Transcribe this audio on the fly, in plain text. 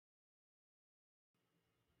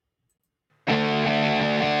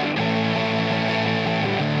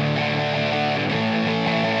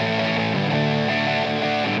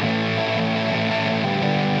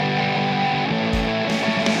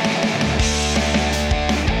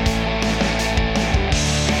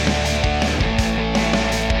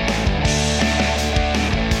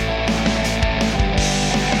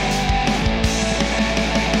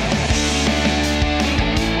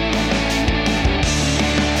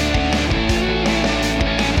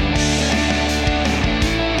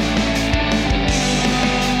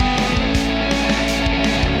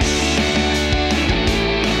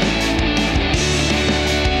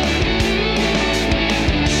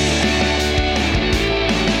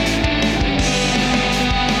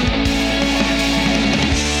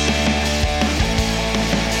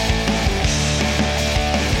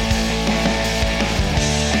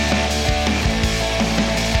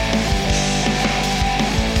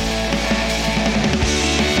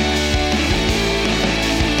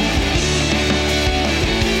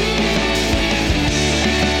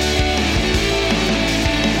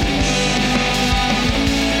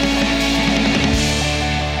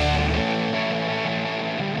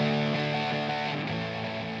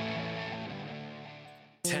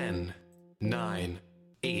10, 9,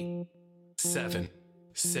 8, 7,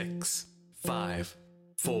 6, 5,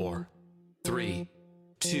 4, 3,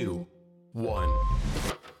 2, 1.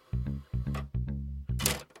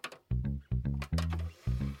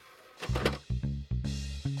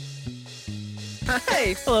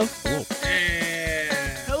 Hey, hello.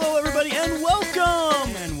 Hello, everybody, and welcome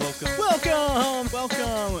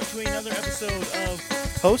to another episode of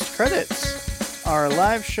Post Credits, our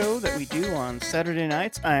live show that we do on Saturday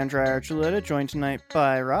nights. I am Dry Archuleta, joined tonight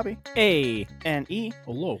by Robbie. Hey. And E.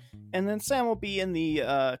 Hello. And then Sam will be in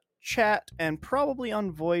the chat and probably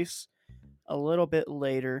on voice a little bit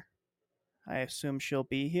later. I assume she'll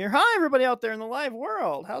be here. Hi, everybody out there in the live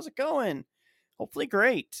world. How's it going? Hopefully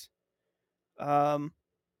great. Yeah.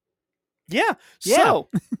 So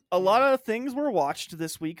a lot of things were watched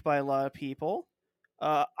this week by a lot of people.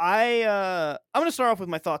 I'm going to start off with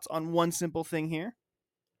my thoughts on one simple thing here,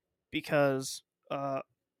 because I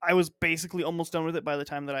was basically almost done with it by the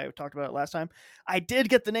time that I talked about it last time. I did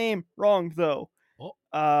get the name wrong though.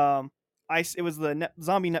 It was the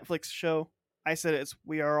zombie Netflix show. I said it's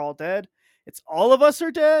We Are All Dead. It's All of Us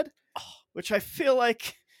Are Dead, which I feel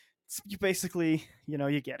like you basically,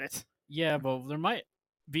 you get it. Yeah, but there might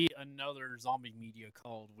be another zombie media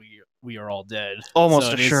called We Are All Dead.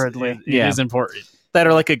 Almost assuredly. It is important. That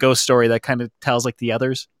are like a ghost story that kind of tells like the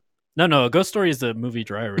others. No, a ghost story is the movie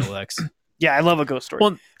Dry Relax. Yeah, I love a ghost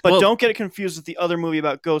story. But don't get it confused with the other movie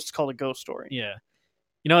about ghosts called A Ghost Story. Yeah.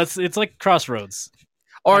 It's like Crossroads.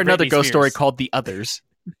 Or by another Britney ghost story Spears. called The Others.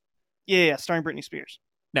 Yeah, starring Britney Spears.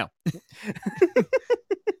 No.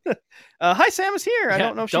 Hi, Sam is here. I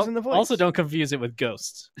don't know if she's in the voice. Also, don't confuse it with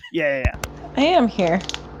Ghosts. Yeah. I am here.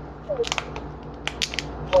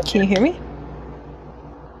 Can you hear me?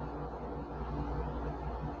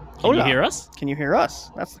 Can you hear us? Can you hear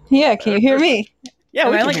us? Yeah, can you hear me? Yeah,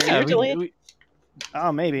 Am we I, can like, hear you. delayed?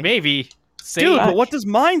 Oh, maybe. Maybe. Dude, but what does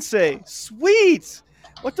mine say? Sweet!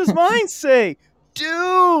 What does mine say?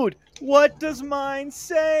 Dude! What does mine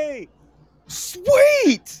say?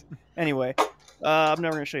 Sweet! Anyway, I'm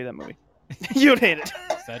never going to show you that movie. You'd hate it.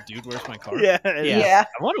 Is that Dude, Where's My Car? Yeah. Yeah.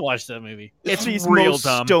 I want to watch that movie. It's the real most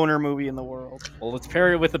dumb. stoner movie in the world. Well, let's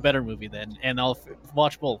pair it with a better movie then, and I'll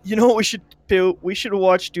watch both. You know what we should do? We should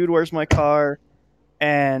watch Dude, Where's My Car?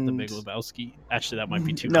 And The Big Lebowski. Actually, that might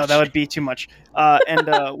be too No, much. that would be too much. And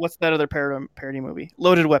what's that other parody movie?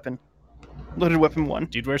 Loaded Weapon. Loaded Weapon 1.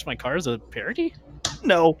 Dude, Where's My Car is a parody?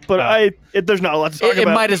 No, but there's not a lot to talk It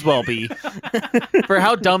about. might as well be. For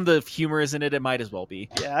how dumb the humor is in it, it might as well be.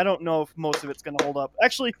 Yeah, I don't know if most of it's going to hold up.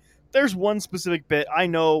 Actually, there's one specific bit I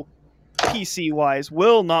know PC-wise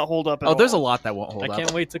will not hold up at all. There's a lot that won't hold I up.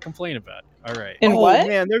 can't wait to complain about. All right. In what?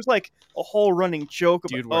 Man, there's like a whole running joke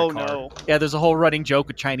about... Dude, where car? no. Yeah, there's a whole running joke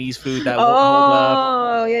with Chinese food that won't hold up.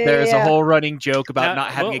 Oh, yeah. There's a whole running joke about Now,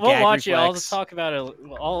 not having we'll a gag watch it. I'll reflex. just talk about it.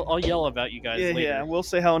 I'll yell about you guys later. Yeah, we'll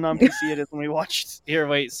say how non-PC it is when we watch it. Here,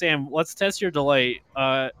 wait, Sam. Let's test your delay.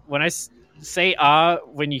 When I say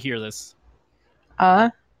when you hear this,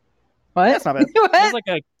 What? That's not bad. What?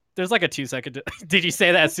 there's like a 2 second. Did you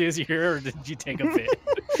say that as soon as you hear it, or did you take a bit?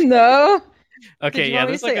 No. Okay, Did you yeah.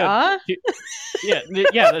 want me There's to like say,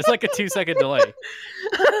 yeah. There's like a 2 second delay.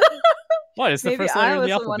 What? It's the Maybe first I letter in was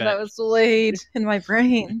the the one alphabet. that was delayed in my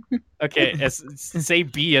brain. Okay, say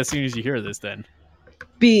B as soon as you hear this. Then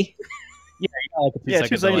B. like a 2 Yeah, second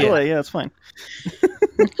 2 second delay. delay. Yeah, that's fine.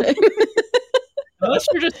 Unless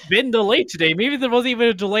you're just been delayed today. Maybe there wasn't even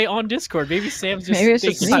a delay on Discord. Maybe Sam's just Maybe it's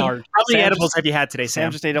just thinking me. hard. How many Sam edibles have you had today, Sam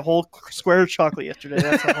Sam? just ate a whole square of chocolate yesterday.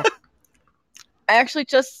 That's all. I actually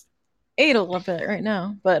just ate a little bit right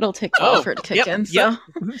now, but it'll take a while for it to kick yep, in. yep.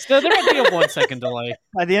 So there might be a 1 second delay.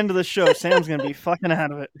 By the end of the show, Sam's going to be fucking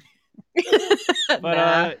out of it. So.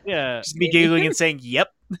 But yeah. Just me giggling and saying, yep.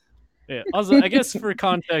 Yeah. Also, I guess for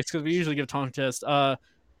context, because we usually give context,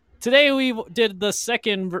 today we did the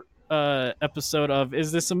second episode of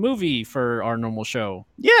Is This a Movie for our normal show,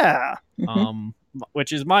 Yeah.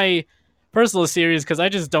 which is my personal series because I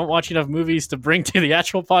just don't watch enough movies to bring to the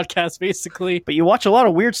actual podcast, basically. But you watch a lot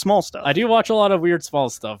of weird small stuff. I do watch a lot of weird small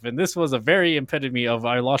stuff, and this was a very epitome of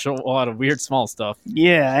I watch a lot of weird small stuff.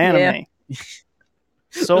 Yeah, anime.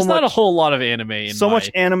 So There's much, not a whole lot of anime in so my- much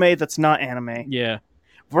anime that's not anime. Yeah.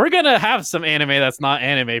 We're gonna have some anime that's not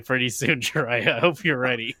anime pretty soon, Jiraiya. I hope you're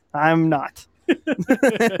ready. I'm not.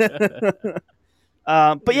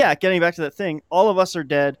 But yeah, getting back to that thing, All of Us Are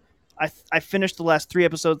Dead. I finished the last 3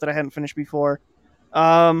 episodes that I hadn't finished before.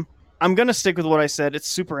 I'm gonna stick with what I said. It's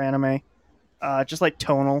super anime, just like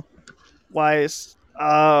tonal wise.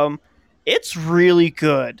 It's really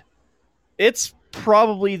good. It's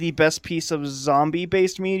probably the best piece of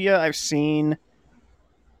zombie-based media I've seen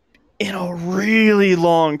in a really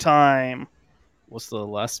long time. What's the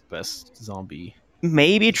last best zombie?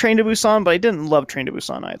 Maybe Train to Busan, but I didn't love Train to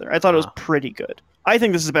Busan either. I thought it was pretty good. I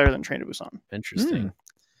think this is better than Train to Busan. Interesting.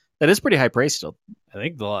 That is pretty high praise still. I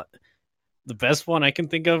think the best one I can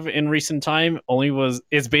think of in recent time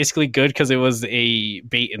it's basically good because it was a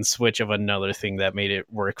bait and switch of another thing that made it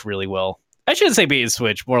work really well. I shouldn't say bait and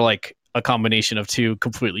switch, more like a combination of two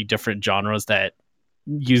completely different genres that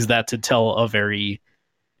use that to tell a very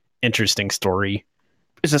interesting story.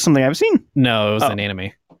 Is this something I've seen? No, it was an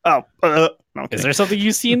anime. Oh, no, is there something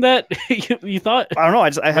you've seen that you thought? I don't know.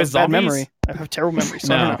 I have bad zombies? memory. I have terrible memory.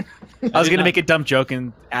 So I No. don't know. I was going to make a dumb joke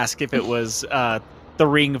and ask if it was The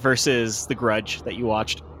Ring versus The Grudge that you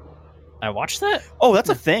watched. I watched that? Oh, that's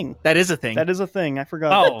a thing. That is a thing. That is a thing. I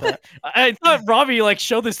forgot Oh, about that. I thought Robbie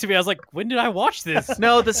showed this to me. I was like, when did I watch this?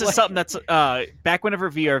 No, this is something that's back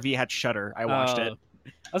whenever VRV had Shudder. I watched it.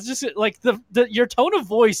 I was just like your tone of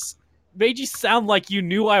voice made you sound like you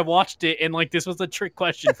knew I watched it, and like this was a trick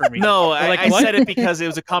question for me. No, Like, I what? said it because it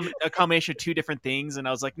was a combination of two different things, and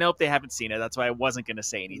I was like, nope, they haven't seen it. That's why I wasn't going to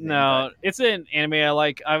say anything. No, it's an anime I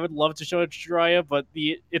like. I would love to show it to Jiraiya, but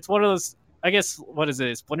it's one of those. I guess what is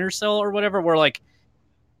it, Splinter Cell or whatever, where like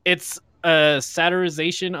it's a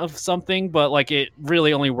satirization of something, but like it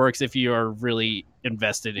really only works if you are really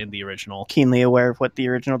invested in the original. Keenly aware of what the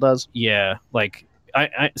original does. Yeah, like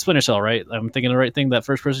I Splinter Cell, right? I'm thinking the right thing. That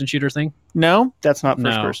first person shooter thing. No, That's not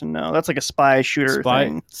first No. person. No, that's like a spy shooter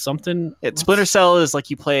thing. something. Splinter Cell is like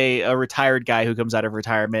you play a retired guy who comes out of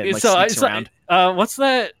retirement and like sneaks around. What's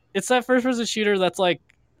that? It's that first person shooter that's like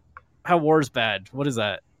how war's bad. What is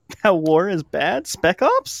that? How war is bad? Spec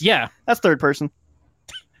Ops? Yeah, That's third person.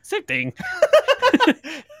 same thing.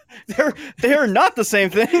 They are not the same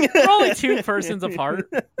thing. They're only two persons apart.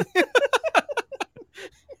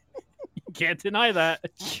 You can't deny that.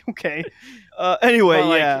 Okay. Anyway, But,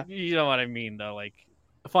 like, yeah. you know what I mean, though. Like,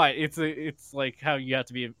 fine. It's like how you have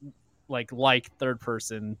to be like third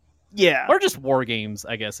person Yeah. or just war games,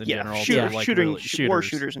 I guess, in general. Shooter, to, like, shooting, really- war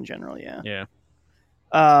shooters in general, yeah. Yeah.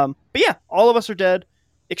 But yeah, All of Us Are Dead.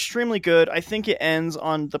 Extremely good. I think it ends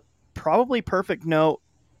on the probably perfect note.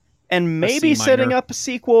 And maybe C setting minor. up a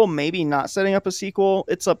sequel, maybe not setting up a sequel.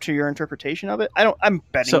 It's up to your interpretation of it. I'm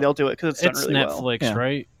betting So, they'll do it because it's done It's really well. Netflix, Yeah.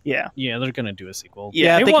 right? Yeah. Yeah, they're gonna do a sequel. Yeah,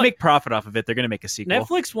 Yeah, if they can want- make profit off of it, they're going to make a sequel.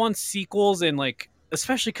 Netflix wants sequels, and like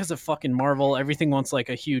especially because of fucking Marvel, everything wants like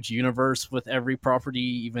a huge universe with every property,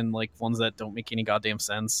 even like ones that don't make any goddamn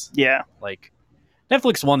sense. Yeah. Like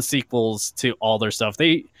Netflix wants sequels to all their stuff.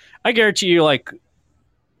 I guarantee you, like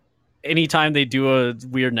anytime they do a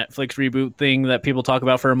weird Netflix reboot thing that people talk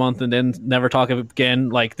about for a month and then never talk of it again,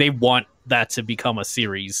 like they want that to become a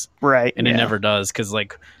series, Right. and yeah. it never does because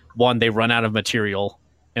like one, they run out of material,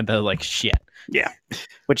 and they're like shit. Yeah,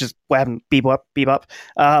 which is what happened. Bebop.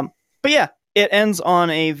 But yeah, it ends on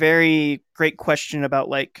a very great question about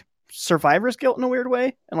like survivor's guilt in a weird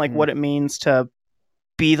way, and like what it means to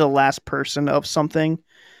be the last person of something,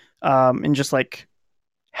 and just like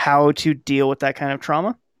how to deal with that kind of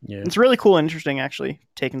trauma. Yeah. It's really cool and interesting, actually,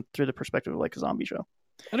 taken through the perspective of like a zombie show.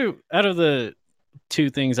 Out of the two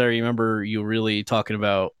things I remember you really talking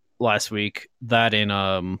about last week, that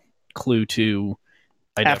and Clue 2.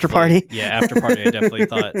 After Party? Yeah, After Party. I definitely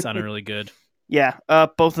thought it sounded really good. Yeah,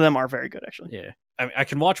 both of them are very good, actually. Yeah, I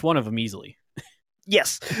can watch one of them easily,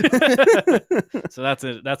 Yes. so that's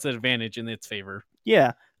an advantage in its favor.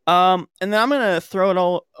 Yeah. And then I'm gonna throw it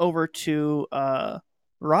all over to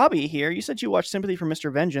Robbie here. You said you watched Sympathy for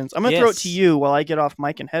Mr. Vengeance. I'm gonna throw it to Yes. you while I get off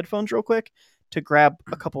mic and headphones real quick to grab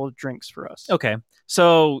a couple of drinks for us. Okay,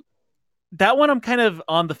 so that one I'm kind of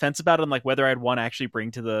on the fence about, on like whether I'd want to actually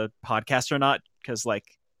bring to the podcast or not, because like,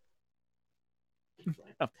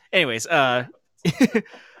 anyways, yeah,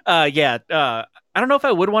 I don't know if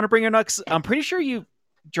I would want to bring or not. 'Cause I'm pretty sure you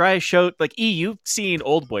showed like you've seen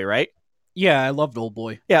Old Boy, right? Yeah, I loved Old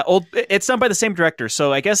Boy. Yeah, it's done by the same director.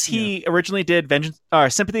 So I guess he originally did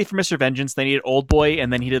Sympathy for Mr. Vengeance, then he did Old Boy,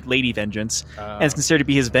 and then he did Lady Vengeance, and it's considered to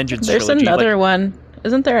be his Vengeance There's trilogy. another Like, one.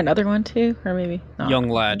 Isn't there another one too? Or maybe not. Young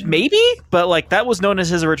Lad. maybe, but like that was known as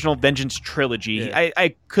his original Vengeance trilogy. Yeah.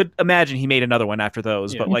 I could imagine he made another one after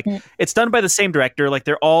those, Yeah. but like it's done by the same director. Like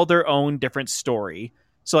they're all their own different story.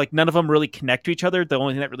 So like none of them really connect to each other. The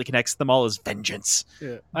only thing that really connects them all is vengeance.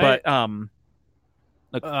 Yeah. But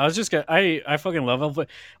I was just gonna. I fucking love Old Boy.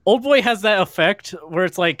 Old Boy has that effect where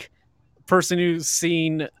it's like person who's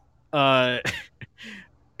seen,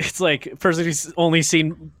 it's like person who's only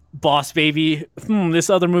seen Boss Baby. This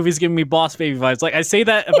other movie's giving me Boss Baby vibes. Like I say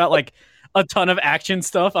that about like a ton of action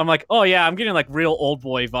stuff. I'm like, oh yeah, I'm getting like real Old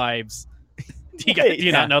Boy vibes Do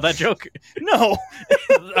you not know that joke? No.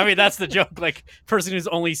 I mean, that's the joke. Like, person who's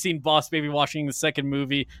only seen Boss Baby watching the second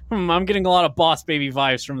movie. I'm getting a lot of Boss Baby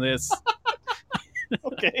vibes from this.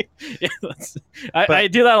 Okay. Yeah, I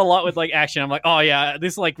do that a lot with like action. I'm like, oh yeah,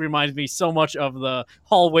 this like reminds me so much of the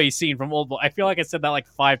hallway scene from Old Boy. I feel like I said that like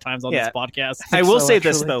 5 times on this podcast. I will so, say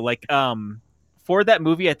this actually. though, like for that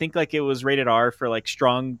movie, I think like it was rated R for like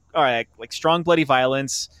strong, like strong bloody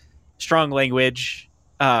violence, strong language,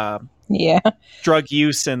 Yeah. drug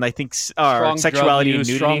use, and I think Strong sexuality drug and use,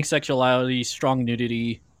 nudity. strong sexuality, strong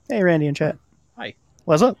nudity. Hey, Randy in chat. Hi.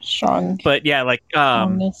 What's up? Strong. But yeah, like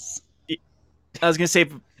Strongness. I was gonna say,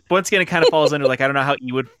 once again, it kind of falls under like I don't know how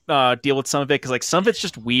you would deal with some of it because like some of it's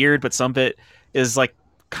just weird, but some of it is like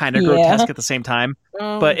kind of grotesque at the same time.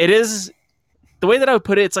 But it is the way that I would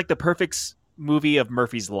put it. It's like the perfect movie of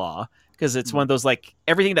Murphy's Law because it's one of those like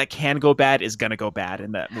everything that can go bad is gonna go bad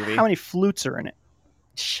in that movie. How many flutes are in it?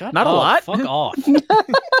 Shut Not a up. lot. Fuck off.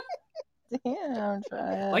 Damn,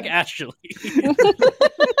 Chad. Like actually.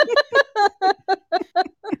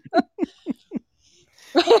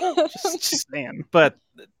 Just saying. But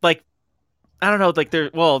like I don't know, like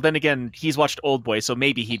there. Well, then again, he's watched Old Boy, so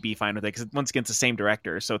maybe he'd be fine with it because once again, it's the same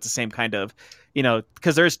director, so it's the same kind of,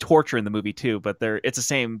 because there's torture in the movie too, but it's the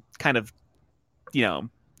same kind of,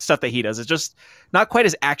 stuff that he does. It's just not quite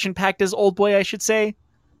as action packed as Old Boy, I should say,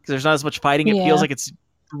 because there's not as much fighting. It feels like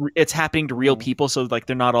it's happening to real people, so like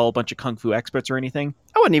they're not all a bunch of kung fu experts or anything.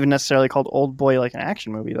 I wouldn't even necessarily call Old Boy like an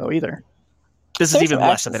action movie though either. This There's is even some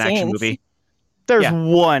less of an action action scenes. movie. There's Yeah.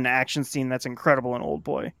 one action scene that's incredible in Old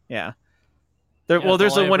Boy. Yeah. Yeah, Well,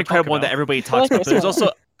 there's that's all the I one ever talk incredible one that about. everybody feel talks like about. But there's there's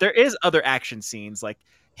also there is other action scenes like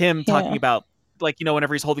him talking Yeah. about like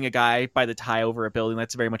whenever he's holding a guy by the tie over a building.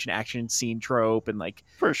 That's very much an action scene trope, and like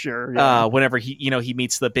For sure. Yeah. whenever he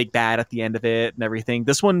meets the big bad at the end of it and everything.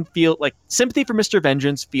 This one feel like Sympathy for Mr.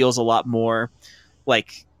 Vengeance feels a lot more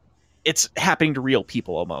like it's happening to real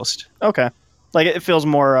people almost. Okay. Like it feels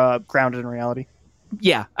more grounded in reality.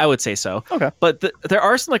 Yeah, I would say so. Okay. But there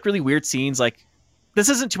are some like really weird scenes. Like this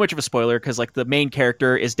isn't too much of a spoiler because like the main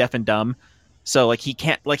character is deaf and dumb, so like he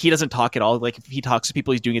can't he doesn't talk at all. Like if he talks to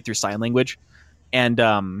people, he's doing it through sign language, and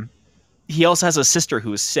he also has a sister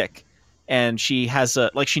who is sick, and she has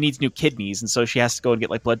she needs new kidneys, and so she has to go and get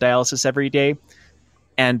like blood dialysis every day.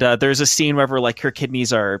 And there's a scene where like her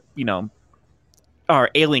kidneys are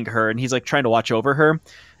ailing her, and he's like trying to watch over her.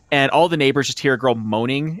 And all the neighbors just hear a girl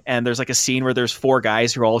moaning, and there's like a scene where there's 4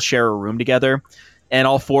 guys who all share a room together, and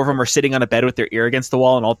all 4 of them are sitting on a bed with their ear against the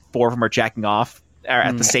wall, and all 4 of them are jacking off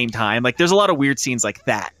at the same time. Like there's a lot of weird scenes like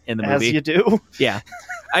that in the As movie. you do. Yeah.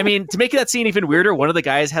 I mean, to make that scene even weirder, one of the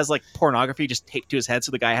guys has like pornography just taped to his head,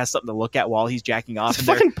 so the guy has something to look at while he's jacking off. It's And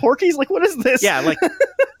they're- fucking Porky's. Like, what is this? yeah, like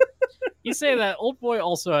You say that Old Boy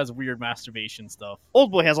also has weird masturbation stuff.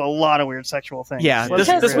 Old Boy has a lot of weird sexual things. Yeah, Let's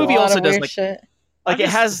It has be this a real. movie lot also of does, weird like- shit. Like I'm it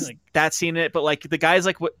just, has like- that scene in it, but like the guys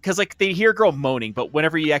like because like they hear a girl moaning, but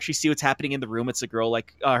whenever you actually see what's happening in the room, it's a girl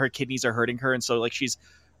like her kidneys are hurting her, and so like she's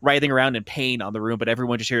writhing around in pain on the room, but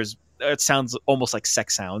everyone just hears it sounds almost like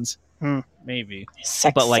sex sounds. Maybe.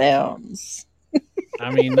 Sex but, like- sounds.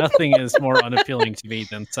 I mean, nothing is more unappealing to me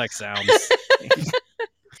than sex sounds.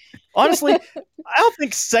 Honestly, I don't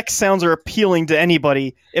think sex sounds are appealing to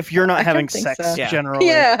anybody if you're not I having don't think sex so. Yeah. generally.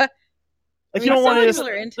 Yeah. Like I you mean, don't want some to people just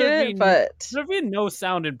are into There'd it, be- but There'd be no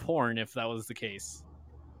sound in porn if that was the case.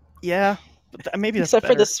 yeah, but maybe that's except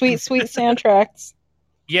for the better. sweet, sweet soundtracks.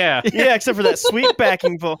 Yeah. Yeah, except for that sweet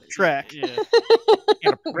backing track. Yeah.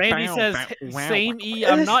 Randy says same E.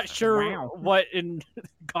 I'm not sure what in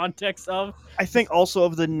context of. I think also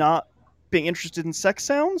of the not being interested in sex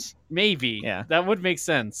sounds. Maybe. Yeah. That would make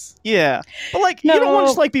sense. Yeah, but like you don't want to No.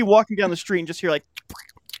 just like be walking down the street and just hear like,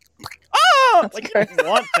 ah, That's like you don't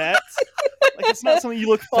want that. Like it's not something you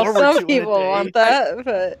look Well, forward to. some people in a day. want that,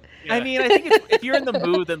 but Yeah. I mean, I think if you're in the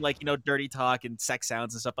mood, then like dirty talk and sex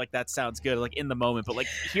sounds and stuff like that sounds good, like in the moment. But like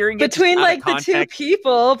hearing it just between out like of the two context,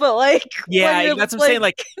 people, but like yeah, when you're, that's what I'm saying.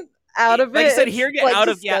 Like out of like it. I said, it's, hearing it like, out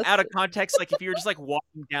of disgusting. context, like if you were just like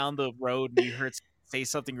walking down the road and you heard say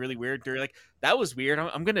something really weird, you're like, that was weird.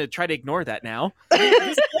 I'm gonna try to ignore that now.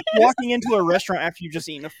 walking into a restaurant after you've just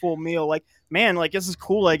eaten a full meal, like, man, like this is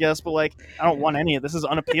cool, I guess, but like I don't want any of this. This is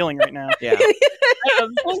unappealing right now. Yeah,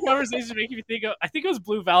 This whole conversation making me think of. I think it was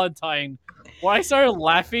Blue Valentine, where I started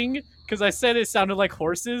laughing because I said it sounded like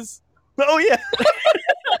horses. Oh yeah,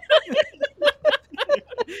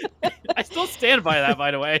 I still stand by that,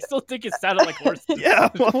 by the way. I still think it sounded like horses. yeah.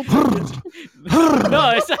 Well,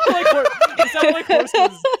 No, it sounded like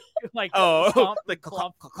horses. Like Oh, stomp, the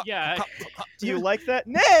clomp. Yeah. do you like that?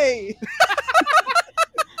 Nay.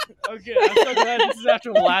 Okay, I'm so glad this is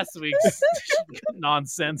after last week's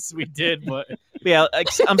nonsense we did, but Yeah, like,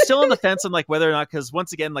 I'm still on the fence on like whether or not, because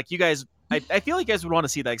once again, like you guys, I feel like you guys would want to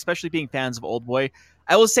see that, especially being fans of Oldboy.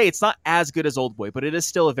 I will say it's not as good as Oldboy, but it is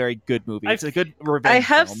still a very good movie. It's a good revenge I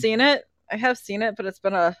have film. seen it. But it's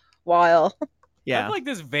been a while. I Yeah, have like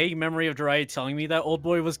this vague memory of Jiraiya telling me that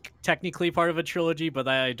Oldboy was technically part of a trilogy, but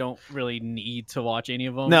I don't really need to watch any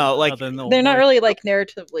of them. No, like, other than They're not Oldboy. really like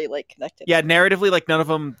narratively like connected. yeah. Narratively, like none of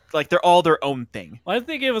them, like they're all their own thing. Well, I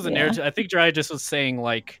think it was a Yeah. narrative. I think Jiraiya just was saying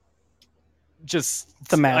like, just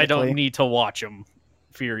I Thematically. don't need to watch them.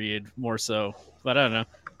 Period. More so, but I don't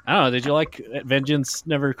know. Did you like Vengeance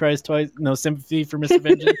Never Cries Twice? No Sympathy for Mr.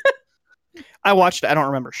 Vengeance? I watched it. I don't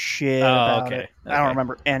remember shit about okay. it. I don't Okay.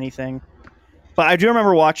 remember anything. But I do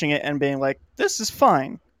remember watching it and being like, this is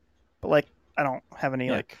fine. But like, I don't have any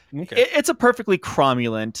Yeah. like Okay. It's a perfectly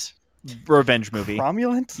cromulent revenge movie.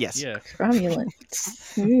 cromulent. Yes. Yeah. Cromulent.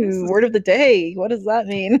 Ooh, word of the day. What does that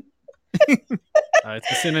mean?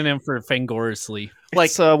 It's a synonym for fangorously. Like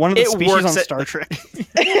It's one of the it species works on at- Star Trek.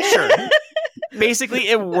 sure. Basically,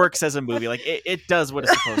 it works as a movie. Like it does what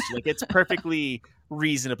it's supposed to. Like it's perfectly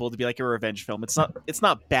reasonable to be like a revenge film. It's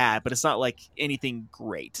not bad, but it's not like anything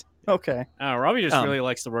great. Okay. Robbie just Um, really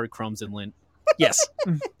likes the word crumbs and lint. Yes.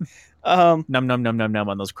 Num Num num num num num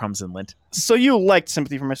on those crumbs and lint. So you liked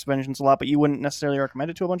Sympathy for Mr. Vengeance a lot, but you wouldn't necessarily recommend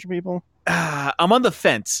it to a bunch of people? I'm on the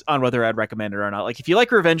fence on whether I'd recommend it or not. Like, if you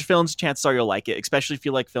like revenge films, chances are you'll like it, especially if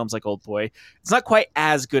you like films like Oldboy. It's not quite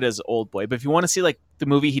as good as Oldboy, but if you want to see like the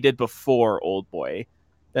movie he did before Oldboy,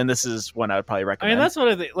 then this is one I would probably I recommend. mean, that's what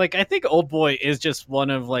I think. Like, I think Oldboy is just one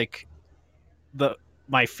of like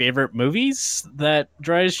my favorite movies that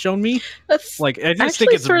Dry has shown me. That's Like, I just Actually,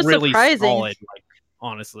 think it's sort of really surprising. solid. Like,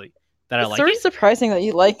 honestly, that I it's like sort it. of surprising that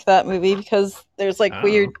you like that movie because there's like Oh.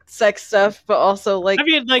 weird sex stuff, but also like I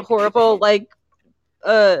mean, like, horrible like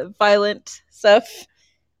violent stuff.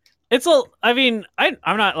 it's a. I mean, I'm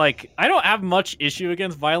not like I don't have much issue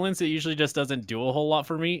against violence. It usually just doesn't do a whole lot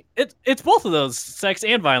for me. It's both of those, sex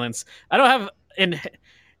and violence. I don't have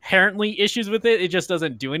inherently issues with it. It just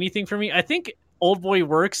doesn't do anything for me. I think Oldboy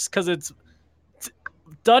works because it's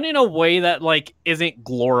done in a way that like isn't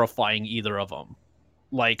glorifying either of them.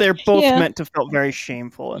 Like They're both Yeah. meant to feel very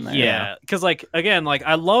shameful in there. yeah, because like again, like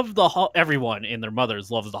I love everyone in their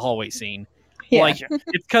mothers loves the hallway scene. Yeah. Like it's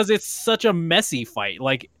because it's such a messy fight.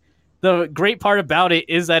 Like the great part about it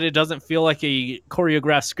is that it doesn't feel like a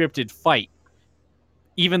choreographed scripted fight,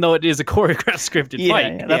 even though it is a choreographed scripted Yeah,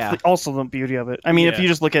 fight. yeah, that's Yeah. also the beauty of it. I mean, if Yeah. you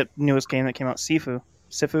just look at newest game that came out, Sifu,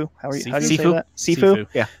 how do you say Sifu? that? Sifu.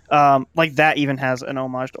 Yeah. Like that even has an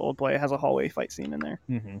homage to Oldboy. It has a hallway fight scene in there.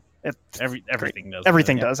 Mm-hmm. It's Everything does.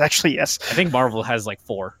 Everything Yeah. does actually. Yes, I think Marvel has like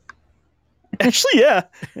 4. actually, yeah.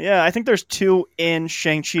 I think there's 2 in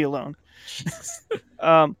Shang-Chi alone.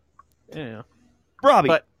 Yeah. Robbie,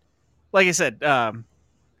 But like I said,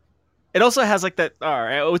 it also has like that.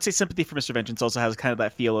 I would say Sympathy for Mr. Vengeance also has kind of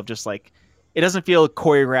that feel of just like it doesn't feel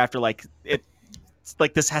choreographed or like it's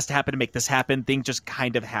like this has to happen to make this happen. Things just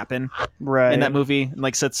kind of happen right in that movie. And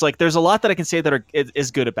like so, it's like there's a lot that I can say that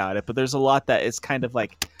is good about it, but there's a lot that is kind of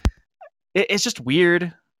like it's just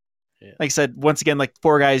weird. Yeah. Like I said, once again, like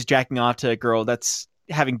 4 guys jacking off to a girl that's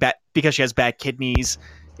having bad because she has bad kidneys.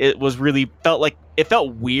 It was really felt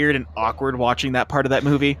weird and awkward watching that part of that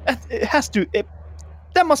movie. It has to.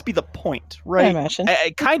 That must be the point, I right? imagine.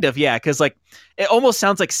 Kind of, yeah, because like it almost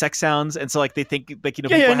sounds like sex sounds, and so like they think like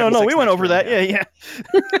people Yeah, are having no, sex we in went over that. room. Yeah.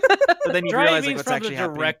 But then you Dry realize like means what's from actually the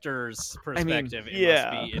happening. director's perspective. It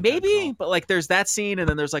yeah. must be Maybe, intentional. but like there's that scene, and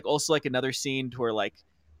then there's like also like another scene to where like,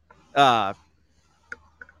 I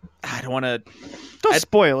don't want to. Don't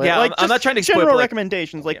spoil it. yeah, like, I'm not just trying to spoil, general but, like-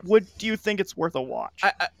 recommendations. Like, Yeah. do you think it's worth a watch?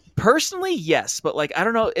 I personally, yes, but like I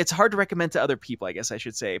don't know. It's hard to recommend to other people. I guess I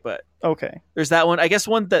should say, but Okay. there's that one. I guess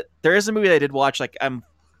one that there is a movie that I did watch. Like I'm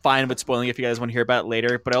fine with spoiling if you guys want to hear about it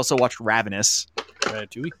later. But I also watched Ravenous.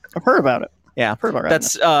 Ratatouille? I've heard about it. Yeah, I've heard about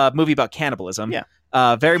that's a movie about cannibalism. Yeah.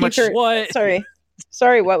 Very much Future- What?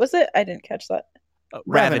 Sorry, what was it? I didn't catch that.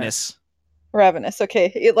 Ravenous. Ravenous.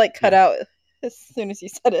 Okay, it like cut out as soon as you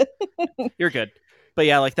said it. You're good. But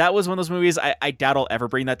yeah, like that was one of those movies. I doubt I'll ever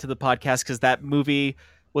bring that to the podcast because that movie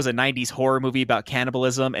was a 90s horror movie about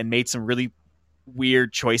cannibalism and made some really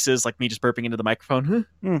weird choices, like me just burping into the microphone.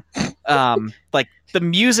 Like the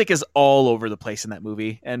music is all over the place in that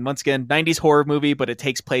movie. And once again, 90s horror movie, but it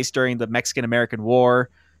takes place during the Mexican-American War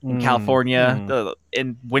in California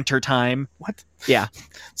in wintertime. What? Yeah.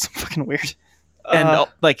 It's fucking weird. And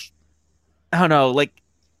like, I don't know, like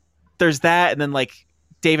there's that. And then like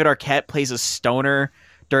David Arquette plays a stoner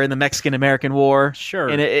during the Mexican-American War. Sure.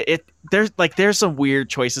 And there's some weird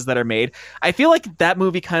choices that are made. I feel like that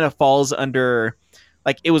movie kind of falls under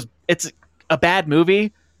like it's a bad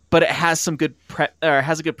movie, but it has some good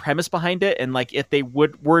has a good premise behind it. And like if they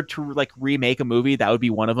were to like remake a movie, that would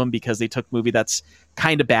be one of them, because they took a movie that's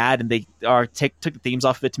kind of bad and they took the themes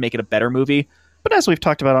off of it to make it a better movie. But as we've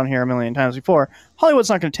talked about on here a million times before, Hollywood's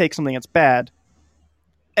not going to take something that's bad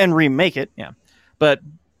and remake it. Yeah. But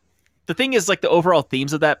the thing is, like, the overall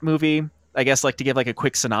themes of that movie, I guess, like, to give like a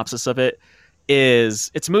quick synopsis of it, is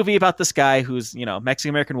it's a movie about this guy who's, you know,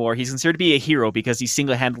 Mexican-American War. He's considered to be a hero because he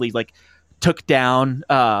single-handedly like took down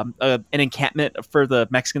an encampment for the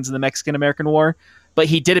Mexicans in the Mexican-American War. But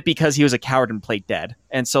he did it because he was a coward and played dead.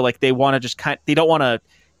 And so like they want to just they don't want to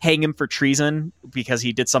hang him for treason because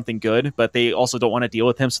he did something good, but they also don't want to deal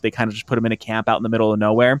with him, so they kind of just put him in a camp out in the middle of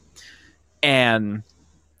nowhere. And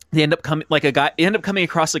they end up coming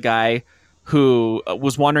across a guy who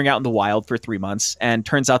was wandering out in the wild for 3 months, and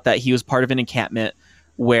turns out that he was part of an encampment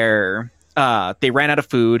where they ran out of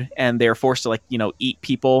food and they were forced to, like, you know, eat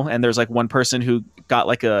people. And there's like one person who got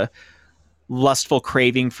like a lustful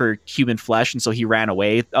craving for human flesh, and so he ran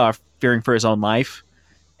away, fearing for his own life.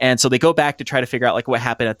 And so they go back to try to figure out like what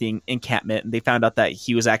happened at the encampment, and they found out that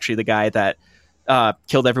he was actually the guy that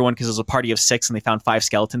killed everyone because it was a party of 6 and they found 5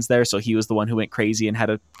 skeletons there. So he was the one who went crazy and had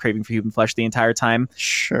a craving for human flesh the entire time.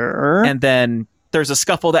 Sure. And then there's a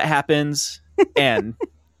scuffle that happens, and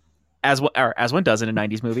as one does in a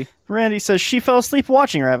 90s movie. Randy says she fell asleep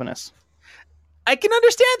watching Ravenous. I can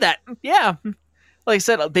understand that. Yeah. Like I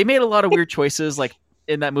said, they made a lot of weird choices like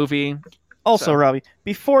in that movie. Also, So- Robbie,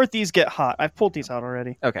 before these get hot, I've pulled these out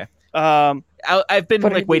already. Okay. I've been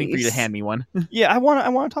What like are waiting for you to these? hand me one. Yeah, I want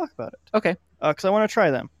to talk about it. Okay. Because I want to try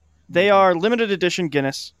them. They are limited edition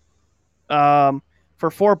Guinness. For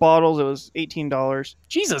 4 bottles, it was $18.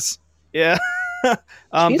 Jesus. Yeah. They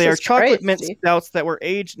are Jesus chocolate Christ, mint Steve. stouts that were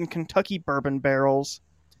aged in Kentucky bourbon barrels.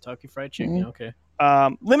 Kentucky Fried Chicken. Mhm.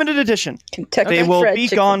 Okay. Limited edition. Kentucky They will Fried be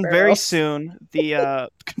Chicken gone very barrels. soon. The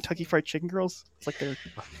Kentucky Fried Chicken girls. It's like they're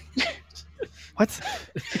what?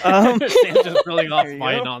 Sam's just reeling off There you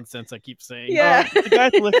my go. nonsense I keep saying. Yeah. The guy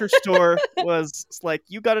at the liquor store was like,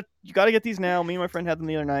 "You gotta get these now." Me and my friend had them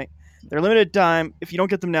the other night. They're limited time. If you don't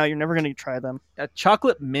get them now, you're never gonna try them. A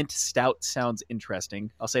chocolate mint stout sounds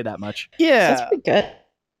interesting. I'll say that much. Yeah, That's pretty good.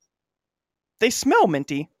 they smell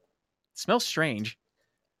minty. Smells strange.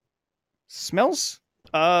 Smells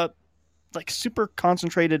like super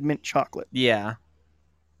concentrated mint chocolate. Yeah.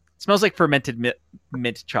 Smells like fermented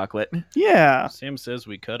mint chocolate. Yeah. Sam says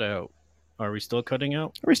we cut out. Are we still cutting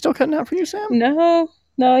out? Are we still cutting out for you, Sam? No,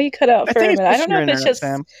 you cut out I for a think minute. it's I just don't know your if it's internet, just.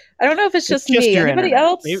 Sam. I don't know if it's It's just just me. your Anybody internet.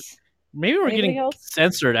 else? Maybe we're Anybody getting else?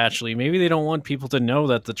 censored. Actually, maybe they don't want people to know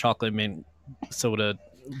that the chocolate mint soda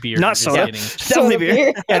beer Not is soda. getting. Definitely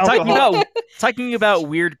beer. Yeah, Alcohol. talking about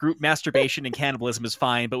weird group masturbation and cannibalism is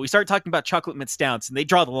fine, but we start talking about chocolate mint stouts and they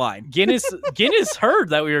draw the line. Guinness heard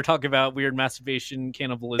that we were talking about weird masturbation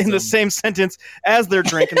cannibalism In the same sentence as they're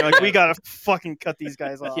drinking, they're like, "We gotta fucking cut these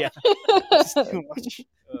guys off." Yeah. It's too much.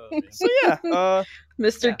 Oh, man. So yeah,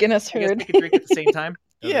 Mr. Yeah. Guinness I guess heard. we could drink at the same time.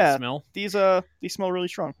 Does it Yeah. smell? these smell really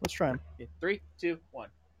strong. Let's try them. Okay, 3, 2, 1.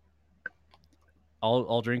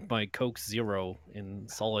 I'll drink my Coke Zero in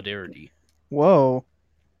solidarity. Whoa,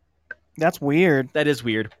 that's weird. That is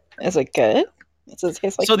weird. Is it good? Does it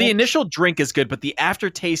taste like So the mint? initial drink is good, but the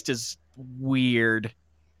aftertaste is weird.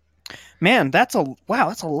 Man, that's a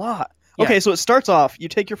lot. Yeah. Okay, so it starts off. You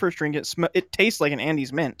take your first drink. It tastes like an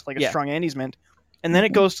Andes Mint, like a Yeah. strong Andes Mint, and then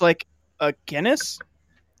it goes to like a Guinness,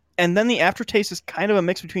 and then the aftertaste is kind of a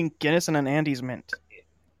mix between Guinness and an Andes Mint.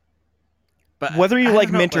 But Whether I you don't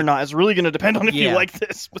like know, mint or not is really going to depend on if you Yeah. like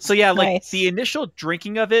this. So yeah, like Nice. the initial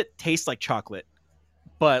drinking of it tastes like chocolate,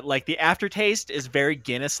 but like the aftertaste is very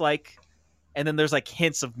Guinness-like, and then there's like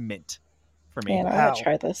hints of mint for me. Man, I Wow. want to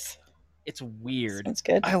try this. It's weird. Sounds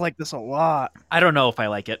good. I like this a lot. I don't know if I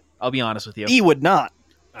like it. I'll be honest with you. E would not.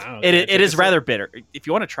 I don't know, It, can I it take is a rather bitter. If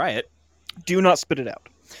you want to try it, Do not spit it out.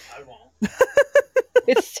 sip? I won't.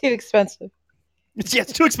 It's too expensive. It's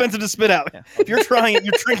too expensive to spit out. yeah. If you're trying it,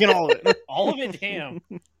 you're drinking all of it. All of it, damn.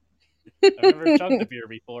 I've never chugged a beer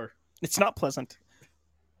before. It's not pleasant.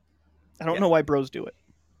 I don't Yeah. know why bros do it.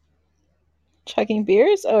 Chugging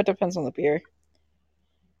beers? Oh, it depends on the beer.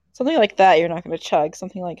 Something like that, you're not going to chug.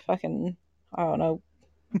 Something like fucking, I don't know,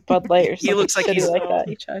 Bud Light or He something looks like shitty he's- like that.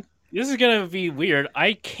 You chug. This is gonna be weird.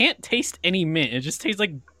 I can't taste any mint. It just tastes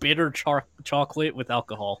like bitter chocolate with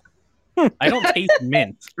alcohol. I don't taste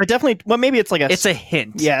mint. I definitely. Well, maybe it's like a. it's a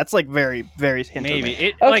hint. Yeah, it's like very, very hint. of Maybe mint.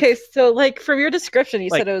 it. Okay, Like, so like from your description, you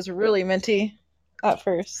Like- said it was really minty. at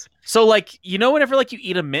first. So like whenever like you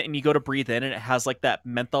eat a mint and you go to breathe in and it has like that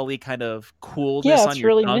mentholy kind of coolness Yeah, on it's your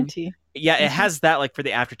really tongue. minty. Yeah, it Mhm. has that like for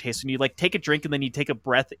the aftertaste. When you like take a drink and then you take a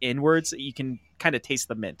breath inwards, you can kind of taste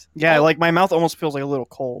the mint. Yeah, like my mouth almost feels like a little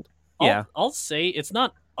cold. Yeah. I'll say it's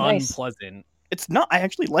not Nice. unpleasant. It's not. I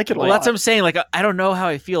actually like it a Well, lot. that's what I'm saying. Like I don't know how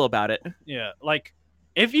I feel about it. Yeah, like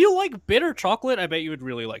if you like bitter chocolate, I bet you would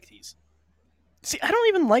really like these. See, I don't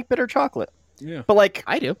even like bitter chocolate, Yeah. but like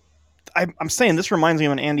I do. I'm saying, this reminds me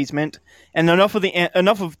of an Andy's Mint, and enough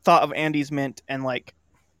of thought of Andy's Mint and like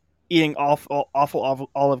eating awful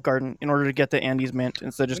Olive Garden in order to get the Andy's Mint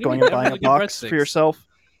instead of just What do going you and mean? buying a Look at box for breadsticks. yourself.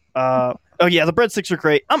 Oh yeah, the breadsticks are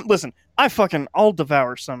great. Listen, I'll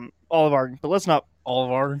devour some Olive Garden, but let's not Olive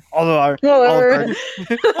Garden. Olive Whatever. Garden.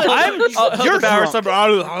 You're drunk.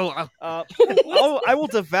 I will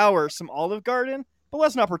devour some Olive Garden, but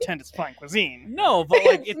let's not pretend it's fine cuisine. No, but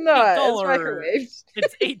like It's it's not. It's $8. microwaved.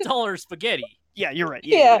 It's $8 spaghetti. Yeah, you're right.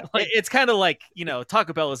 Yeah. It's kind of like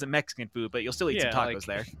Taco Bell isn't Mexican food, but you'll still eat Yeah, some tacos like-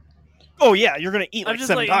 there. Oh yeah, you're gonna eat I'm like just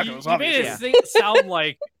 7 like tacos. you made obviously. it sound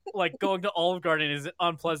like going to Olive Garden is an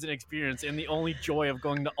unpleasant experience, and the only joy of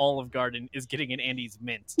going to Olive Garden is getting an Andy's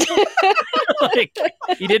Mint. like,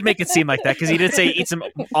 He did make it seem like that because he did say eat some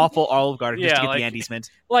awful Olive Garden just to Yeah, get like- the Andes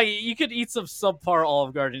Mint. like you could eat some subpar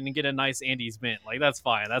Olive Garden and get a nice Andy's Mint. Like that's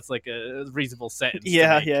fine. That's like a reasonable sentence. to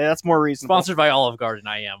Yeah, make. yeah, that's more reasonable. Sponsored by Olive Garden,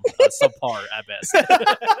 I am subpar at best.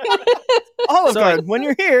 Olive So, Garden, when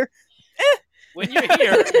you're here. When you're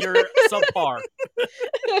here, you're subpar.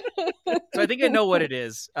 So I think I know what it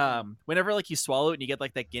is. Whenever like you swallow it and you get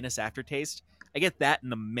like that Guinness aftertaste, I get that and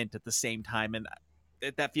the mint at the same time, and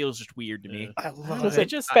that feels just weird to me. I love Does it. it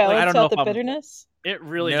just- I balance don't know out if the I'm- bitterness? It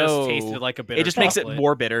really No. just tasted like a bitter It just makes it chocolate.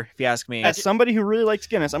 more bitter, if you ask me. As somebody who really likes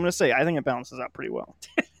Guinness, I'm going to say I think it balances out pretty well.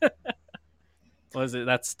 What is it?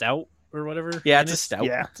 That stout or whatever? Yeah, it's a Guinness? stout.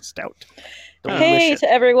 Yeah, it's a stout. Hey Delicious. to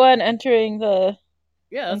everyone entering the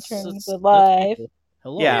Yeah, Entering the live. people.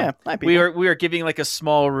 Hello. Yeah. hi, people. We are giving like a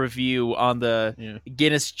small review on the Yeah.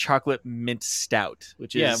 Guinness chocolate mint stout,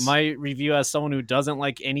 which is Yeah, my review as someone who doesn't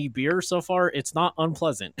like any beer so far, it's not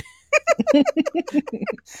unpleasant.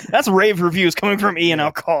 That's rave reviews coming from Ian Yeah.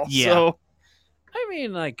 Alcohol. Yeah. So I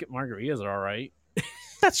mean, like margaritas are all right.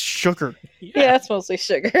 that's sugar. Yeah, it's mostly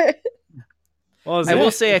sugar. Well, is I it?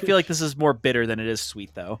 will say I feel like this is more bitter than it is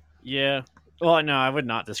sweet though. Yeah. Well, no, I would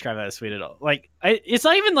not describe that as sweet at all. Like, it's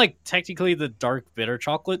not even like technically the dark bitter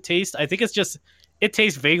chocolate taste. I think it's just it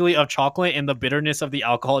tastes vaguely of chocolate, and the bitterness of the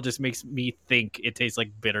alcohol just makes me think it tastes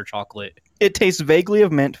like bitter chocolate. It tastes vaguely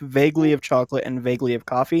of mint, vaguely of chocolate, and vaguely of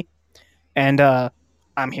coffee. And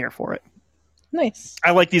I'm here for it. Nice.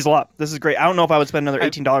 I like these a lot. This is great. I don't know if I would spend another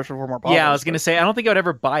 $18 for 4 more bottles. Yeah, I was gonna but- say I don't think I would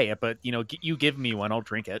ever buy it, but you give me one, I'll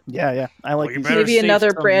drink it. Yeah, I like Well, you these. better Maybe save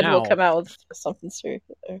another some brand will now. come out with something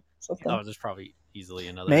stupid or something. Oh, there's probably easily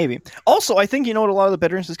another. Maybe. Also, I think you know what a lot of the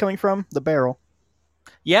bitterness is coming from? The barrel.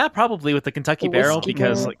 Yeah, probably with the Kentucky The barrel whiskey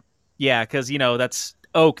because barrel. because that's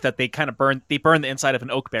oak that they kind of burn the inside of an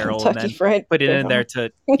oak barrel Kentucky and then Fried put it in Barrel. there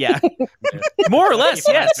to more or less,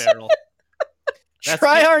 Kentucky Fried yes. Barrel. That's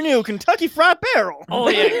Try it. our new Kentucky Fried Barrel. Oh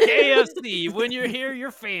yeah, KFC. When you're here,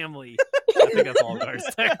 your family. I think that's all guards.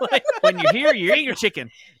 When you're here, you eat your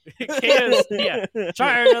chicken. KFC. Yeah.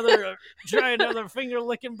 Try another finger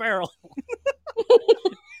licking barrel.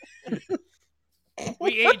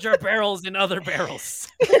 We age our barrels in other barrels.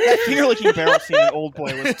 That finger licking barrel scene in Old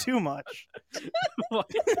Boy was too much.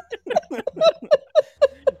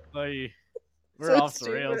 Like, we're So off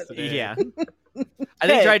the rails stupid. today. Yeah. I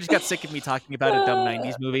think Hey. Dry just got sick of me talking about a dumb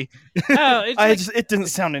 90s movie. Oh, it's like- It didn't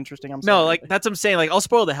sound interesting. I'm sorry. No, like that's what I'm saying. Like I'll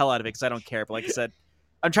spoil the hell out of it because I don't care. But like I said,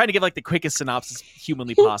 I'm trying to give like the quickest synopsis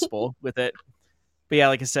humanly possible with it. But yeah,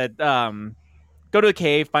 like I said, go to a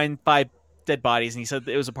cave, find 5 dead bodies, and he said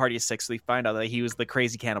it was a party of 6. So we find out that he was the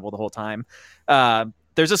crazy cannibal the whole time.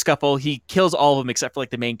 There's a scuffle. He kills all of them except for like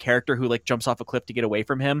the main character who like jumps off a cliff to get away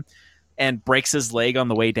from him and breaks his leg on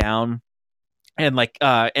the way down. And like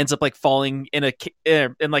ends up like falling in like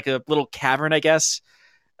a little cavern, I guess,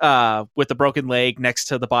 with a broken leg next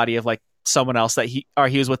to the body of like someone else that he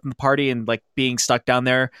was with in the party, and like being stuck down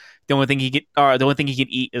there. The only thing he can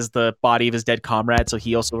eat is the body of his dead comrade. So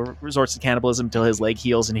he also resorts to cannibalism until his leg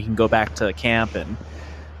heals and he can go back to camp and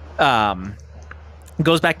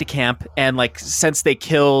goes back to camp. And like since they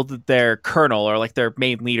killed their colonel or like their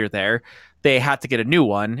main leader there, they had to get a new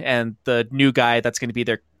one, and the new guy that's going to be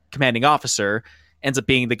their commanding officer ends up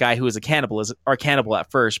being the guy who is a cannibal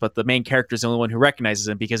at first, but the main character is the only one who recognizes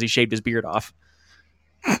him because he shaved his beard off.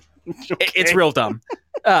 It's real dumb.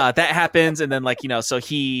 That happens, and then like so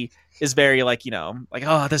he is very like, like,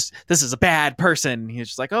 oh, this is a bad person. He's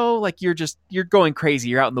just like, oh, like you're going crazy.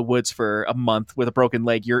 You're out in the woods for a month with a broken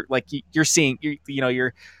leg. You're like you're seeing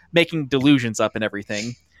you're making delusions up and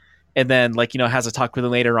everything. And then like has a talk with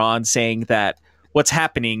him later on saying that what's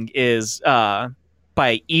happening is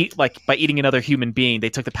by eating another human being, they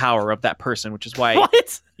took the power of that person, which is why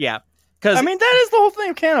What? yeah. Because I mean, that is the whole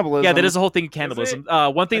thing of cannibalism. yeah, that is the whole thing of cannibalism.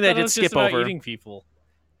 One thing that I did skip over. Eating people.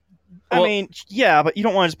 I mean, yeah, but you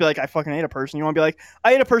don't want to just be like, I fucking ate a person. You want to be like,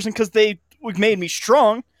 I ate a person because they made me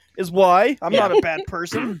strong. Is why I'm not a bad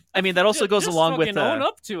person. I mean, that also goes Just along with fucking own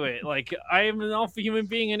up to it. Like, I am an alpha human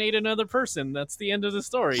being and ate another person. That's the end of the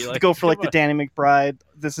story. Like, Go for like the Danny McBride.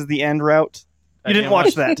 This is the end route. You didn't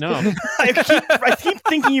watch that. No. I keep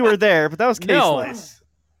thinking you were there, but that was case No. slice.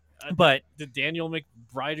 But the Daniel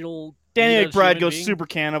McBride. Danny McBride goes super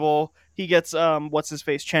cannibal. He gets what's his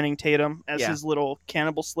face, Channing Tatum, as his little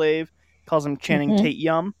cannibal slave. Calls him Channing Tate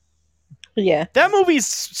Yum. Yeah, That movie's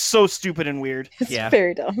so stupid and weird. it's Yeah.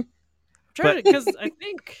 very dumb. Because I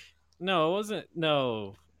think no, it wasn't.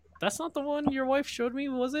 No, that's not the one your wife showed me.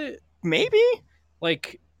 Was it Maybe.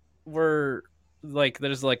 like where like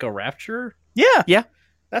there's like a rapture? Yeah. Yeah.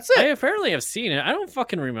 That's I it. apparently have seen it. I don't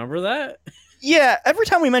fucking remember that. Yeah. Every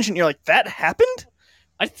time we mention it, you're like, that happened?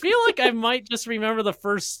 I feel like I might just remember the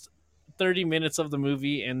first 30 minutes of the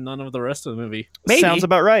movie and none of the rest of the movie. Maybe. Sounds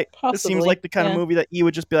about right. Possibly. This seems like the kind of yeah. movie that you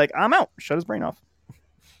would just be like, I'm out. Shut his brain off.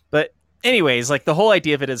 But anyways, like the whole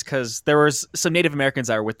idea of it is because there was some Native Americans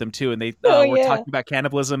that were with them too, and they Oh, were yeah. talking about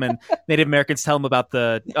cannibalism, and Native Americans tell them about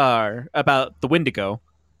the Wendigo,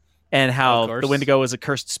 and how Of course. the Wendigo is a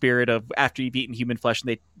cursed spirit of after you've eaten human flesh, and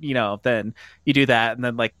they then you do that, and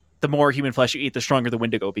then like the more human flesh you eat, the stronger the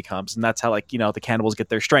Wendigo becomes, and that's how like the cannibals get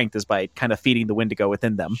their strength is by kind of feeding the Wendigo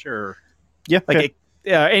within them. Sure. Yeah. Like okay.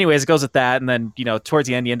 anyways, it goes with that, and then towards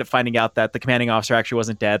the end you end up finding out that the commanding officer actually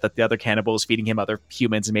wasn't dead, that the other cannibal was feeding him other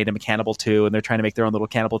humans and made him a cannibal too, and they're trying to make their own little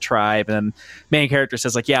cannibal tribe, and main character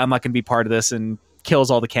says like, yeah, I'm not going to be part of this, and kills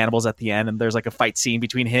all the cannibals at the end, and there's like a fight scene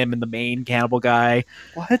between him and the main cannibal guy,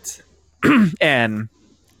 What? and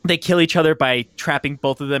they kill each other by trapping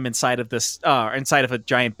both of them inside of a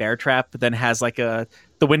giant bear trap, but then has like the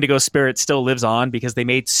Wendigo spirit still lives on because they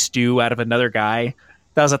made stew out of another guy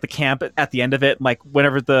that was at the camp at the end of it. Like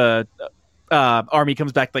whenever the army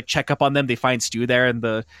comes back to like check up on them, they find stew there, and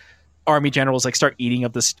the army generals like start eating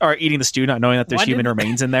the stew, not knowing that there's Why human did-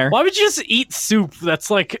 remains in there. Why would you just eat soup that's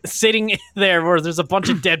like sitting there where there's a bunch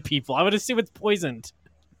of dead people? I would assume it's poisoned.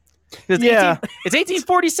 It's Yeah. it's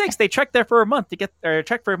 1846. They trekked there for a month to get there.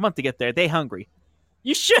 They hungry.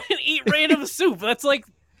 You shouldn't eat random soup. That's like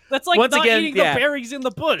Once not again, eating yeah. the berries in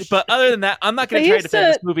the bush. But other than that, I'm not going They to try to used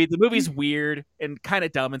defend to- this movie. The movie's weird and kind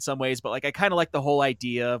of dumb in some ways, but like I kind of like the whole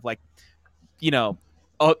idea of like,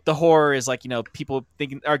 the horror is like people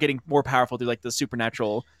are getting more powerful through like the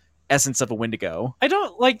supernatural essence of a Wendigo. I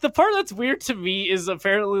don't like the part that's weird to me is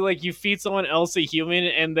apparently like you feed someone else a human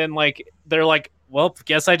and then like they're like, well,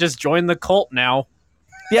 guess I just joined the cult now.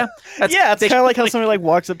 Yeah, it's they- kind of like how somebody like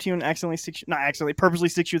walks up to you and purposely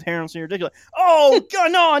sticks you with heroin, so you're ridiculous. Oh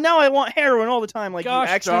god, no! Now I want heroin all the time. Like Gosh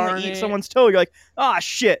you accidentally darn eat it. someone's toe, you're like, ah,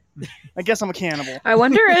 shit. I guess I'm a cannibal. I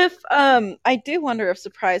wonder if I do wonder if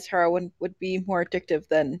surprise heroin would be more addictive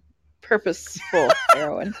than purposeful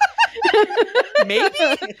heroin. Maybe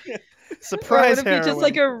Or Surprise would it heroin. be just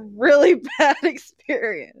like a really bad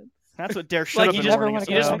experience? That's what Dare shut like up you in the just morning wanna is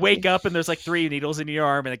you just about. wake up and there's like 3 needles in your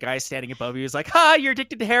arm and a guy standing above you is like, "Ha, you're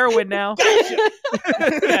addicted to heroin now."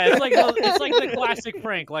 Yeah, it's like the classic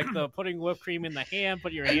prank, like the putting whipped cream in the hand,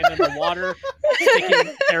 put your hand in the water,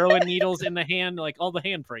 sticking heroin needles in the hand, like all the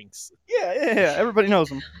hand pranks. Yeah. Everybody knows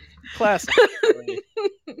them. Classic.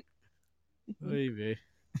 Maybe.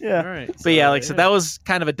 Yeah. All right. But yeah, like so that was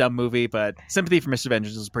kind of a dumb movie, but Sympathy for Mr.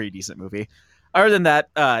 Vengeance was a pretty decent movie. Other than that,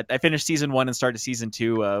 I finished season 1 and started season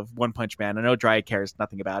 2 of One Punch Man. I know Dry cares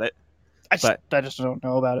nothing about it. I just don't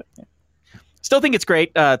know about it. Still think it's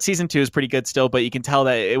great. Season 2 is pretty good still, but you can tell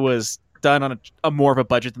that it was done on a more of a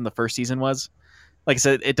budget than the first season was. Like I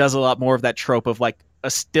said, it does a lot more of that trope of like a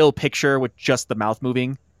still picture with just the mouth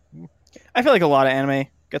moving. I feel like a lot of anime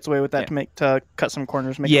gets away with that Yeah. to cut some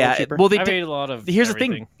corners, make it a Yeah, little cheaper. well, they I did. made a lot of. Here's the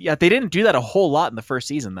everything. thing. Yeah, they didn't do that a whole lot in the first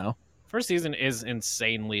season though. First season is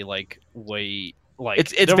insanely like way like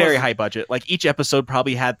It's there very was- high budget. Like each episode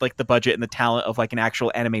probably had like the budget and the talent of like an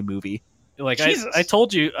actual anime movie. Like Jesus. I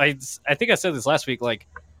told you, I think I said this last week. Like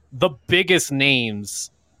the biggest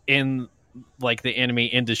names in like the anime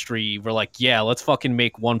industry were like, yeah, let's fucking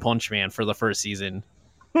make One Punch Man for the first season.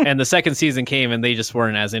 And the second season came and they just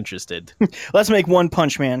weren't as interested. Let's make One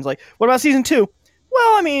Punch Man. It's like, what about season 2?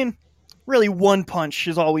 Well, I mean, really One Punch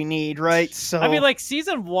is all we need, right? So I mean, like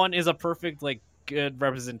season 1 is a perfect like good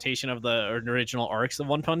representation of the original arcs of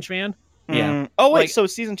One Punch Man. Yeah. Oh wait, Like- so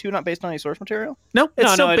season 2 not based on any source material? No, it's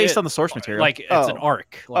No, still no, based on the source material. Like it's an Oh.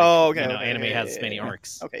 arc. Like, Okay, you know, okay, anime yeah, has yeah, many yeah.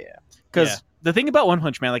 arcs. Okay, yeah. Because Yeah. the thing about One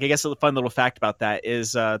Punch Man, like I guess a fun little fact about that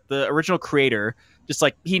is the original creator, just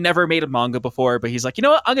like he never made a manga before, but he's like, you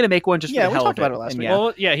know what, I'm gonna make one just Yeah, for the we hell talked of it. about it last And week. yeah.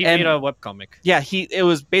 Well, yeah, he And- made a webcomic. Yeah, it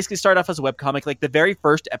was basically started off as a webcomic. Like the very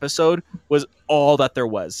first episode was all that there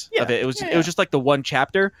was Yeah, of it. It was yeah. it was just like the one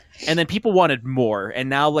chapter, and then people wanted more, and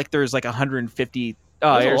now like there's like 150.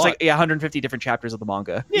 There's a There's lot. like 150 different chapters of the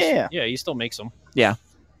manga. Yeah. Yeah, he still makes them.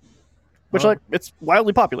 Which Oh. like it's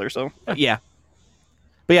wildly popular, so Yeah,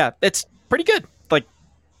 but yeah, it's pretty good. Like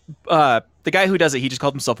the guy who does it, he just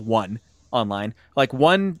called himself One online. Like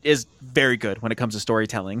One is very good when it comes to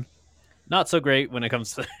storytelling. Not so great when it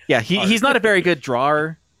comes to. Yeah, Art. he's not a very good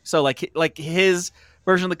drawer. So like his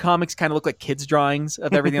version of the comics kind of look like kids' drawings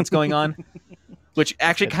of everything that's going on, which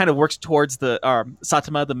actually kind of works towards the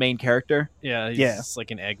Satama, the main character. Yeah, he's Yeah. just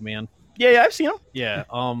like an Eggman. yeah, I've seen them. Yeah.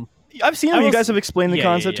 I've seen I them. You will guys s- have explained the yeah,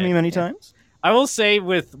 concept to yeah, me many yeah. times. I will say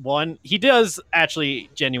with One, he does actually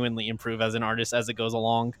genuinely improve as an artist as it goes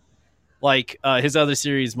along. Like his other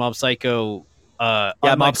series, Mob Psycho. Yeah,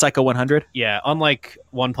 unlike- Mob Psycho 100. Yeah, unlike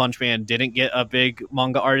One Punch Man, didn't get a big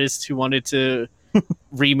manga artist who wanted to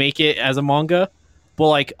remake it as a manga. But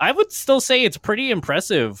like, I would still say it's pretty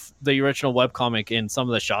impressive, the original webcomic and some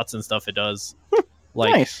of the shots and stuff it does.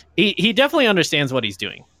 Like, Nice. he definitely understands what he's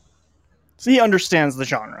doing. So he understands the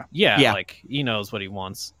genre. Yeah, Yeah. like he knows what he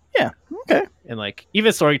wants. Yeah. Okay. And like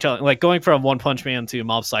even storytelling, like going from One Punch Man to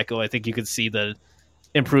Mob Psycho, I think you could see the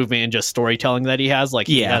improvement in just storytelling that he has. Like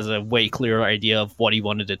he Yeah. has a way clearer idea of what he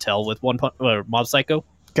wanted to tell with Mob Psycho.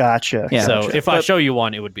 Gotcha. Yeah. So Gotcha. if I But- show you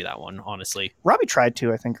one, it would be that one, honestly. Robbie tried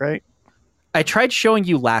to, I think, right? I tried showing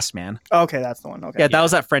you Last Man. Okay, that's the one. Okay. Yeah, that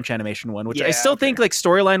was that French animation one, which I Yeah, still okay. think like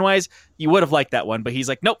storyline wise, you would have liked that one, but he's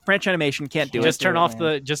like, nope, French animation can't do Just it. turn do it, off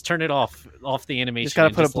man. just turn it off the animation. gotta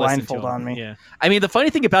and put a just listen to blindfold him. on me. Yeah. I mean, the funny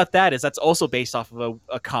thing about that is that's also based off of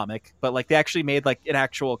a comic, but like they actually made like an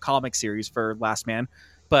actual comic series for Last Man.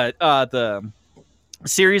 But the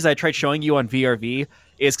series I tried showing you on VRV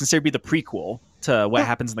is considered to be the prequel to what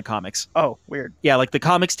happens in the comics. Oh, weird. Yeah, like the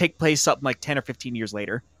comics take place something like 10 or 15 years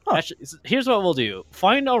later. Huh. Actually, here's what we'll do: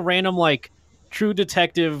 find a random like True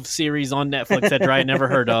Detective series on Netflix that Dry never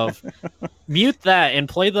heard of. Mute that and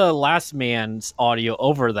play the Last Man's audio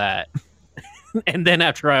over that, and then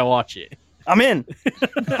after I watch it, I'm in.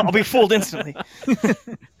 I'll be fooled instantly.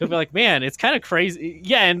 he'll be like, "Man, it's kind of crazy."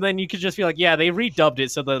 Yeah, and then you could just be like, "Yeah, they redubbed it,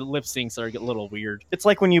 so the lip syncs are a little weird." It's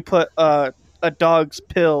like when you put a dog's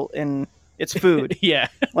pill in its food. Yeah,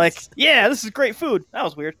 Like, yeah, this is great food. That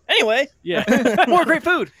was weird. Anyway, yeah. More great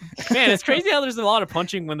food. Man, it's crazy how there's a lot of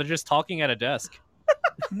punching when they're just talking at a desk.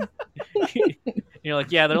 You're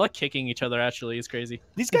like, yeah, they're like kicking each other. Actually, it's crazy.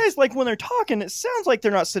 these guys, like, when they're talking, it sounds like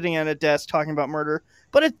they're not sitting at a desk talking about murder,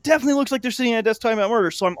 but it definitely looks like they're sitting at a desk talking about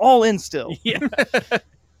murder, so I'm all in still. Yeah.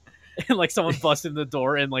 And like someone busted the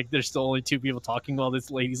door, and like there's still only two people talking while this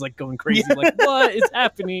lady's like going crazy. Yeah. Like, what is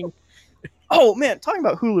happening? Oh, man, talking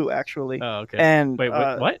about Hulu, actually. Oh, okay. And Wait, what?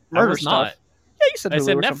 I murder was stuff. not. Yeah, you said I Hulu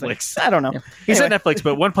said or something. Netflix. I don't know. He Anyway. said Netflix,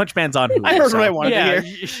 but One Punch Man's on Hulu. I heard so- what I wanted Yeah, to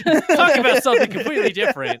hear. talking about something completely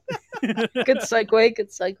different. Good segue. Good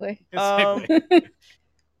segue.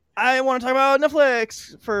 I want to talk about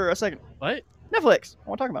Netflix for a second. What? Netflix. I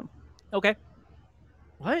want to talk about them. Okay.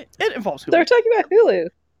 What? It involves Hulu. They're talking about Hulu.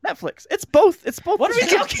 Netflix. It's both. It's both. What are we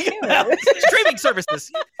talking about? Streaming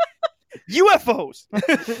services. UFOs.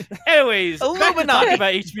 Anyways, back to Illuminati. talking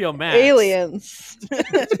about HBO Max. Aliens.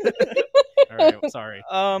 All right, sorry.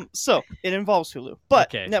 So it involves Hulu, but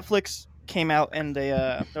Okay. Netflix came out and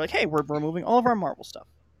they're like, hey, we're removing all of our Marvel stuff,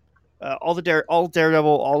 all Daredevil,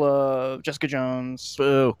 all Jessica Jones,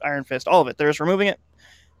 Boo. Iron Fist, all of it. They're just removing it.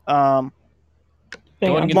 Going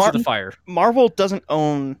into Mar- the fire. Marvel doesn't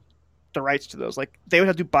own the rights to those. Like they would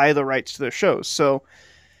have to buy the rights to their shows. So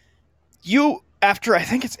after I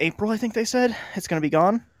think it's April, I think they said it's going to be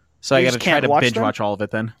gone. So I You got to just try can't to watch binge them? watch all of it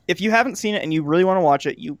then. If you haven't seen it and you really want to watch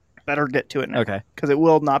it, you better get to it now Okay. because it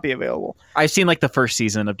will not be available. I've seen like the first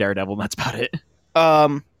season of Daredevil, and that's about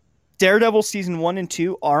it. Daredevil season 1 and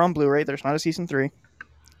 2 are on Blu-ray. There's not a season 3.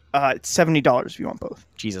 It's $70 if you want both.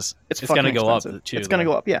 Jesus. It's fucking gonna go up, expensive. too, It's gonna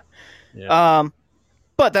though. go up, yeah. Yeah.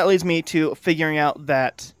 But that leads me to figuring out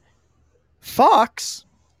that Fox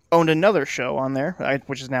owned another show on there,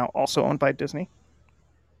 which is now also owned by Disney,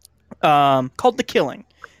 called The Killing.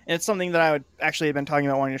 And it's something that I would actually have been talking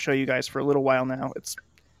about wanting to show you guys for a little while now. It's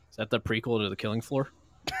Is that the prequel to The Killing Floor?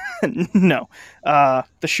 no,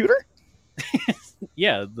 The Shooter. Yeah,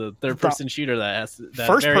 Yeah, the third-person shooter that has that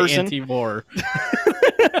First very person. anti-war.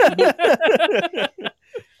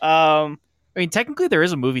 I mean, technically, there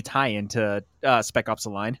is a movie tie-in to Spec Ops: The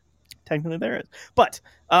Line. Technically there is. But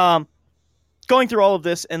going through all of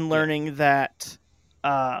this and learning that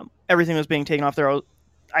everything was being taken off there,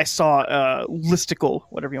 I saw a listicle,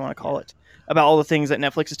 whatever you want to call it, about all the things that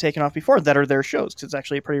Netflix has taken off before that are their shows, because it's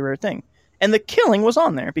actually a pretty rare thing. And The Killing was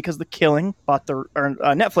on there because Netflix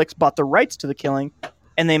bought the rights to The Killing,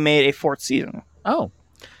 and they made a 4th season. Oh.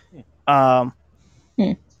 Um,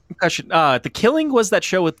 Question. The Killing was that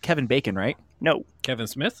show with Kevin Bacon, right? no, Kevin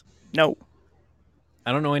Smith? no,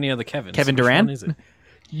 I don't know any other Kevins. Kevin Which Durant? one is it?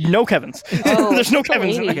 no Kevins. Oh, There's no it's from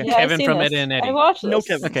Kevins. 80s. Okay. Yeah, I've Kevin seen from this. Ed and Eddie. I watched No this.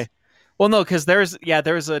 Kevins. Okay. Well, no, because there was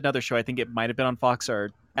another show. I think it might have been on Fox or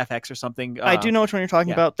FX or something. I do know which one you're talking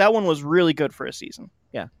yeah. about. That one was really good for a season.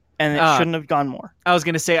 Yeah. And it shouldn't have gone more. I was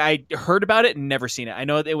gonna say I heard about it and never seen it. I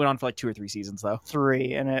know it went on for like 2 or 3 seasons though.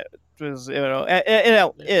 3, and it was it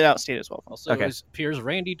outstayed as well. Also, Okay. it appears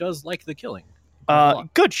Randy does like The Killing.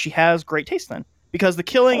 Good. She has great taste then, because The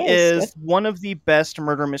Killing Oh, is good. one of the best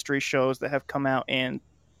murder mystery shows that have come out in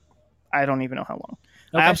I don't even know how long.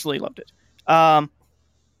 Okay. I absolutely loved it.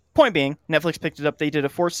 Point being, Netflix picked it up. They did a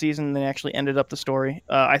 4th season, and they actually ended up the story.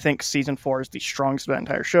 I think season 4 is the strongest of that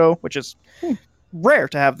entire show, which is rare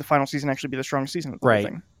to have the final season actually be the strongest season of the Right.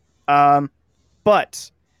 whole thing.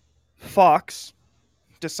 But Fox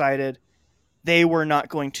decided they were not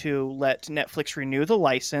going to let Netflix renew the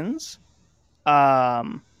license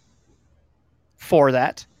for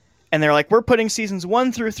that. And they're like, we're putting seasons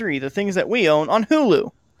 1 through 3, the things that we own, on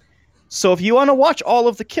Hulu. So if you want to watch all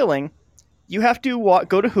of The Killing, you have to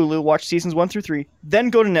go to Hulu, watch seasons 1 through 3, then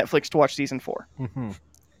go to Netflix to watch season 4. Mhm.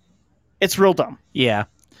 It's real dumb. Yeah.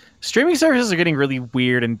 Streaming services are getting really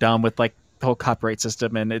weird and dumb with like the whole copyright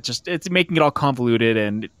system, and it's making it all convoluted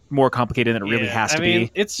and more complicated than it really has to I mean,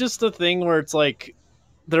 be. it's just a thing where it's like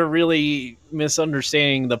they're really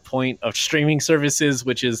misunderstanding the point of streaming services,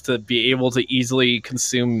 which is to be able to easily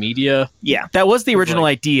consume media. Yeah. That was the original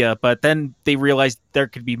Like- idea, but then they realized there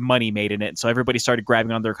could be money made in it, so everybody started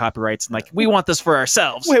grabbing on their copyrights and like, we want this for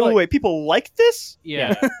ourselves. Wait. People like this?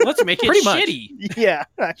 Yeah, let's make it Pretty much. shitty. Yeah,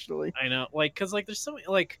 actually. I know, like, because like there's so many,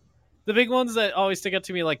 like the big ones that always stick out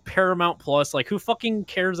to me, like Paramount Plus. Like, who fucking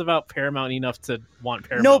cares about Paramount enough to want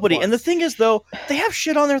Paramount? Nobody. Plus? And the thing is, though, they have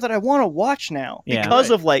shit on there that I want to watch now Yeah. because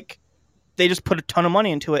Right. of like they just put a ton of money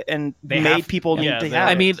into it and They made have- people need yeah, to they have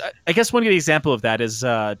I it. mean, I guess one good example of that is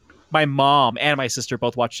my mom and my sister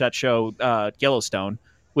both watched that show, Yellowstone,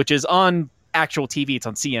 which is on actual TV. It's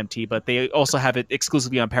on CMT, but they also have it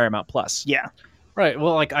exclusively on Paramount Plus. Yeah. Right.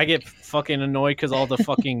 Well, like I get fucking annoyed because all the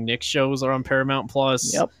fucking Nick shows are on Paramount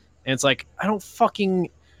Plus. Yep. And it's like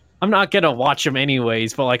I'm not gonna watch them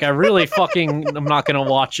anyways. But like I really I'm not gonna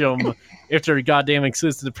watch them if they're goddamn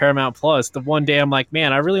exclusive to Paramount Plus. The one day I'm like,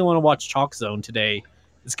 man, I really want to watch Chalk Zone today.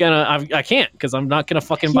 I can't because I'm not gonna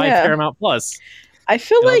fucking buy Yeah. Paramount Plus. I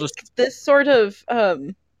feel And I'll like just- this sort of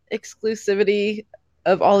exclusivity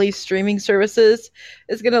of all these streaming services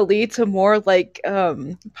is going to lead to more like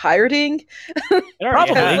pirating. It already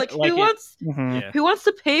Probably. has, Like, like, who it- wants Mhm. yeah. who wants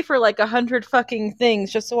to pay for like 100 fucking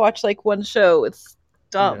things just to watch like one show? It's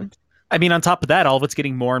dumb. I mean, on top of that, all of it's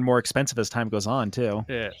getting more and more expensive as time goes on, too.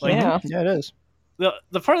 Yeah. Like, Yeah. Yeah, it is.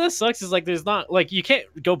 the part that sucks is like there's not like you can't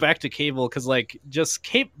go back to cable because like just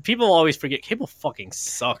people always forget cable fucking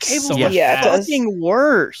sucks. Cable's so Yeah. much Yeah, it ass. does. fucking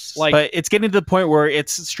worse. Like But it's getting to the point where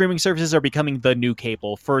streaming services are becoming the new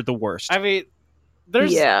cable for the worst. I mean,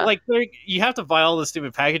 there's Yeah. like you have to buy all the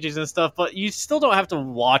stupid packages and stuff, but you still don't have to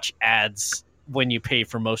watch ads when you pay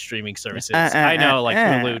for most streaming services. I know, like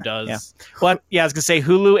Hulu does. Yeah. Well, yeah, I was gonna say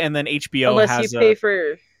Hulu, and then HBO Unless has you pay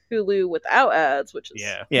for Hulu without ads, which is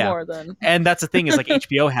Yeah. more than and that's the thing is like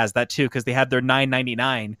HBO has that too because they have their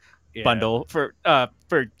 $9.99 Yeah. bundle for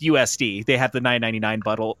USD. They have the $9.99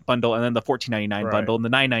 bundle, and then the $14.99 Right. bundle. And the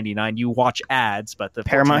 $9.99 you watch ads, but the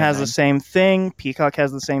Paramount has the $14.99 same thing. Peacock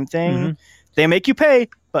has the same thing. Mhm. They make you pay,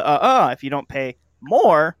 but if you don't pay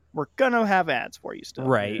more, we're gonna have ads for you still.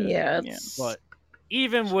 Right. yeah. It's, But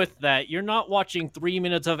even with that, you're not watching 3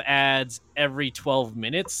 minutes of ads every 12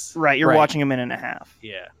 minutes. Right, you're Right. watching a minute and a half,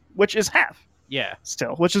 Yeah. which is half Yeah.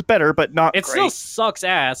 still, which is better, but not It great. still sucks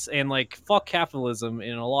ass and like fuck capitalism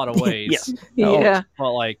in a lot of ways. Yes. yeah.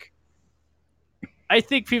 But like I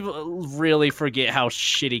think people really forget how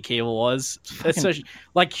shitty cable was. Especially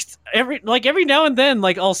like every now and then,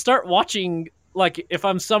 like I'll start watching like if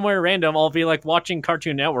I'm somewhere random, I'll be like watching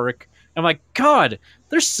Cartoon Network. I'm like, God,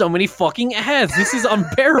 there's so many fucking ads. This is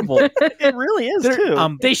unbearable. It really is They're-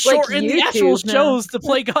 too. They It's like shorten the actual YouTube now. shows to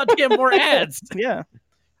play goddamn more ads. Yeah,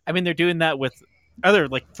 I mean, they're doing that with other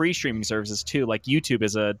like free streaming services too. Like YouTube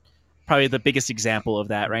is probably the biggest example of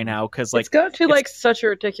that right now, because like it's got to like such a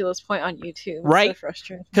ridiculous point on YouTube. It's Right. so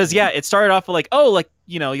frustrating. because it started off with like, oh, like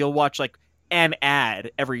you'll watch like an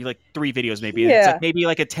ad every like 3 videos maybe. It's Yeah. like maybe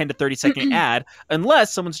like a 10 to 30-second ad,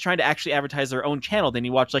 unless someone's trying to actually advertise their own channel. Then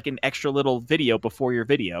you watch like an extra little video before your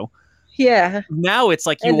video. Yeah. Now it's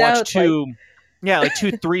like you And now watch it's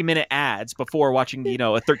 2 3-minute ads before watching a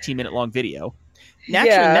 13-minute long video. Actually,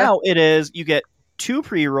 Yeah. now it is you get 2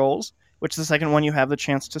 pre-rolls, which the second one you have the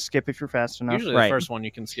chance to skip if you're fast enough. Usually Right. the first one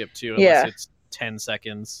you can skip too, Yeah. unless it's 10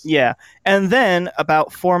 seconds. Yeah. And then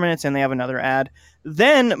about 4 minutes in, they have another ad.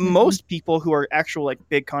 Then most people who are actual like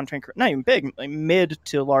big content, not even big, like mid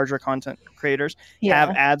to larger content creators Yeah.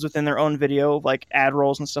 have ads within their own video, like ad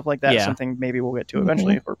rolls and stuff like that. Yeah. Something maybe we'll get to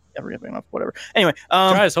eventually if we're ever getting enough, whatever. Anyway,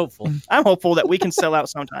 Try is hopeful. I'm hopeful that we can sell out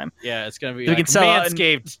sometime. Yeah, it's gonna be. We Like, can sell out and-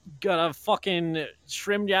 Manscaped gotta fucking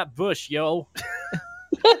trim that bush, yo.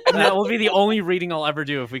 That will be the only reading I'll ever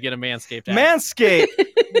do if we get a Manscaped ad.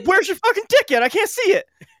 Manscaped, where's your fucking dick at? I can't see it.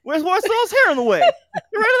 Where's all this hair in the way? Get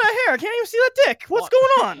rid of that hair. I can't even see that dick. What's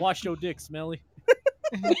going on? Wash your dick, Smelly.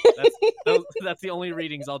 That's the only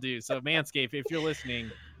readings I'll do. So Manscaped, if you're listening,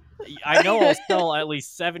 I know I'll sell at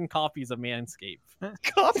least 7 copies of Manscaped.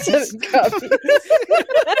 Copies.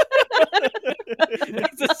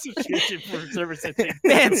 That's a subscription for service. I think.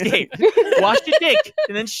 Manscaped. Wash your dick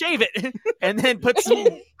and then shave it, and then put some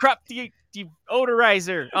crop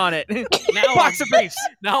deodorizer on it. Now Box of briefs.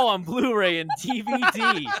 Now on Blu-ray and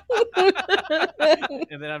DVD.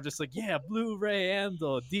 And then I'm just like, yeah, Blu-ray and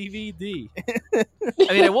DVD. I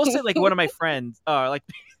mean, I will say, like, one of my friends, like,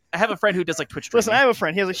 I have a friend who does like Twitch streaming. Listen, I have a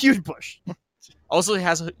friend. He has a huge bush. Also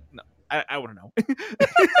has a. No, I wouldn't know.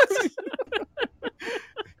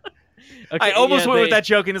 Okay, I almost yeah, went with that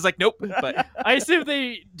joke and it's like, nope. But I assume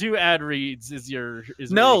they do ad reads. Is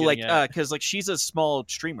no, what you're like, getting at. because like she's a small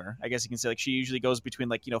streamer. I guess you can say like she usually goes between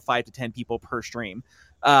like 5 to 10 people per stream.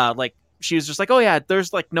 Like she was just like, oh yeah,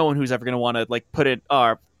 there's like no one who's ever gonna want to like put it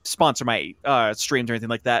sponsor my streams or anything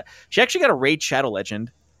like that. She actually got a Raid Shadow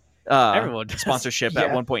Legend Everyone does. sponsorship Yeah.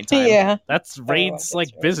 at one point in time. Yeah. That's Raid's that's like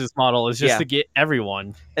right. business model is just Yeah. to get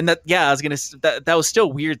everyone. And that, I was gonna. That was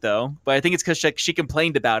still weird though. But I think it's because she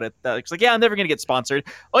complained about it. That it's like, yeah, I'm never gonna get sponsored.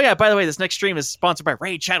 Oh yeah, by the way, this next stream is sponsored by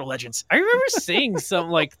Raid Shadow Legends. I remember seeing some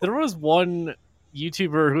like there was one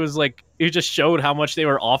YouTuber who just showed how much they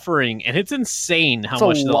were offering, and it's insane how It's a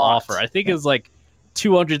much they'll lot. offer. I think it was like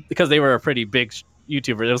 200 because they were a pretty big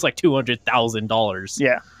YouTuber. It was like $200,000.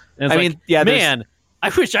 Yeah. And it's I like, mean, yeah, there's- man, I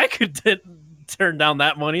wish I could turn down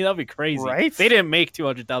that money. That'd be crazy. Right? They didn't make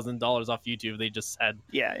 $200,000 off YouTube. They just said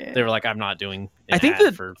Yeah. they were like, I'm not doing. An I think ad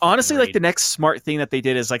that for honestly, like Raid. the next smart thing that they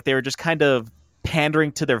did is like they were just kind of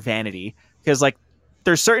pandering to their vanity, because like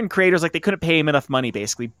there's certain creators like they couldn't pay him enough money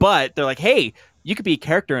basically, but they're like, hey, you could be a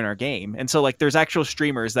character in our game, and so like there's actual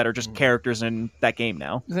streamers that are just characters in that game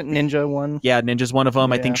now. Isn't Ninja one? Yeah, Ninja's one of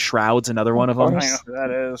them. I Yeah. think Shroud's another one of Of I them. don't course. know who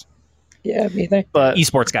that is. Yeah, me either. But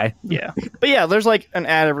Esports guy. yeah. But yeah, there's like an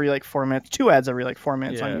ad every like 4 minutes, 2 ads every like 4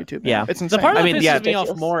 minutes on Yeah. YouTube. Yeah. It's The insane. part that I mean, pisses yeah, me off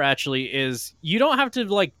ridiculous. more actually is you don't have to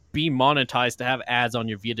like be monetized to have ads on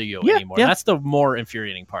your video Yeah, anymore. yeah. That's the more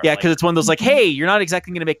infuriating part. Yeah, Like, because it's one of those like, hey, you're not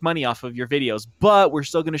exactly going to make money off of your videos, but we're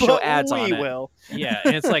still going to show But ads we on it. will. yeah,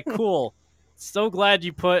 and it's like cool. So glad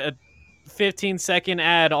you put a 15-second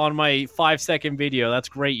ad on my 5-second video. That's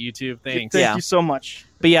great, YouTube. Thanks. Thank Yeah. you so much.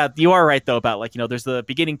 But yeah, you are right though about like, there's the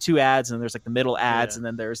beginning 2 ads and there's like the middle ads Yeah. and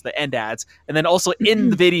then there's the end ads. And then also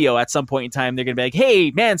in the video at some point in time, they're going to be like,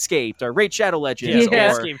 hey, Manscaped or Raid Shadow Legends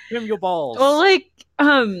Yeah. or Manscaped, trim your balls. Well, like,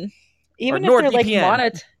 even if they're like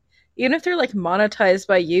NordVPN. even if they're like monetized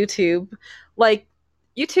by YouTube, like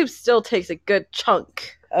YouTube still takes a good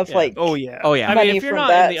chunk of Yeah. like. Oh yeah. Oh yeah. I money mean, if you're from not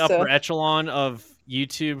that, in the so- upper echelon of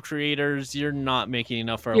YouTube creators, you're not making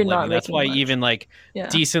enough for a You're living. not That's making why much. even like Yeah.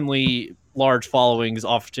 decently large followings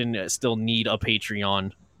often still need a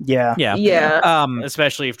Patreon, Yeah. Yeah. Yeah.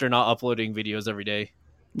 especially if they're not uploading videos every day.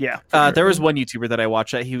 Yeah. for sure. There was one YouTuber that I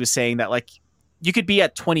watched that he was saying that like you could be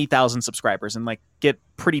at 20,000 subscribers and like get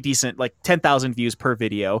pretty decent, like 10,000 views per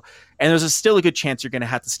video. And there's still a good chance you're going to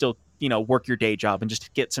have to still, work your day job and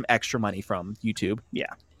just get some extra money from YouTube.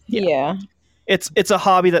 Yeah. It's a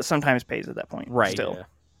hobby that sometimes pays at that point. Right. Still, Yeah.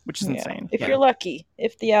 which is Yeah. insane. If Yeah. you're lucky,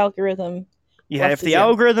 if the algorithm. Yeah. If Bless the the-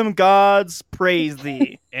 algorithm gods praise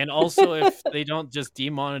thee. And also, if they don't just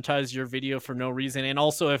demonetize your video for no reason, and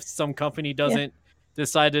also if some company doesn't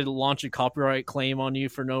decide to launch a copyright claim on you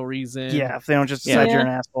for no reason. Yeah. If they don't just Yeah. decide you're Yeah.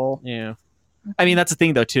 an asshole. Yeah. I mean, that's the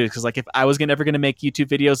thing though too, because like if I was ever gonna make YouTube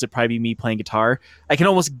videos, it'd probably be me playing guitar. I can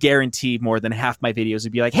almost guarantee more than half my videos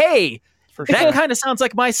would be like, "Hey, For sure. that kind of sounds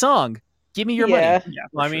like my song." Give me your Yeah. money. Yeah,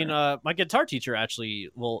 Well, I mean, my guitar teacher actually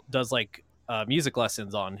does like music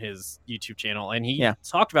lessons on his YouTube channel, and he Yeah.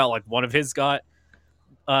 talked about like one of his got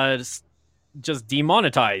just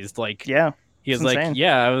demonetized. Like, yeah, he was it's like, insane.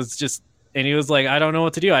 yeah, I was just, and he was like, I don't know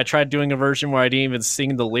what to do. I tried doing a version where I didn't even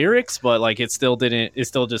sing the lyrics, but like it still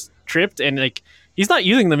just tripped. And like he's not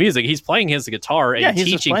using the music; he's playing his guitar and Yeah, he's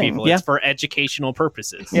just teaching playing. people. Yeah. It's for educational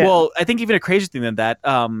purposes. Yeah. Well, I think even a crazier thing than that.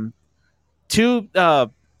 Two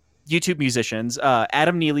YouTube musicians,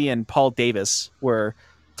 Adam Neely and Paul Davis, were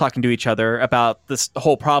talking to each other about this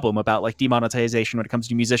whole problem about like demonetization when it comes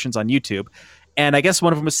to musicians on YouTube. And I guess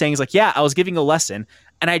one of them was saying, is like, yeah, I was giving a lesson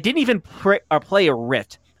and I didn't even play a riff.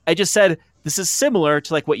 I just said, this is similar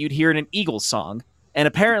to like what you'd hear in an Eagles song. And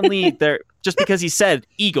apparently they're just because he said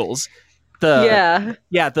Eagles, the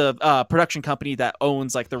production company that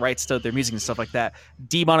owns like the rights to their music and stuff like that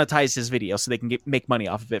demonetized his video so they can make money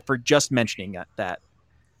off of it for just mentioning that,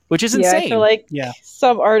 which is Yeah, insane. I feel like Yeah.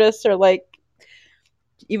 some artists are like,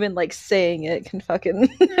 even like saying it can fucking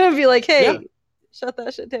be like, hey, Yeah. shut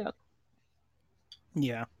that shit down.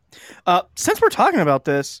 Yeah. Since we're talking about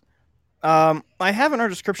this, I have in our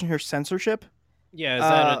description here censorship. Yeah, is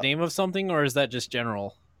that a name of something or is that just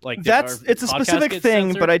general? Like It's a specific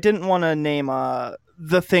thing, but I didn't want to name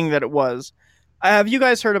the thing that it was. Have you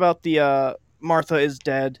guys heard about the Martha is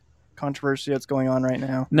dead controversy that's going on right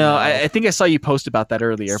now? No, I think I saw you post about that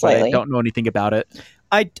earlier, but I Slightly. don't know anything about it.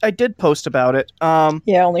 I did post about it. Yeah,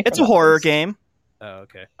 only It's from a horror Netflix. game. Oh,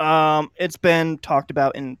 okay. It's been talked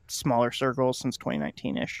about in smaller circles since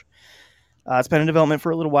 2019-ish. It's been in development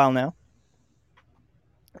for a little while now.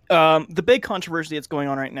 The big controversy that's going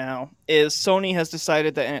on right now is Sony has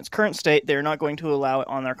decided that in its current state, they're not going to allow it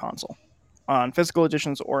on their console, on physical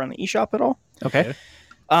editions or on the eShop at all. Okay.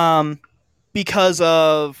 Because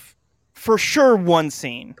of, for sure, one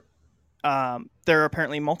scene. There are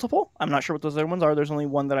apparently multiple. I'm not sure what those other ones are. There's only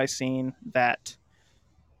one that I've seen that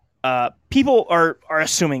people are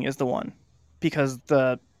assuming is the one because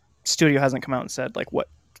the studio hasn't come out and said like what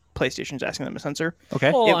PlayStation's asking them to censor.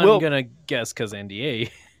 Okay. Well, It I'm will- gonna guess because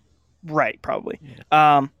NDA. Right, probably.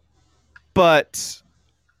 But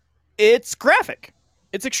it's graphic.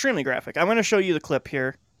 It's extremely graphic. I'm going to show you the clip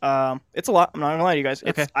here. It's a lot. I'm not going to lie to you guys.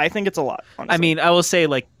 Okay. I think it's a lot. Honestly. I mean, I will say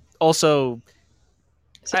like also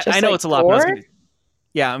Is it I just, know like, it's a lot. But I was gore? gonna,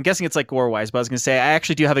 yeah, I'm guessing it's like gore wise, but I was gonna say I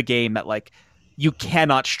actually do have a game that like you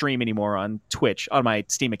cannot stream anymore on Twitch on my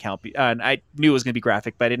Steam account, and I knew it was gonna be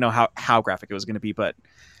graphic, but I didn't know how graphic it was gonna be. But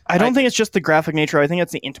I don't think it's just the graphic nature. I think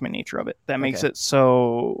it's the intimate nature of it that makes Okay. it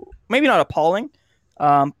so maybe not appalling,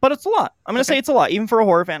 but it's a lot. I'm going to say it's a lot, even for a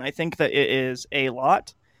horror fan. I think that it is a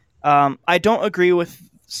lot. I don't agree with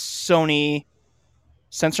Sony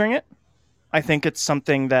censoring it. I think it's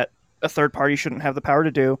something that a third party shouldn't have the power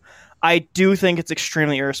to do. I do think it's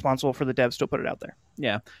extremely irresponsible for the devs to put it out there.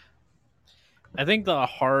 yeah, I think the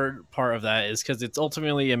hard part of that is because it's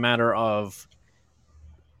ultimately a matter of,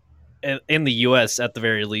 in the U.S. at the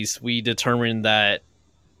very least, we determine that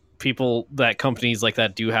companies like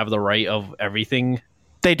that do have the right of everything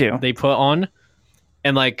They do. they put on,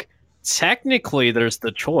 and like technically, there's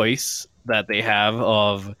the choice that they have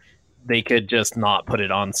of they could just not put it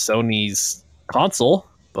on Sony's console,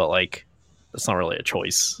 but like that's not really a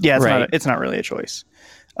choice. Yeah, Right. it's not really a choice.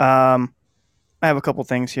 I have a couple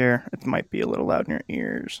things here. It might be a little loud in your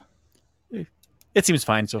ears. it seems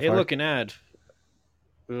fine so Hey, far. look, an ad.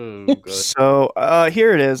 Oh, good. So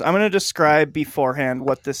here it is. I'm going to describe beforehand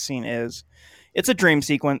what this scene is. It's a dream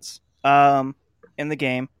sequence in the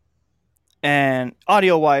game, and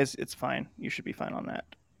audio-wise, it's fine. You should be fine on that.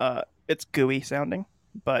 It's gooey sounding,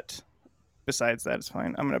 but besides that, it's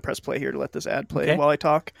fine. I'm going to press play here to let this ad play Okay. while I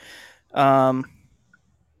talk.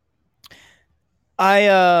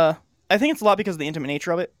 I think it's a lot because of the intimate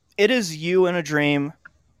nature of it. It is you in a dream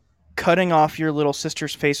cutting off your little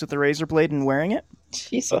sister's face with a razor blade and wearing it.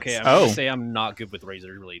 Jesus. Okay, I'm Oh. gonna say I'm not good with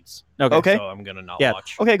razor blades, Okay. so I'm gonna not Yeah.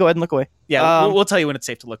 watch. Okay, go ahead and look away. Yeah, Um, we'll tell you when it's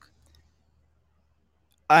safe to look.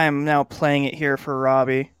 I am now playing it here for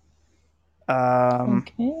Robbie.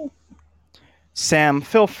 Okay. Sam,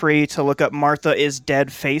 feel free to look up Martha is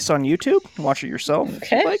Dead face on YouTube. Watch it yourself if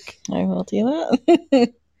Okay. you'd like. I will do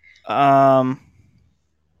that.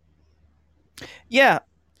 Yeah.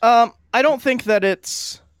 I don't think that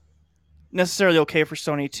it's necessarily okay for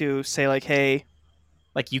Sony to say like, "Hey,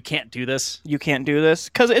 Like you can't do this, you can't do this,"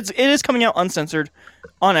 because it is coming out uncensored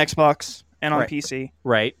on Xbox and on Right. PC.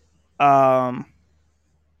 right?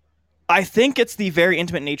 I think it's the very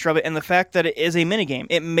intimate nature of it and the fact that it is a minigame.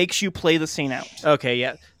 It makes you play the scene out. Okay,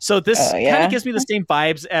 yeah. So this kind yeah. of gives me the same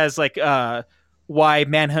vibes as like why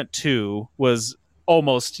Manhunt 2 was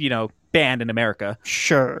almost, banned in America.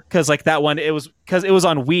 Sure. Because like that one, it was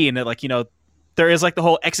on Wii, and it, like, you know, there is like the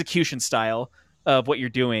whole execution style of what you're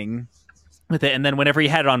doing with it, and then whenever you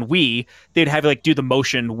had it on Wii, they'd have you like do the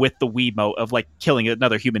motion with the Wiimote of like killing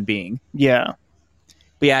another human being. Yeah.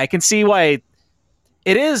 But yeah, I can see why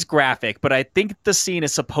it is graphic, but I think the scene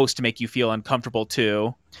is supposed to make you feel uncomfortable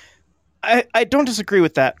too. I don't disagree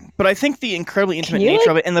with that, but I think the incredibly intimate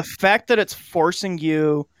nature of it and the fact that it's forcing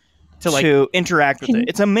you to interact with it.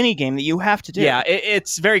 It's a mini game that you have to do. Yeah,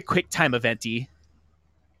 it's very quick time eventy.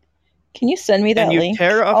 Can you send me that link?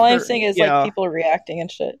 All I'm seeing is like people reacting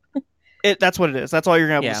and shit. That's what it is. That's all you're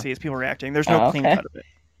gonna be able to see is people reacting. There's no clean cut of it.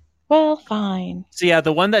 Well, fine. So yeah,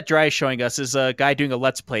 the one that Dry is showing us is a guy doing a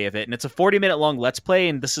Let's Play of it, and it's a 40-minute long Let's Play,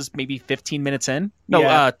 and this is maybe 15 minutes in.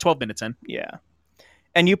 No, 12 minutes in. Yeah.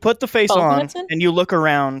 And you put the face on, and you look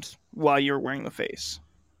around while you're wearing the face.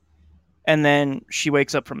 And then she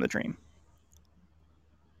wakes up from the dream.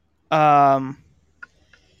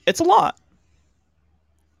 It's a lot.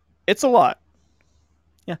 It's a lot.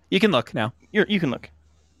 Yeah, you can look now. You can look.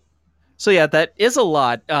 So yeah, that is a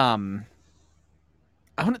lot. I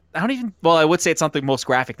don't even. Well, I would say it's not the most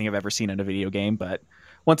graphic thing I've ever seen in a video game, but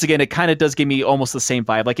once again, it kind of does give me almost the same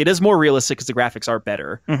vibe. Like, it is more realistic because the graphics are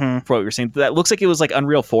better for what you're seeing. That looks like it was like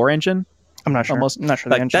Unreal 4 engine. I'm not sure. Almost. I'm not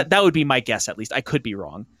sure. Like, that would be my guess, at least. I could be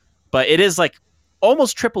wrong, but it is like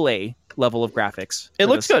almost AAA level of graphics. It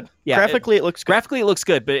looks good. Yeah, graphically, it looks good. Graphically, it looks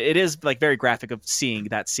good, but it is like very graphic of seeing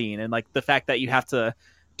that scene and like the fact that you have to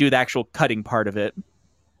do the actual cutting part of it.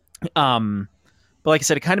 But like I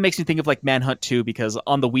said, it kind of makes me think of like Manhunt 2, because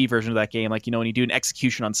on the Wii version of that game, like, you know, when you do an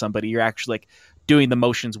execution on somebody, you're actually like doing the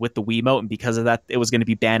motions with the Wiimote, and because of that, it was going to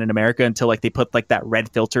be banned in America until like they put like that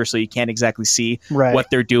red filter so you can't exactly see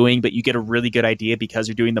what they're doing, but you get a really good idea because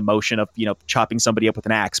you're doing the motion of, you know, chopping somebody up with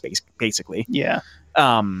an axe, basically. Yeah.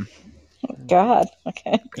 God.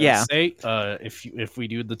 Okay. Yeah. Say, if we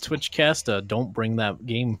do the Twitch cast, don't bring that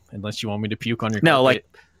game unless you want me to puke on your. No, like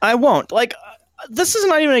I won't. Like, this is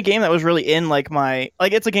not even a game that was really in like my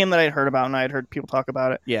it's a game that I'd heard about and I'd heard people talk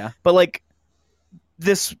about it. Yeah. But like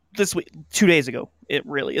this week, 2 days ago, it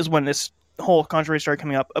really is when this whole controversy started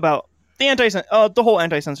coming up about the whole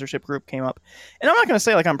anti-censorship group came up. And I'm not going to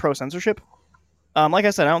say like I'm pro-censorship. Like I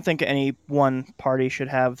said, I don't think any one party should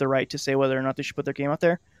have the right to say whether or not they should put their game out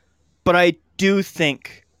there. But I do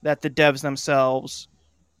think that the devs themselves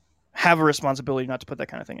have a responsibility not to put that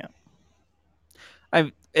kind of thing out.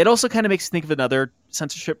 It also kind of makes me think of another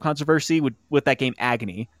censorship controversy with that game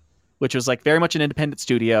Agony, which was like very much an independent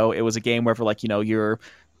studio. It was a game where, for like, you know, you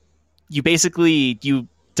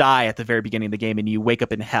die at the very beginning of the game and you wake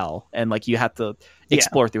up in hell, and like you have to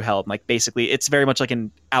explore through hell. And like basically it's very much like an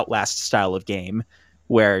Outlast style of game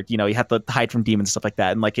where, you know, you have to hide from demons and stuff like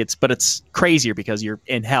that. And like it's crazier because you're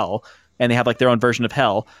in hell and they have like their own version of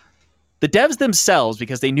hell. The devs themselves,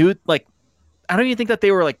 because they knew, like, I don't even think that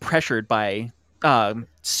they were like pressured by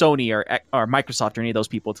Sony or Microsoft or any of those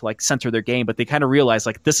people to like censor their game, but they kind of realized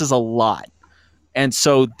like this is a lot, and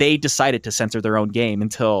so they decided to censor their own game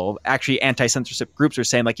until actually anti-censorship groups are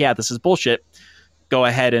saying like, yeah, this is bullshit, go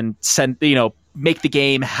ahead and make the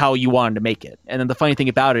game how you wanted to make it. And then the funny thing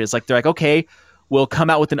about it is like they're like, okay, we'll come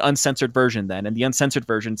out with an uncensored version then, and the uncensored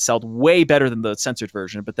version sold way better than the censored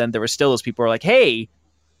version, but then there were still those people who are like, hey,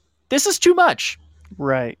 this is too much.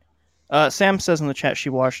 Right. Sam says in the chat she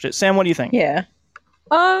watched it. Sam, what do you think? Yeah.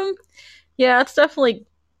 Yeah, it's definitely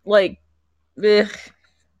like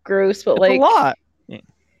gross, but it's like a lot.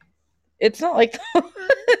 It's not like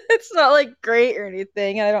it's not like great or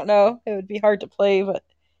anything. I don't know. It would be hard to play, but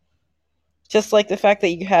just like the fact that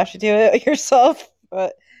you have to do it yourself.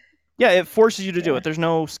 But yeah, it forces you to do it. There's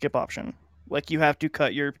no skip option. Like, you have to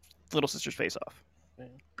cut your little sister's face off.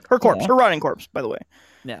 Her corpse, her rotting corpse, by the way.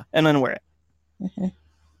 Yeah. And then wear it. Mm-hmm.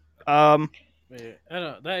 I don't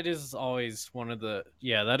know. That is always one of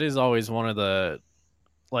the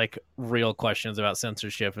like real questions about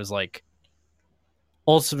censorship is like,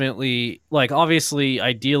 ultimately, like, obviously,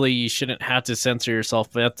 ideally you shouldn't have to censor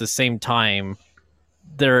yourself, but at the same time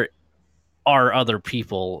there are other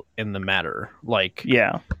people in the matter. Like,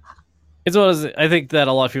 yeah, it's what I think that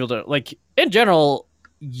a lot of people don't like. In general,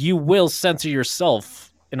 you will censor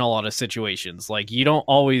yourself in a lot of situations. Like, you don't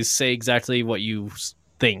always say exactly what you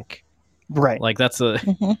think, right? Like, that's a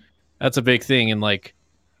big thing. And like,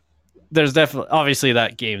 there's definitely, obviously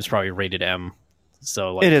that game's probably rated M,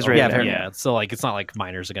 so like, it is rated M. Yeah, so like, it's not like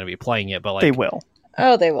minors are going to be playing it, but like, they will.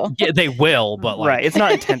 Oh, they will. Yeah, they will, but like, right, it's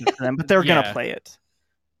not intended for them, but they're gonna play it.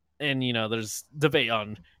 And you know, there's debate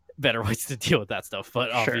on better ways to deal with that stuff,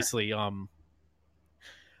 but obviously, I'm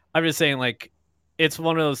just saying, like, it's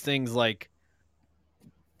one of those things. Like,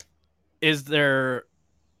 is there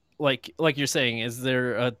like you're saying, is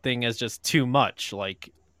there a thing as just too much?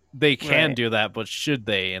 Like they can Right. do that, but should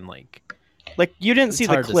they? And like Like you didn't it's see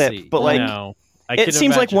the hard to clip, see. but like no, I it could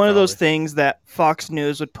seems like imagine one of those probably. things that Fox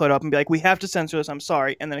News would put up and be like, "We have to censor this. I'm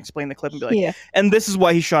sorry," and then explain the clip and be like, Yeah. "And this is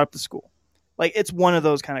why he shot up the school." Like it's one of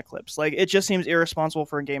those kind of clips. Like it just seems irresponsible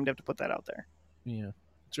for a game dev to put that out there. Yeah,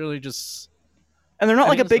 it's really just. And they're not I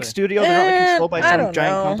like a was big gonna say- studio. They're not like controlled by I some don't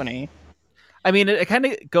giant know. company. I mean, it kind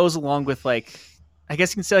of goes along with like, I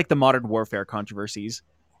guess you can say like the Modern Warfare controversies,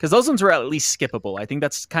 because those ones were at least skippable. I think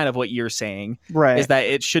that's kind of what you're saying, Right. is that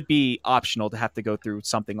it should be optional to have to go through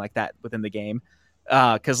something like that within the game.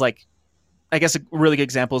 Because like, I guess a really good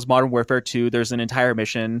example is Modern Warfare 2. There's an entire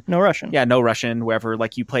mission. No Russian. Yeah, no Russian, wherever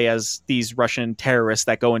like you play as these Russian terrorists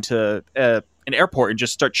that go into an airport and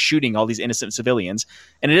just start shooting all these innocent civilians.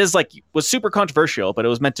 And it is like was super controversial, but it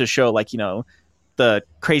was meant to show like, you know, the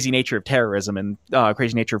crazy nature of terrorism and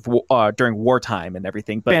crazy nature of during wartime and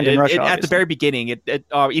everything. But Banned in Russia, at the obviously. very beginning,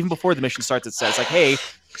 even before the mission starts, it says like, "Hey,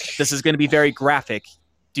 this is going to be very graphic.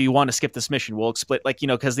 Do you want to skip this mission? We'll explain." Like, you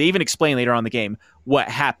know, because they even explain later on in the game what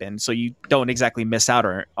happened, so you don't exactly miss out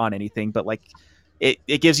on anything. But like,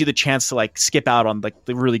 it gives you the chance to like skip out on like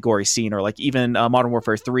the really gory scene, or like even Modern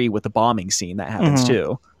Warfare 3 with the bombing scene that happens Mhm.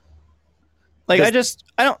 too. Like I Because-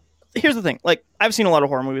 don't. Here's the thing. Like I've seen a lot of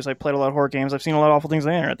horror movies. I've played a lot of horror games. I've seen a lot of awful things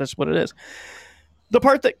on the internet. That's what it is. The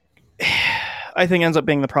part that I think ends up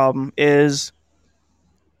being the problem is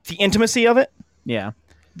the intimacy of it, Yeah,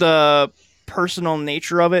 the personal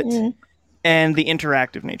nature of it, Mm. and the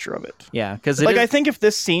interactive nature of it. yeah, because Like I think if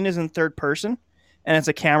this scene is in third person and it's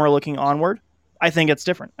a camera looking onward, I think it's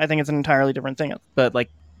different. I think it's an entirely different thing. but like,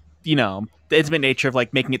 you know, the intimate nature of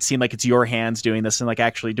like making it seem like it's your hands doing this and like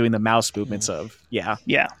actually doing the mouse movements of Yeah.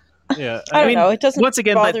 Yeah, I don't mean, know. It doesn't. once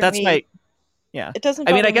again, bother that's me. my yeah. It doesn't.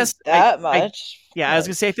 I mean, bother I guess me that I- much. Yeah, I was but-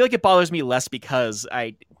 gonna say I feel like it bothers me less because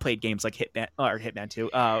I played games like Hitman 2,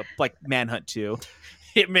 like Manhunt 2.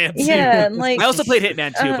 Hitman 2. Yeah, and like I also played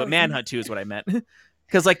Hitman 2, but um, Manhunt 2 is what I meant.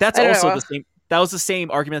 Because like that's I don't also know. the same. That was the same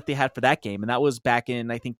argument that they had for that game, and that was back in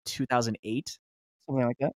I think 2008. Something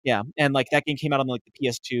like that. Yeah, and like that game came out on like the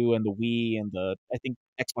PS2 and the Wii and the I think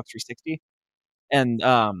Xbox 360, and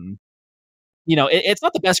you know, it's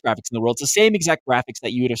not the best graphics in the world. It's the same exact graphics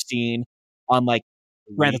that you would have seen on like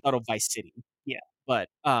Grand Theft Auto Vice City. Yeah. But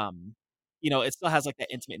you know, it still has like that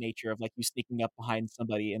intimate nature of like you sneaking up behind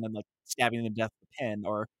somebody and then like stabbing them to death with a pen,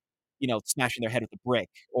 or you know, smashing their head with a brick,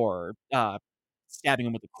 or stabbing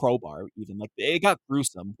them with a crowbar. Even like it got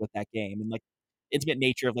gruesome with that game, and like intimate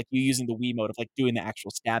nature of like you using the Wiimote of like doing the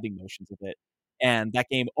actual stabbing motions of it. And that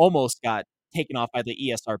game almost got taken off by the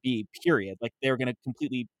ESRB. Period. Like they're gonna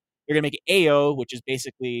make it AO, which is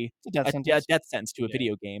basically It's a death a sentence. death sentence to a Yeah.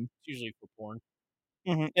 video game. It's usually for porn.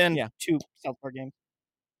 And Yeah. 2 South Park games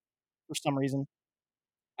for some reason.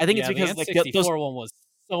 I think Yeah, it's the because like N64 those. one was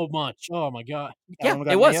so much. Oh my god! That Yeah, one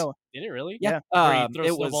got it an was. AO. Did it really? Yeah, Where you throw it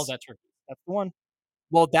snowballs was. at turkey. That's the one.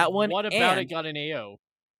 Well, that one. What about it and got an AO?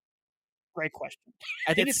 Great question.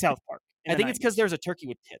 I think It's it's South Park. in I the think it's 90s. because there's a turkey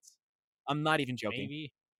with tits. I'm not even joking.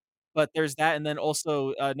 Maybe. But there's that, and then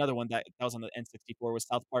also another one that was on the N64 was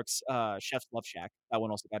South Park's Chef's Love Shack. That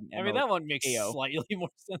one also got an I mean, MO. that one makes AO. slightly more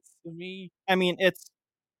sense to me. I mean, it's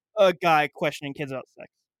a guy questioning kids about sex.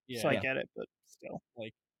 Yeah. So I Yeah. get it, but still.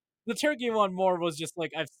 The turkey one more was just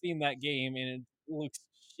like I've seen that game and it looks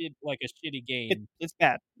like a shitty game. It's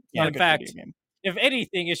bad. It's Yeah, not a in good fact- video game. If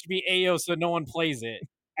anything, it should be AO so no one plays it.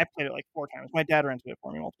 I played it like 4 times. My dad rented it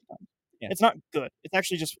for me multiple times. Yeah. It's not good. It's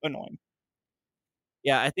actually just annoying.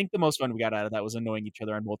 Yeah, I think the most fun we got out of that was annoying each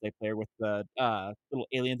other on multiplayer with the little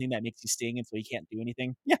alien thing that makes you sting, and so you can't do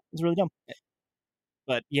anything. Yeah, it's really dumb.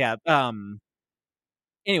 But yeah,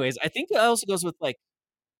 anyways, I think it also goes with like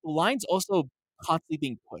lines also constantly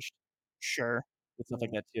being pushed Sure. with stuff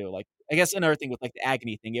like that too. Like I guess another thing with like the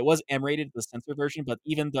agony thing, it was M rated the censored version, but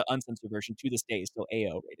even the uncensored version to this day is still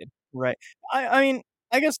AO rated. Right. I mean,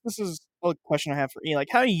 I guess this is a question I have for E. Like,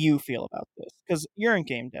 how do you feel about this? Because you're in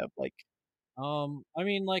game dev. Like, I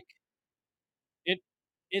mean, like,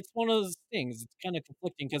 it's one of those things. It's kind of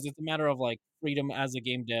conflicting because it's a matter of like freedom as a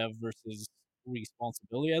game dev versus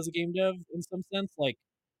responsibility as a game dev in some sense. Like,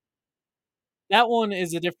 that one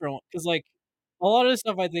is a different one because like a lot of the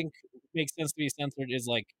stuff I think makes sense to be censored is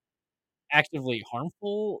like actively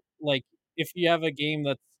harmful. Like, if you have a game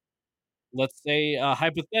that's, let's say,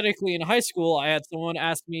 hypothetically in high school, I had someone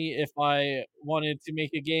ask me if I wanted to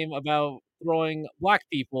make a game about throwing black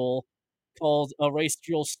people called a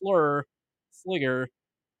racial slur, Sligger.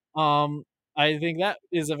 I think that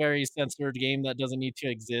is a very censored game that doesn't need to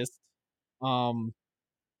exist.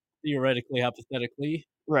 Theoretically, hypothetically.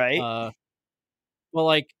 right. But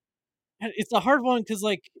like, it's a hard one because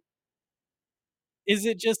like is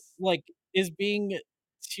it just like is being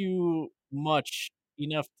too much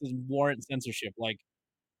enough to warrant censorship? Like,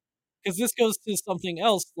 because this goes to something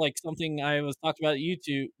else, like something I was talking about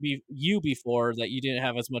you before that you didn't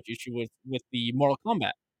have as much issue with the Mortal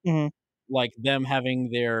Kombat, Mhm. like them having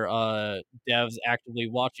their devs actively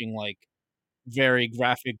watching like very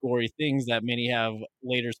graphic, gory things that many have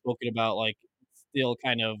later spoken about, like still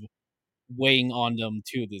kind of weighing on them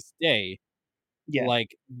to this day. Yeah. Like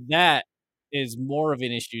that is more of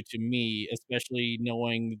an issue to me, especially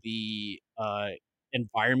knowing the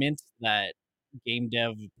environment that game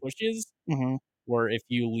dev pushes, Hmm. where if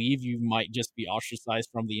you leave, you might just be ostracized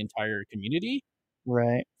from the entire community.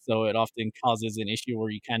 Right. So it often causes an issue where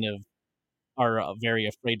you kind of are very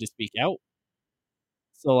afraid to speak out.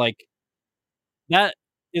 So like that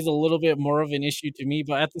is a little bit more of an issue to me,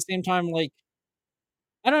 but at the same time, like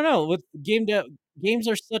I don't know, with games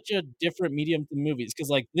are such a different medium to movies because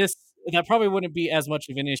like this that probably wouldn't be as much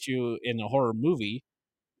of an issue in a horror movie.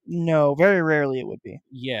 No, very rarely it would be.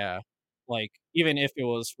 Yeah, like even if it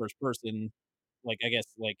was first person, like I guess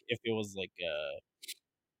like if it was like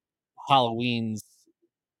Halloween's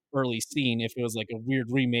early scene, if it was like a weird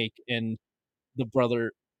remake and the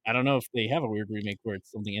brother, I don't know if they have a weird remake where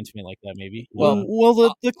it's something intimate like that. Maybe. Well,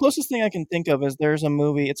 the closest thing I can think of is there's a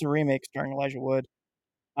movie. It's a remake starring Elijah Wood.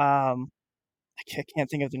 I can't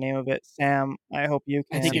think of the name of it. Sam, I hope you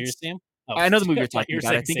I can. think Serious it's. Sam? Oh, I know the movie I you're thought talking you were about.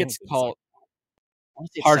 I saying think Sam it's was called. I wanna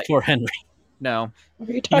say it's Hardcore Henry. No, What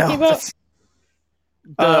are you talking No, about? that's-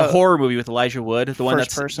 the horror movie with Elijah Wood, the one first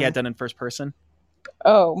that's person. done in first person.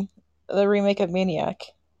 Oh, the remake of Maniac.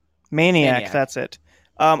 Maniac, that's it.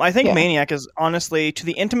 I think Yeah. Maniac is honestly, to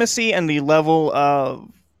the intimacy and the level of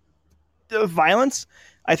the violence,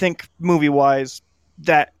 I think movie-wise,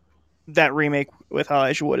 that remake with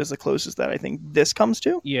Elijah Wood is the closest that I think this comes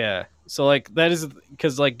to. Yeah. So like that is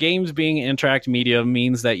because like games being an interactive media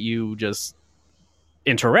means that you just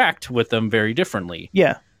interact with them very differently.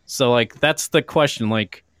 Yeah. So like that's the question.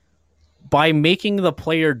 Like by making the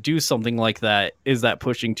player do something like that, is that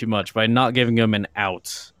pushing too much? By not giving them an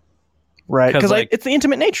out? Right. 'Cause, Because like- it's the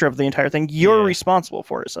intimate nature of the entire thing. You're Yeah. responsible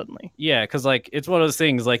for it suddenly. Yeah, because like it's one of those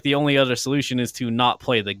things. Like the only other solution is to not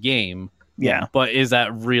play the game. Yeah. But is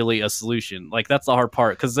that really a solution? Like that's the hard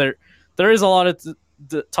part because there is a lot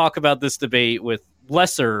of talk about this debate with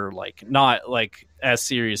lesser, like not like as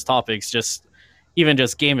serious topics, just even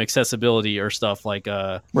just game accessibility or stuff like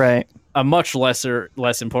Right. a much less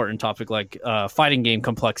important topic like fighting game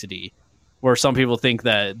complexity, where some people think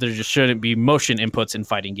that there just shouldn't be motion inputs in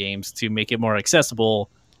fighting games to make it more accessible.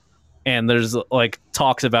 And there's like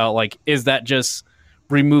talks about like, is that just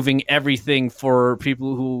removing everything for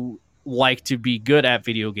people who like to be good at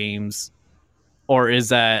video games, or is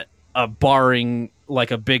that a barring like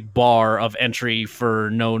a big bar of entry for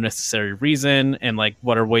no necessary reason, and like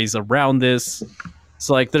what are ways around this?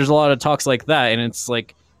 So like there's a lot of talks like that, and it's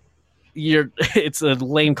like it's a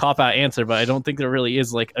lame cop out answer, but I don't think there really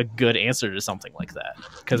is like a good answer to something like that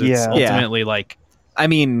because it's Yeah. ultimately like I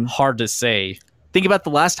mean, hard to say. think about the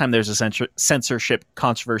last time there's a censorship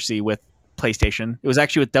controversy with PlayStation. It was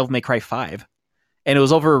actually with Devil May Cry 5. And it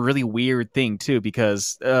was over a really weird thing, too,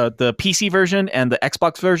 because the PC version and the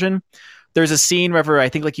Xbox version, there's a scene where I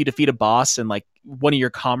think like you defeat a boss and like one of your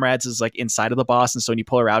comrades is like inside of the boss. And so when you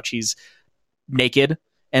pull her out, she's naked.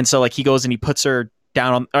 And so like he goes and he puts her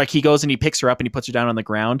down on, like he goes and he picks her up and he puts her down on the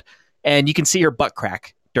ground. And you can see her butt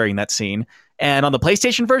crack during that scene. And on the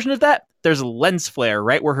PlayStation version of that, there's a lens flare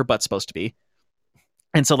right where her butt's supposed to be.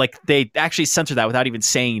 And so, like, they actually censored that without even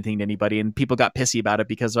saying anything to anybody, and people got pissy about it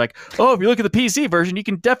because, like, oh, if you look at the PC version, you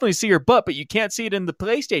can definitely see her butt, but you can't see it in the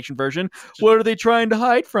PlayStation version. What are they trying to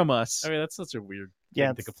hide from us? I mean, that's such a weird Yeah,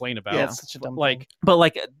 thing to complain about. Yeah, it's such a dumb like, thing. But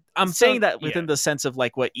like, I'm So- saying that within yeah. the sense of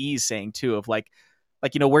like what E's saying too, of like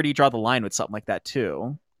you know, where do you draw the line with something like that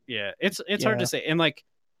too? yeah, it's hard Yeah. to say. And like,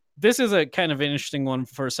 this is a kind of an interesting one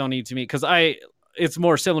for Sony to me because it's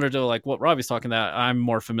more similar to like what Robbie's talking about. I'm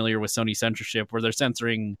more familiar with Sony censorship where they're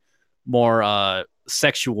censoring more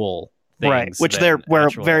sexual things, Right. Which than they're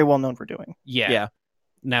actual- very well known for doing. yeah.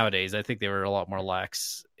 Nowadays, I think they were a lot more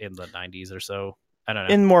lax in the 90s or so. I don't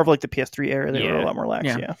know, In more of like the PS3 era, they were Yeah. a lot more lax.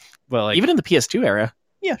 Yeah. Yeah. but like Even in the PS2 era.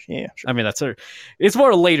 Yeah. Sure. I mean, it's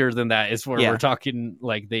more later than that. It's where Yeah. we're talking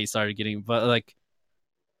like they started getting, but like,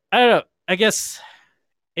 I don't know. I guess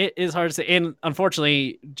it is hard to say. And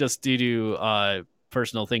unfortunately, just due to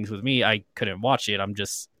personal things with me, I couldn't watch it. I'm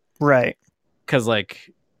just, Right. cause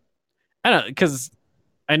like, I don't know, because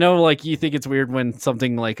I know like you think it's weird when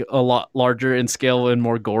something like a lot larger in scale and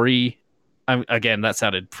more gory. Again, that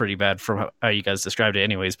sounded pretty bad from how you guys described it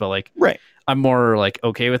anyways, but like, Right. I'm more like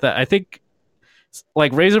okay with that. I think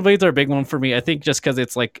like razor blades are a big one for me. I think just because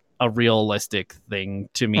it's like a realistic thing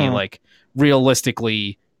to me. Like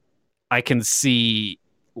realistically, I can see,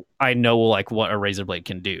 I know like what a razor blade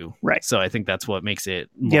can do. Right. So I think that's what makes it.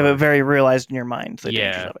 You have it very realized in your mind, the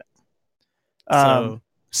dangers of it. So,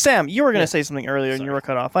 Sam, you were going to say something earlier and you were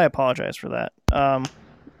cut off. I apologize for that. I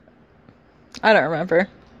don't remember.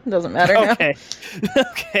 It doesn't matter now. Okay.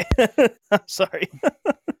 Okay. I'm sorry.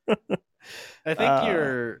 I think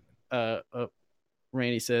you're.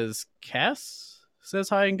 Randy says, Cass says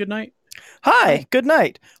hi and good night. Hi, good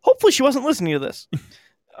night. Hopefully she wasn't listening to this.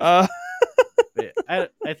 I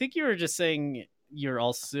think you were just saying you're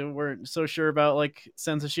also weren't so sure about like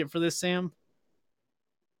censorship for this, Sam.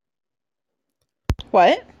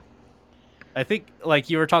 What? I think like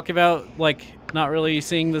you were talking about like not really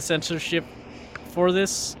seeing the censorship for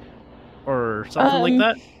this or something like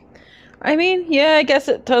that. I mean, yeah, I guess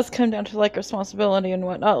it does come down to like responsibility and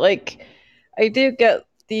whatnot. Like, I do get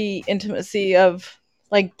the intimacy of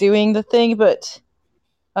like doing the thing, but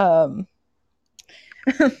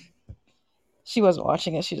she wasn't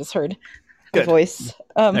watching it. She just heard the voice.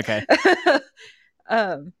 Okay.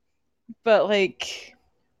 But like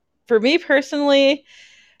for me personally,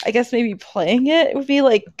 I guess maybe playing it would be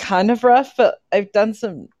like kind of rough, but I've done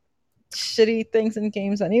some shitty things in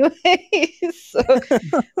games anyway. So,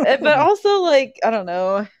 but also like I don't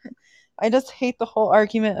know. I just hate the whole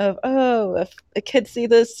argument of, oh, if a kid sees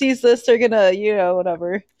this, they're gonna,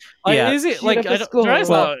 whatever. Yeah. Is it like Dry's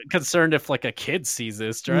not concerned if like a kid sees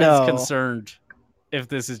this? Dry's concerned if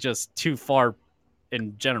this is just too far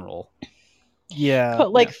in general. Yeah.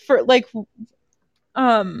 But like for like,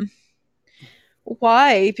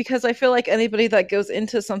 why? Because I feel like anybody that goes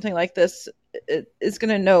into something like this is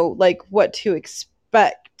gonna know like what to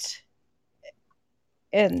expect,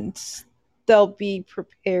 and they'll be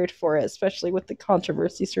prepared for it, especially with the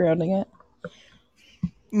controversy surrounding it.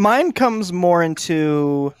 Mine comes more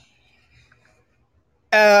into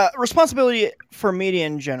responsibility for media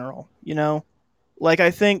in general, Like,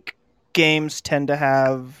 I think games tend to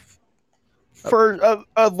have, for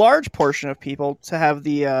a large portion of people, to have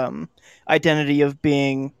the identity of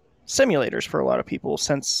being simulators for a lot of people,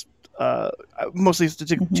 since mostly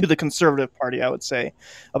to the conservative party, I would say,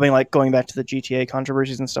 of being like going back to the GTA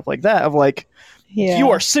controversies and stuff like that, of like, you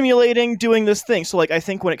are simulating doing this thing. So like, I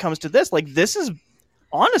think when it comes to this, like, this is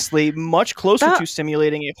honestly much closer to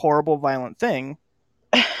simulating a horrible, violent thing.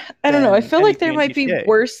 I don't know. I feel like there might be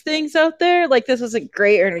worse things out there. Like, this isn't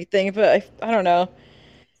great or anything, but I don't know.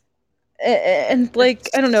 And like,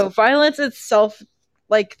 I don't know, violence itself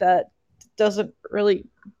like that doesn't really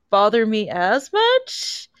bother me as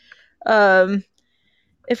much.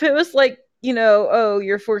 If it was like,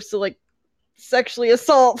 you're forced to like sexually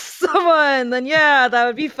assault someone, then yeah, that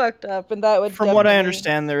would be fucked up, and that would. From what I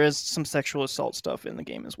understand, there is some sexual assault stuff in the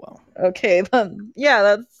game as well. Okay, then yeah,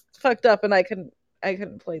 that's fucked up, and I couldn't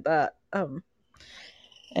play that.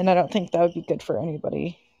 And I don't think that would be good for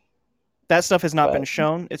anybody. That stuff has not been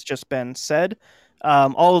shown; it's just been said.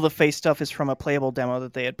 All of the face stuff is from a playable demo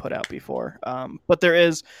that they had put out before. But there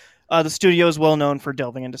is. The studio is well known for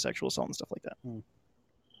delving into sexual assault and stuff like that.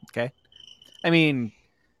 Okay. I mean,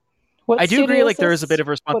 I do agree, like, there is a bit of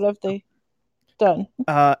responsibility. What have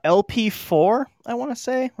they done? LP4, I want to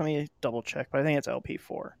say. Let me double check, but I think it's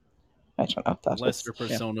LP4. I don't know if that's Lesser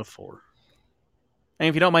Persona 4. And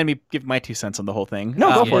if you don't mind me giving my 2 cents on the whole thing.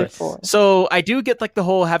 No, go for it. So I do get like the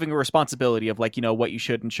whole having a responsibility of like, what you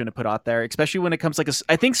should and shouldn't put out there, especially when it comes like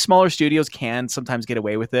I think smaller studios can sometimes get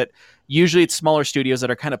away with it. Usually it's smaller studios that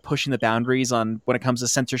are kind of pushing the boundaries on when it comes to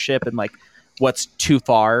censorship and like what's too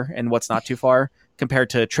far and what's not too far compared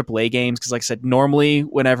to AAA games. Because like I said, normally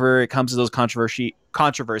whenever it comes to those controversies,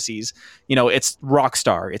 it's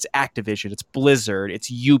Rockstar, it's Activision, it's Blizzard,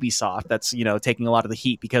 it's Ubisoft that's, taking a lot of the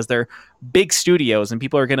heat because they're big studios and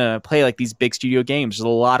people are going to play like these big studio games. There's a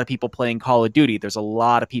lot of people playing Call of Duty. There's a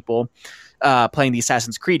lot of people playing the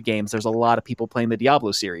Assassin's Creed games. There's a lot of people playing the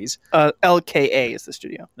Diablo series. LKA is the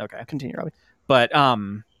studio. Okay. Continue, Robbie. But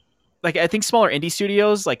like I think smaller indie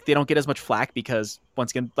studios, like they don't get as much flack because once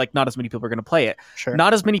again, like not as many people are going to play it. Sure.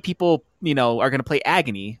 Not as many people, are going to play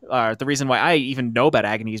Agony. The reason why I even know about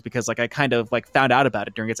Agony is because like I kind of like found out about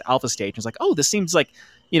it during its alpha stage. And it's like, oh, this seems like,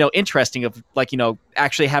 interesting of like,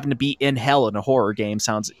 actually having to be in hell in a horror game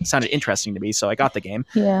sounded interesting to me. So I got the game.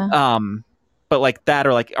 Yeah. But like that,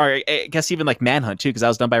 or I guess even like Manhunt too, because that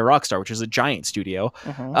was done by Rockstar, which is a giant studio.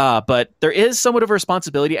 But there is somewhat of a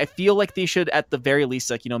responsibility. I feel like they should, at the very least,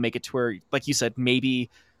 like make it to where, like you said, maybe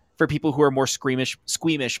for people who are more squeamish,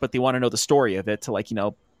 but they want to know the story of it, to like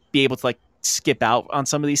be able to like skip out on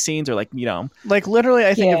some of these scenes, or like like literally,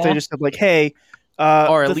 I think if they just said like, hey,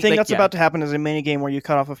 Or at the least, thing like, that's yeah. about to happen is a mini game where you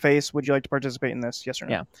cut off a face. Would you like to participate in this? Yes or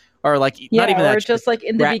no? Yeah. Or like Yeah, not even or that. just like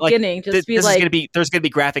in the like, beginning, just be this like is gonna be there's gonna be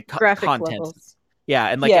graphic graphic content. levels. Yeah,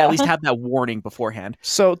 and like Yeah. at least have that warning beforehand.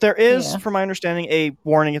 So there is, Yeah. from my understanding, a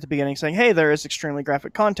warning at the beginning saying, "Hey, there is extremely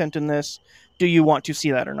graphic content in this. Do you want to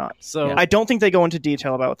see that or not?" So Yeah. I don't think they go into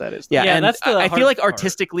detail about what that is. though. Yeah, Yeah, and that's the I hard feel like part.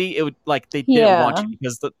 artistically it would like they didn't want Yeah. to,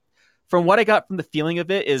 because from what I got from the feeling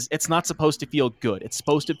of it is it's not supposed to feel good. It's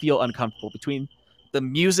supposed to feel uncomfortable between the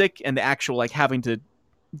music and the actual like having to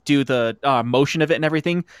do the motion of it and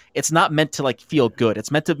everything. It's not meant to like feel good.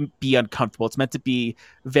 It's meant to be uncomfortable. It's meant to be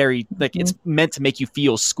very like it's meant to make you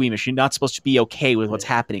feel squeamish. You're not supposed to be okay with what's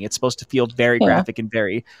happening. It's supposed to feel very Yeah. graphic and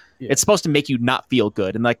very it's supposed to make you not feel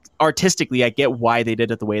good. And like artistically I get why they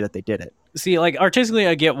did it the way that they did it. see, like artistically,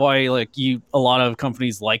 I get why like a lot of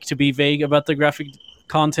companies like to be vague about the graphic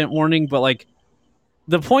content warning, but like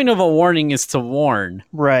the point of a warning is to warn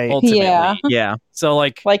Right. ultimately. Yeah. Yeah. So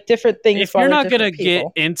like Different things. if you're bother not gonna different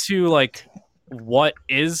people. get into like what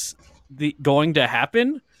is going to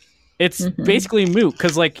happen, it's Mhm. basically moot,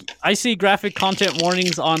 because like I see graphic content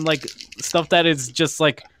warnings on like stuff that is just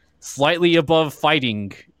like slightly above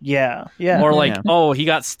fighting, Yeah. Yeah. or like Yeah. oh, he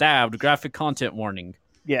got stabbed, graphic content warning.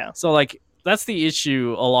 Yeah. So like that's the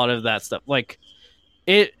issue, a lot of that stuff, like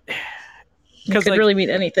it It could like, really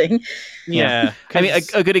mean anything. yeah, I mean,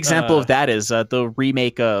 'cause, a good example uh, of that is the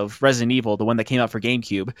remake of Resident Evil, the one that came out for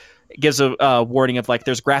GameCube. It gives a warning of like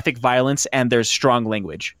there's graphic violence and there's strong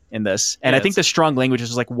language in this. And I think the strong language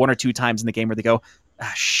is like one or two times in the game where they go,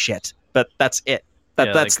 ah, shit. But that's it. Yeah,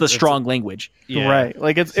 That's like, the it's- strong language. yeah. Right.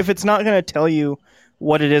 Like if it's not going to tell you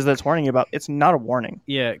what it is that's warning you about, it's not a warning.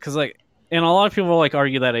 Yeah, because like, and a lot of people like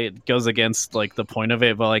argue that it goes against like the point of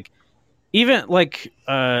it, but like, even like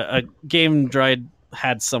a game Dried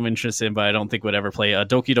had some interest in, but I don't think would ever play, a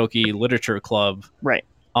Doki Doki Literature Club. Right.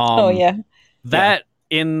 Oh yeah. That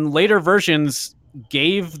in later versions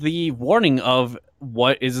gave the warning of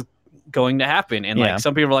what is going to happen, and Yeah. like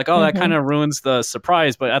some people are like, oh, that Mhm. kind of ruins the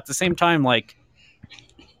surprise, but at the same time, like.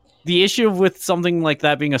 The issue with something like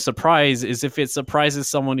that being a surprise is if it surprises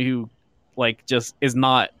someone who, like, just is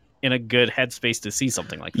not in a good headspace to see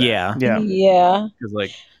something like that. Yeah. Yeah. Yeah. 'Cause,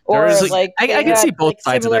 like, Or There is- like I they can see had, both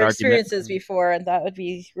sides of that similar argument. experiences before, and that would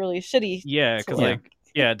be really shitty. yeah, because Yeah. like,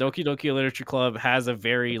 yeah, Doki Doki Literature Club has a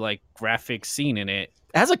very like graphic scene in it.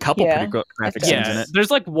 It has a couple Yeah, pretty graphic it scenes does. in Yeah, it.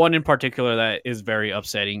 there's like one in particular that is very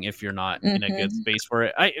upsetting if you're not in a good Mhm. space for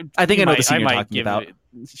it. I think I know the scene you're might talking give about. it,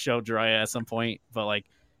 show Jiraiya at some point, but like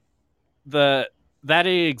that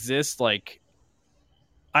it exists, like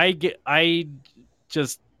I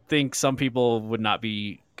just think some people would not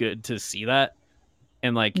be good to see that,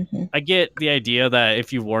 and like Mhm. I get the idea that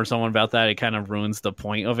if you warn someone about that, it kind of ruins the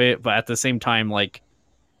point of it, but at the same time, like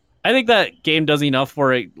I think that game does enough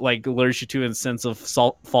for it, like lures you to a sense of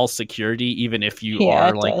false security, even if you Yeah,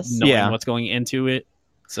 are it like does. knowing Yeah. what's going into it.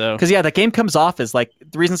 So, Because yeah, that game comes off as like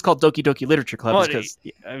the reason it's called Doki Doki Literature Club well, is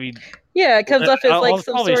because I mean, Yeah, it comes off as I'll like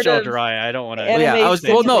some probably sort show of Jiraiya. I don't want to. anime I was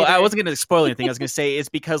well, no, I simulator. wasn't going to spoil anything. I was going to say it's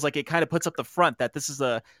because like it kind of puts up the front that this is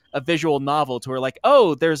a visual novel to where like,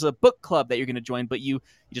 oh, there's a book club that you're going to join, but you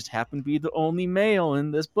just happen to be the only male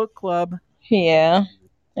in this book club. Yeah,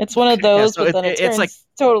 it's one of those, so but then it's it turns like-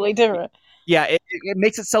 totally different. Yeah, it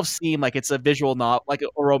makes itself seem like it's a visual novel, like a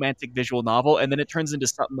romantic visual novel, and then it turns into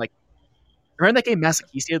something like. Remember that game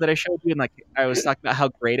Masakisia that I showed you, and like I was talking about how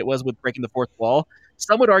great it was with breaking the fourth wall.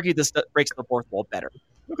 Some would argue this breaks the fourth wall better.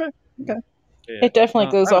 It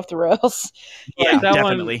definitely goes off the rails. Yeah, that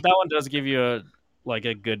definitely. one does give you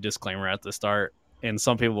a good disclaimer at the start, and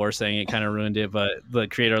some people were saying it kind of ruined it, but the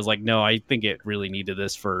creator was like, no, I think it really needed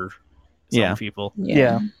this for some Yeah. people.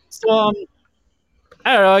 Yeah. So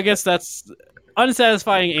I don't know, I guess that's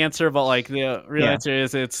unsatisfying answer, but like the real Yeah. answer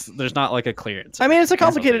is there's not like a clear answer. I mean, it's a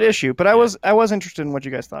complicated Something like- issue, but I was interested in what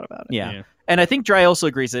you guys thought about it. Yeah. And I think Dry also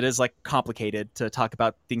agrees it is like complicated to talk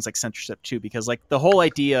about things like censorship too, because like the whole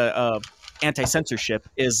idea of anti-censorship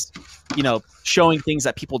is, showing things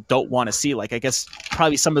that people don't want to see. Like I guess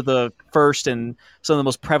probably some of the first and some of the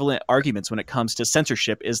most prevalent arguments when it comes to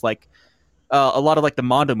censorship is like a lot of like the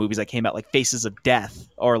Mondo movies that came out, like Faces of Death,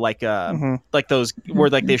 or like Mhm. like those where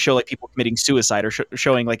like they show like people committing suicide or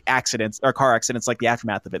showing like accidents or car accidents, like the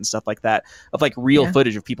aftermath of it and stuff like that, of like real Yeah.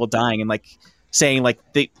 footage of people dying and like saying like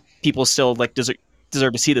people still like deserve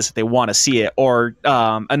to see this if they want to see it. Or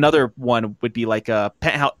another one would be like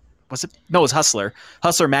Penthouse. Was it? No, it was Hustler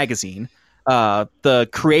magazine. The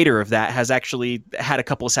creator of that has actually had a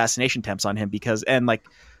couple assassination attempts on him because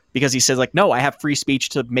he says like, no, I have free speech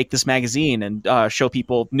to make this magazine and show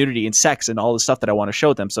people nudity and sex and all the stuff that I want to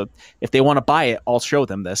show them. So if they want to buy it, I'll show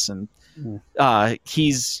them this. And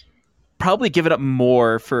he's probably given up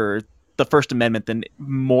more for the First Amendment than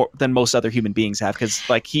most other human beings have, because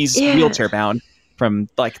like he's wheelchair bound from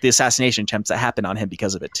like the assassination attempts that happened on him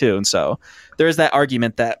because of it too. And so there's that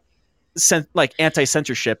argument that like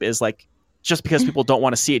anti-censorship is like, just because people don't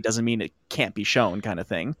want to see it doesn't mean it can't be shown, kind of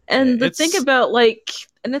thing. And the thing about like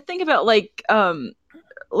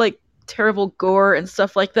terrible gore and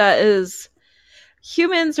stuff like that is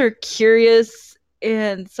humans are curious,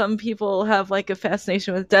 and some people have like a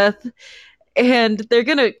fascination with death, and they're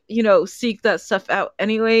gonna, seek that stuff out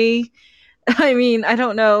anyway. I mean, I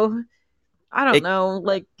don't know.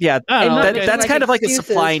 Like, yeah, that's kind of like a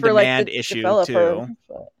supply and demand the issue developer, too.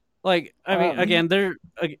 but- Like, I mean, again, they're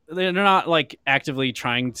not like actively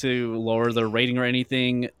trying to lower their rating or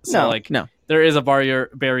anything. So No. There is a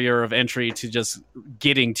barrier of entry to just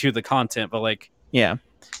getting to the content, but like, Yeah,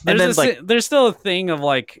 and then there's still a thing of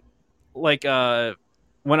like when I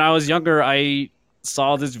was younger, I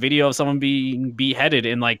saw this video of someone being beheaded,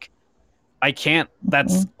 and like, I can't.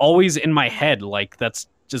 That's always in my head. Like, that's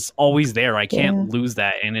just always there. I can't lose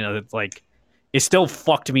that, and it's like, it still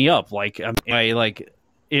fucked me up. Like, I like.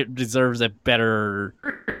 It deserves a better.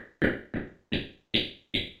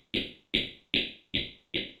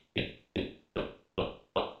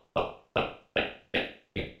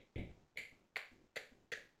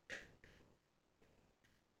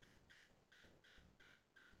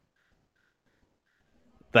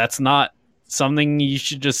 That's not something you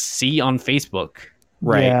should just see on Facebook.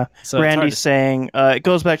 right. Yeah. So it's hard Randy's to- saying it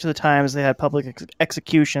goes back to the times they had public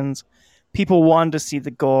executions. People wanted to see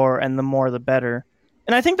the gore, and the more the better.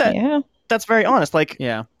 And I think that that's very honest. Like,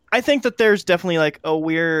 Yeah. I think that there's definitely like a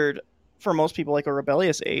weird, for most people, like a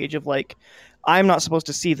rebellious age of like, I'm not supposed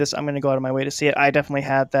to see this. I'm going to go out of my way to see it. I definitely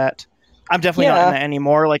had that. I'm definitely not in that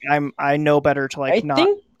anymore. Like, I know better to like not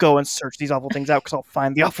go and search these awful things out because I'll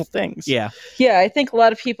find the awful things. Yeah. Yeah, I think a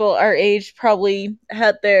lot of people our age probably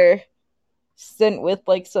had their stint with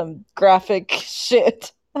like some graphic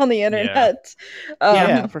shit on the internet.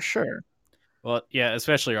 Yeah, for sure. Well, yeah,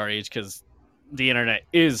 especially our age, because the internet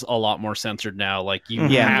is a lot more censored now. Like, you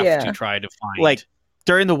Yeah. have to try to find. Like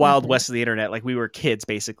during the wild west of the internet, like we were kids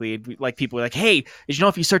basically. Like people were like, "Hey, did you know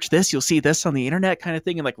if you search this, you'll see this on the internet?" kind of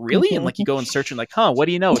thing. And like, really? And like you go and search and like, "Huh? What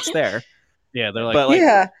do you know? It's there." yeah, they're like, But like,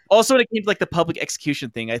 yeah. also when it came to like the public execution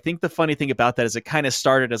thing, I think the funny thing about that is it kind of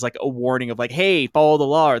started as like a warning of like, "Hey, follow the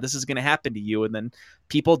law, or this is going to happen to you." And then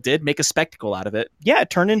people did make a spectacle out of it. Yeah, it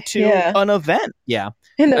turned into an event. Yeah.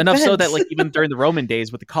 An Enough so event. that like even during the Roman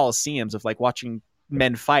days with the Colosseums of like watching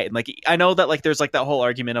men fight, and like I know that like there's like that whole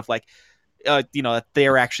argument of like that they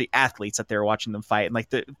were actually athletes, that they were watching them fight, and like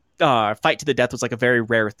the fight to the death was like a very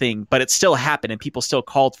rare thing, but it still happened, and people still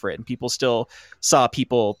called for it, and people still saw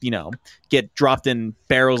people get dropped in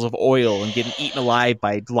barrels of oil and getting eaten alive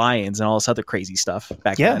by lions and all this other crazy stuff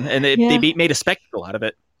back then, and they made a spectacle out of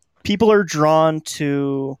it. People are drawn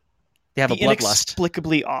to They have a the bloodlust.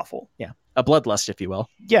 inexplicably awful. Yeah, a bloodlust, if you will.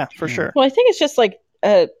 Yeah, for sure. Well, I think it's just like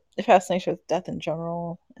a fascination with death in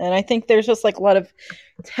general, and I think there's just like a lot of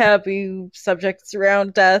taboo subjects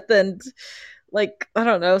around death, and like I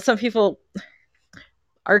don't know, some people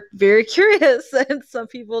are very curious, and some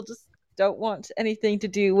people just don't want anything to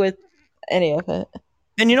do with any of it.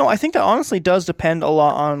 And I think that honestly does depend a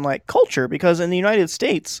lot on like culture, because in the United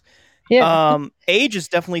States, age is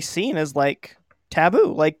definitely seen as like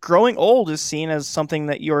taboo. Like growing old is seen as something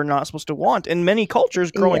that you're not supposed to want. In many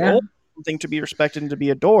cultures, growing old is something to be respected and to be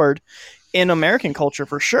adored. In American culture,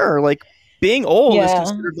 for sure, like being old is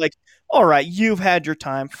considered like, all right, you've had your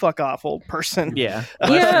time. Fuck off, old person. Yeah.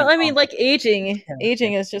 Yeah, I mean, like aging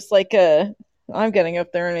is just like I'm getting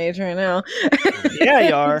up there in age right now. Yeah,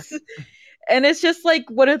 you are. And it's just like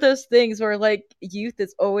one of those things where like youth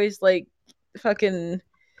is always like fucking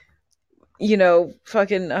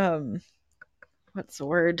what's the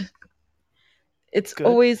word? It's Good.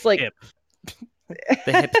 always like Hip.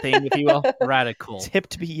 The hip thing, if you will. Radical. It's hip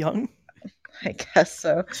to be young. I guess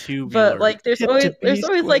so. Tubular. But like there's Hip always to be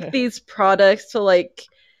square. like these products to like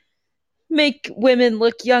make women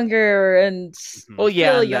look younger and Well,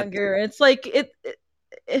 yeah, feel and that- younger. It's like it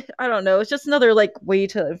I don't know, it's just another like way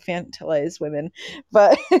to infantilize women,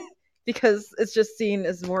 but because it's just seen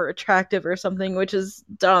as more attractive or something, which is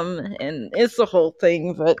dumb, and it's the whole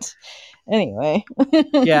thing. But anyway.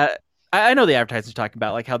 Yeah, I know the advertisers talking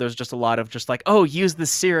about like how there's just a lot of just like, oh, use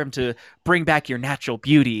this serum to bring back your natural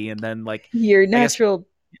beauty, and then like Your natural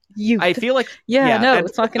youth. I feel like no, and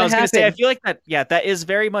it's not I gonna was happen. say I feel like that is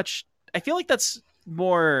very much. I feel like that's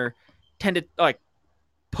more tended like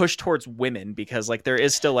push towards women, because like there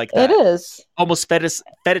is still like that it is almost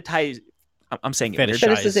fetishized. I'm saying it weird.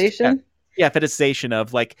 Fetishized. fetishization. Yeah, fetishization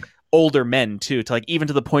of like, older men too, to like even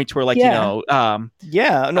to the point where like Yeah.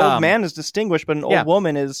 Yeah, an old Um, man is distinguished, but an yeah. old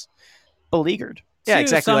woman is beleaguered. Yeah, To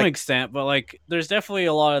exactly, some like- extent, but like there's definitely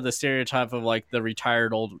a lot of the stereotype of like the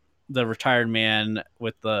retired man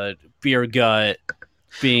with the beer gut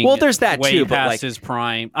being Well, there's that way too, but, past like- his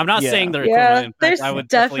prime. I'm not Yeah. saying they're Yeah, equivalent. In fact, there's I would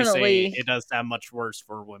definitely definitely- say it does sound much worse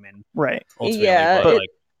for women. Right. Ultimately, Yeah, but it- like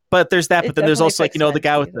But there's that, It but then there's definitely also like, affects the men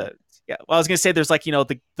guy too, with the well, I was gonna say there's like,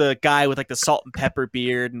 the guy with like the salt and pepper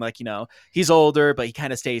beard, and like, he's older, but he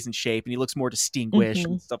kind of stays in shape and he looks more distinguished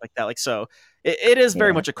and stuff like that. Like, so it is very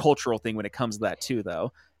Yeah. much a cultural thing when it comes to that too,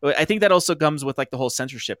 though. But I think that also comes with like the whole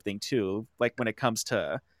censorship thing too. Like when it comes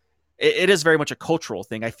to it is very much a cultural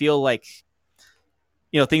thing. I feel like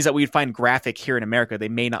things that we'd find graphic here in America, they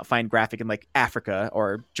may not find graphic in like Africa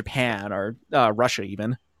or Japan or Russia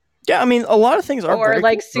even. Yeah, I mean, a lot of things are Or very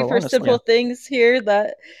like cultural, super honestly. simple things here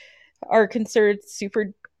that are considered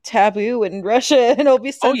super taboo in Russia and will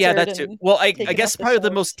be censored. Oh yeah, that too. Well, I taken guess off the probably the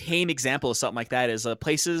shelves. most tame example of something like that is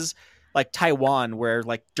places like Taiwan, where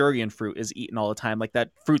like durian fruit is eaten all the time, like that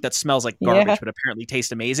fruit that smells like garbage Yeah. but apparently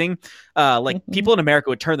tastes amazing. Like Mhm. people in America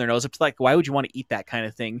would turn their nose up to like, why would you want to eat that kind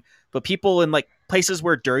of thing? But people in like places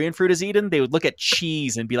where durian fruit is eaten, they would look at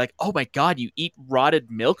cheese and be like, oh my god, you eat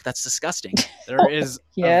rotted milk? That's disgusting. there is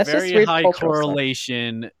Yeah, a it's just very weird high cultural stuff.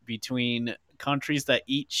 correlation between countries that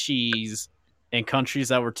eat cheese and countries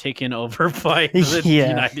that were taken over by the Yeah.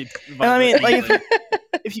 United. And I mean, like, England.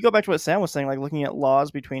 if you go back to what Sam was saying, like looking at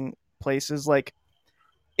laws between places, like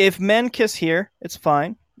if men kiss here, it's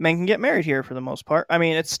fine. Men can get married here for the most part. I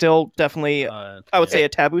mean, it's still definitely, I would say, a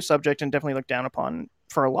taboo subject and definitely looked down upon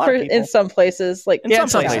for a lot of people. in some places, like In Yeah, some in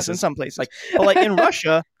some places, places. in some places. Like- but like in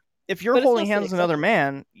Russia, if you're But it's holding mostly hands with another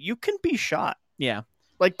acceptable. man, you can be shot. Yeah,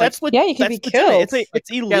 Like that's yeah, you can that's be legitimate. killed. It's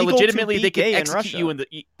illegal. yeah. Legitimately, to be they could gay in execute Russia.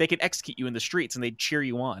 you they could execute you in the streets and they'd cheer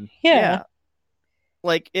you on. yeah.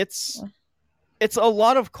 Like it's a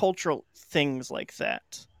lot of cultural things like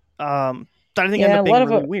that. That I think end Yeah, up a lot being of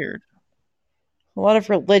really it- weird. A lot of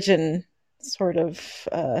religion sort of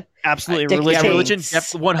Absolutely, dictates Yeah, religion. religion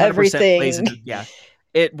 100% plays everything. into, yeah.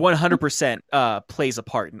 It 100% plays a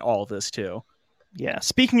part in all of this too. Yeah.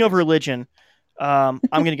 Speaking of religion, I'm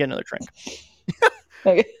gonna get another drink.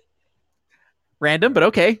 Okay. Random, but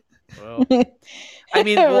okay. Well, I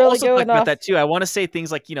mean, Really we'll also talk going about off. that too. I want to say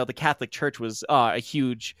things like, the Catholic Church was a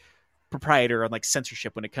huge proprietor on like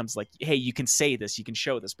censorship when it comes to, like, hey, you can say this, you can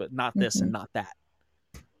show this, but not this and not that.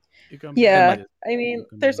 you come Yeah, back. I mean,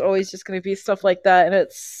 there's always just going to be stuff like that, and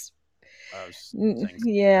it's I was Mm, saying-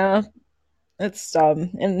 yeah, it's dumb.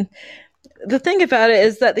 And the thing about it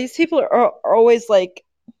is that these people are always like,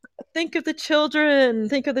 think of the children,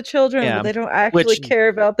 Yeah, but they don't actually which- care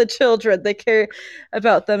about the children. They care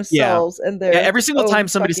about themselves and their Yeah, every single own time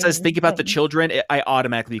somebody says fucking think about the thing. children, I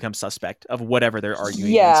automatically become suspect of whatever they're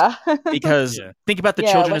arguing Yeah, against. Because Yeah. think about the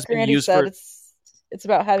yeah, children like has been Granny used said, for it's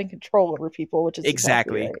about having control over people, which is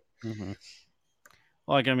Exactly. exactly right. Mhm.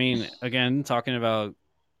 Like, I mean, again, talking about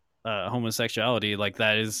homosexuality, like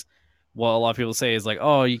that is what a lot of people say is like,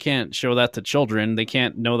 oh, you can't show that to children; they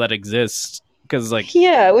can't know that exists because, like,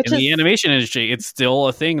 Yeah, which in is the animation industry, it's still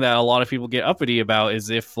a thing that a lot of people get uppity about. Is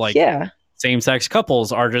if like yeah, same-sex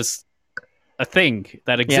couples are just a thing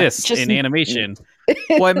that exists Just- in animation.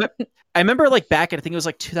 well, I remember like back at, I think it was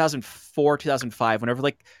like 2004, 2005, whenever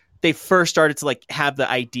like they first started to like have the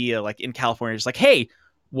idea like in California, just like, hey,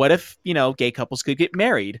 what if, gay couples could get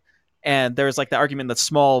married? And there was like the argument in the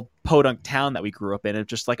small podunk town that we grew up in, of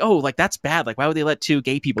just like, oh, like that's bad. Like, why would they let two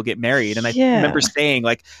gay people get married? And I Yeah. remember saying,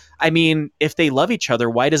 like, I mean, if they love each other,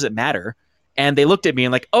 why does it matter? And they looked at me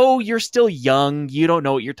and like, oh, you're still young. You don't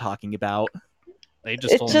know what you're talking about. They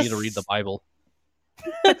just It told me to just- read the Bible.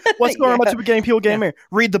 What's going on Yeah. about getting people getting married?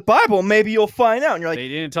 Read the Bible, maybe you'll find out. And you're like, They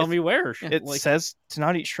didn't tell me where. it Like, says to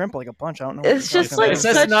not eat shrimp like a bunch. I don't know. It's what you're just talking like It about.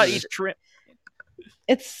 says such- not eat shrimp.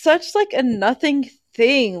 It's such like a nothing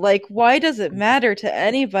thing. Like, why does it matter to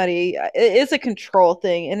anybody? It is a control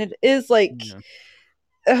thing, and it is like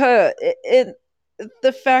Yeah.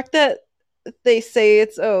 the fact that they say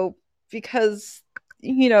it's because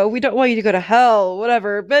we don't want you to go to hell,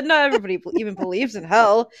 whatever. But not everybody even believes in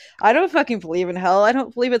hell. I don't fucking believe in hell. I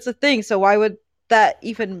don't believe it's a thing. So why would that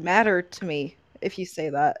even matter to me if you say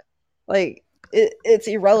that? Like, it's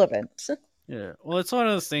irrelevant. Yeah. Well, it's one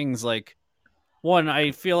of those things like, one,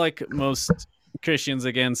 I feel like most Christians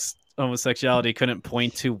against homosexuality couldn't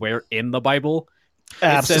point to where in the Bible it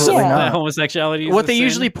says Absolutely Yeah. that not. homosexuality is What a they sin,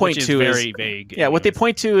 usually point which is to is- very vague. Yeah, what they anyways.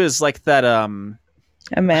 point to is like that.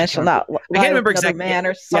 A man shall not lie I can't remember with another exactly. man or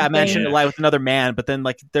Yeah, something. I mentioned lie with another man, but then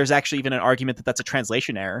like there's actually even an argument that that's a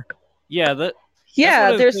translation error. Yeah, Yeah,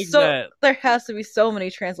 one of the there's things so that- there has to be so many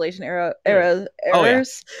translation errors Oh, yeah.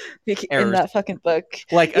 in Errors. that fucking book.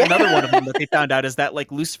 Like Yeah. another one of them that they found out is that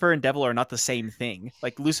like Lucifer and devil are not the same thing.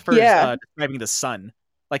 Like Lucifer Yeah. is describing the sun,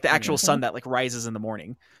 like the actual Mhm. sun that like rises in the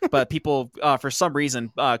morning, but people for some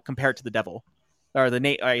reason compare it to the devil or the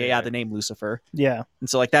name. The name Lucifer, Yeah. and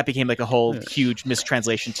so like that became like a whole Yeah. huge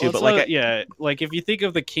mistranslation too. Well, but so, like yeah, like if you think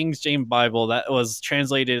of the King James Bible, that was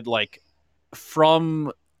translated like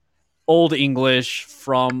from Old English,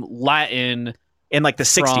 from Latin, in like the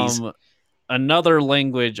 60s, from another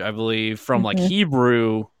language, I believe, from like Mhm.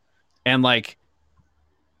 Hebrew, and like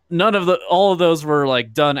all of those were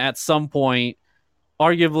like done at some point.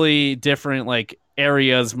 Arguably, different like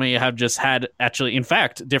areas may have just had in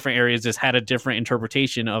fact, different areas just had a different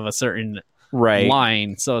interpretation of a certain right?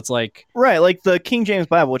 line. So it's like, Right, like the King James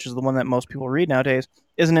Bible, which is the one that most people read nowadays,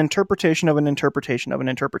 is an interpretation of an interpretation of an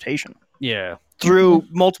interpretation yeah, through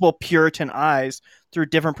multiple Puritan eyes, through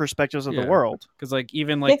different perspectives of the Yeah. world. because like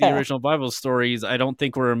even like the Yeah. original Bible stories, I don't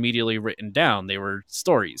think were immediately written down. They were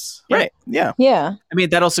stories. Yeah. Right. Yeah. Yeah. I mean,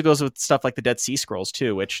 that also goes with stuff like the Dead Sea Scrolls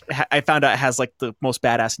too, which I found out has like the most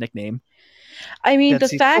badass nickname, I mean, Dead the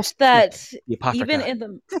Sea fact Scrolls. that the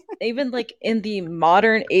Apocrypha. even like in the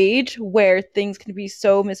modern age where things can be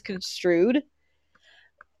so misconstrued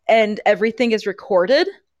and everything is recorded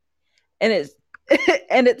and it's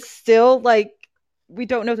and it's still like we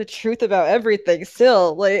don't know the truth about everything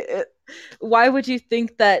still why would you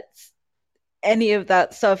think that any of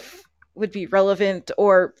that stuff would be relevant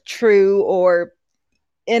or true or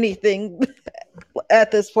anything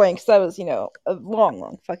at this point, because that was a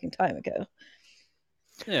long fucking time ago.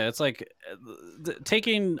 Yeah, it's like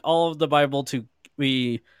taking all of the Bible to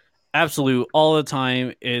be absolute all the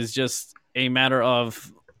time is just a matter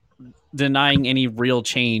of denying any real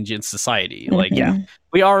change in society. Like, Yeah.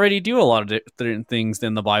 we already do a lot of different things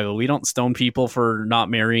in the Bible. We don't stone people for not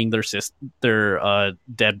marrying their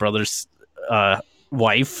dead brother's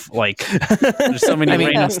wife. Like, there's so many I mean,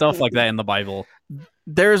 random stuff like that in the Bible.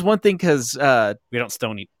 There's one thing because We don't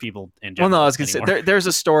stone people in well, general. no, I was gonna anymore. say there's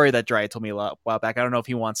a story that Dry told me a while back. I don't know if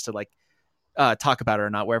he wants to like talk about it or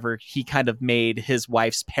not. Wherever he kind of made his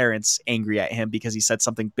wife's parents angry at him because he said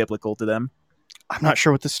something biblical to them. I'm not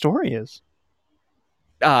sure what the story is.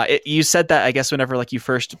 You said that, I guess, whenever like you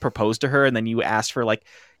first proposed to her and then you asked for like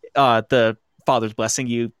the father's blessing,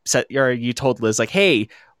 you told Liz like, hey,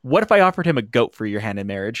 what if I offered him a goat for your hand in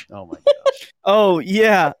marriage? Oh my gosh. Oh,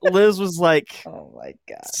 yeah. Liz was like Oh my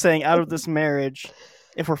god. saying, out of this marriage,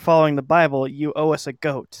 if we're following the Bible, you owe us a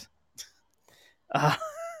goat.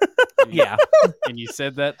 Yeah. And you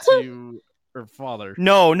said that to her father.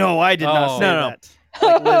 No, I did not Oh. say No. that.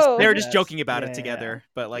 Like Liz, Oh, they were just yes. joking about Yeah, it together,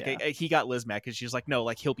 but like yeah. he got Liz mad because she was like, no,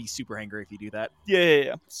 like he'll be super angry if you do that.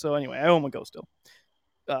 Yeah. So anyway, I owe him a goat still.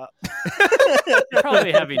 You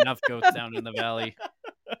probably have enough goats down in the valley.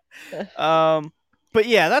 But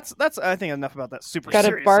yeah, that's I think enough about that super Gotta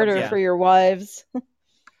serious barter subject. for your wives.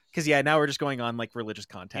 Because now we're just going on like religious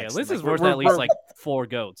Yeah, context. Liz and, is like, worth we're- at least we're- like 4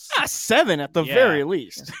 goats. 7 at the Yeah. very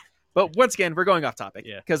least. But once again, we're going off topic.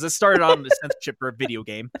 Yeah. Because it started on the censorship for a video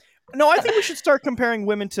game. No, I think we should start comparing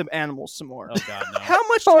women to animals some more. Oh god, no. How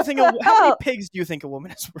much do you think? How many pigs do you think a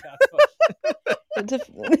woman is worth?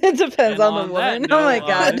 It depends And on the that woman. note, Oh my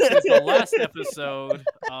god. this is the last episode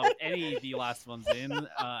of any of the last ones in.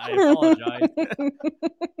 I apologize.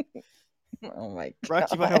 Oh my god. Brought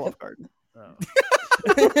to you by Olive Garden.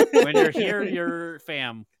 When you're here, you're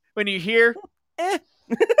fam. When you hear,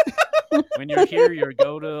 When you're here, you're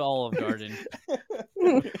go to Olive Garden.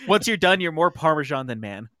 once you're done, you're more Parmesan than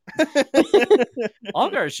man.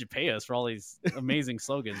 Olive Garden should pay us for all these amazing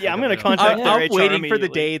slogans. Yeah, I'm they gonna got contact going. their I'm HR waiting for the immediately.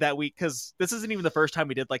 day that because this isn't even the first time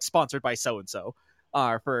we did like sponsored by so and so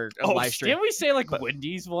for a Oh, live stream. Didn't we say like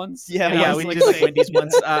Wendy's once? Yeah, And I Yeah, was we like did like saying- Wendy's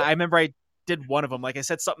once. I remember I did one of them. Like I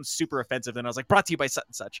said something super offensive, and I was like, brought to you by such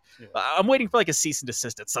and such. Yeah. I'm waiting for like a cease and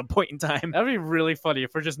desist at some point in time. That'd be really funny if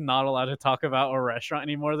we're just not allowed to talk about a restaurant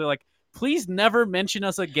anymore. They're like, please never mention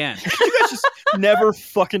us again. You guys just never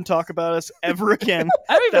fucking talk about us ever again.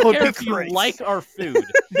 I don't That even would care be if you great. like our food.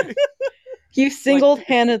 You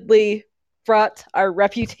single-handedly brought our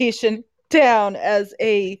reputation down as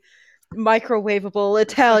a microwavable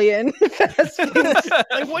Italian fast food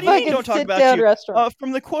Like, what do you mean fucking don't talk about sit-down you? restaurant.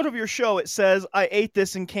 From the quote of your show, it says, "I ate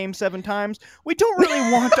this and came 7 times." We don't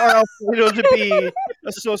really want our Alfredo to be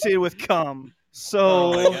associated with cum.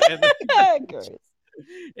 So, Oh my God. Gross.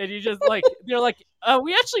 And you just like, they're like,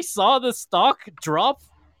 we actually saw the stock drop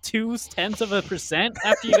 0.2%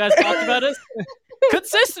 after you guys talked about us.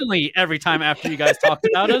 Consistently every time after you guys talked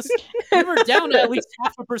about us, we were down at least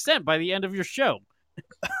 0.5% by the end of your show.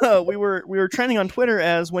 we were trending on Twitter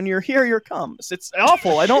as "When you're here, here comes." It's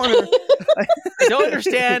awful. I don't. I don't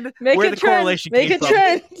understand Make where a the trend. correlation Make came a from.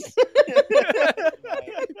 trend.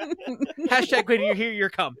 Hashtag when you're here, you're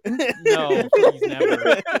come. No, please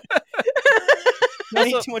never. Don't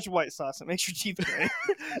eat too much white sauce. It makes your teeth gray.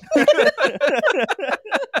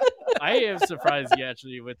 I am surprised you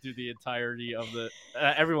actually went through the entirety of the.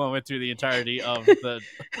 Everyone went through the entirety of the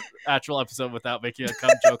actual episode without making a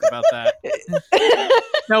cum joke about that.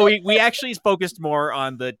 No, we actually focused more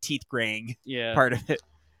on the teeth graying Yeah. part of it.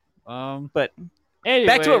 But Anyway,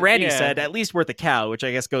 back to what Randy yeah. said, at least worth a cow, which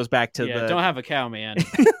I guess goes back to Yeah, the... don't have a cow, man.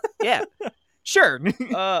 Yeah, sure.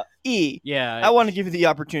 E. Yeah. I want to give you the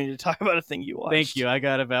opportunity to talk about a thing you watched. Thank you. I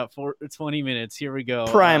got about 20 minutes. Here we go.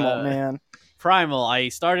 Primal, man. Primal. I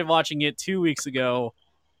started watching it 2 weeks ago.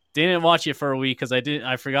 Didn't watch it for a week because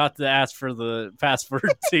I forgot to ask for the password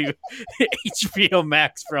to HBO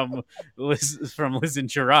Max from Liz and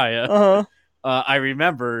Jiraiya. Uh-huh. I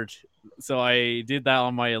remembered, so I did that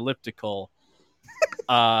on my elliptical.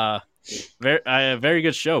 Very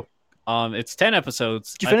good show. It's 10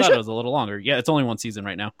 episodes. Did you I finish thought it? it was a little longer. Yeah, it's only one season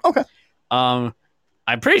right now. Okay.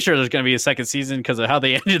 I'm pretty sure there's going to be a second season because of how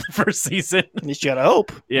they ended the first season. At least you gotta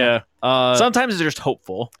hope. Yeah. Sometimes they're just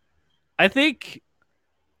hopeful. I think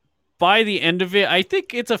by the end of it, I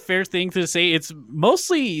think it's a fair thing to say it's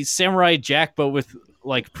mostly Samurai Jack, but with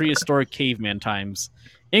like prehistoric caveman times,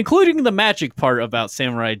 including the magic part about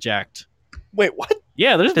Samurai Jack. Wait, what?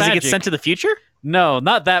 Yeah, there's Does magic. it get sent to the future? No,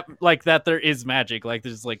 not that. Like that, there is magic. Like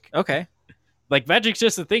there's like Okay. magic's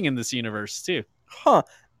just a thing in this universe too. Huh.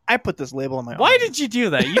 I put this label on my Why arm. did you do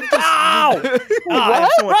that? You just, Ow! Ah,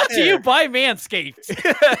 What? So much brought to hair. you by Manscaped.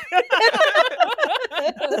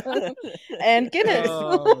 And Guinness.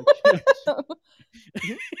 Oh,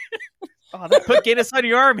 Oh, that, Put Guinness on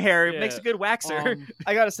your arm hair. It Yeah. makes a good waxer.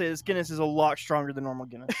 I gotta say, this Guinness is a lot stronger than normal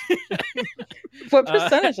Guinness. What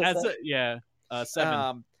percentage is that's it? Yeah,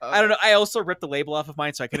 7. I don't know. I also ripped the label off of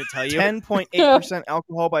mine, so I couldn't tell you. 10.8%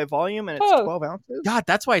 alcohol by volume, and it's Oh. 12 ounces. God,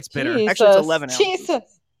 that's why it's bitter. Jesus. Actually, it's 11 ounces.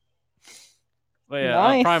 Jesus. But yeah,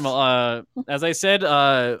 Nice. Primal. As I said,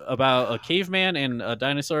 about a caveman and a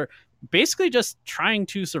dinosaur, basically just trying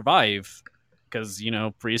to survive, because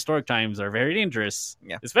prehistoric times are very dangerous.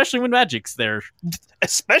 Yeah. Especially when magic's there.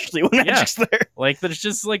 Especially when Yeah. magic's there. Like there's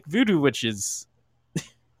just like voodoo witches.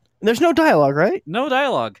 There's no dialogue, right? No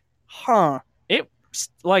dialogue. Huh.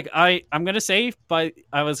 Like I'm gonna say,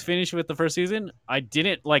 I was finished with the first season. I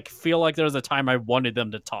didn't feel like there was a time I wanted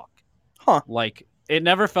them to talk. Huh. Like it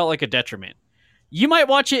never felt like a detriment. You might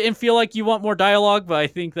watch it and feel like you want more dialogue, but I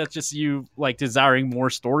think that's just you desiring more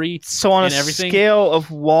story. So on And a everything? scale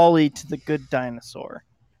of Wall-E to the Good Dinosaur.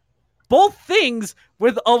 Both things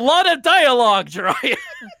with a lot of dialogue, Jiraiya.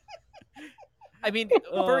 I mean,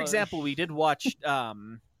 for example, we did watch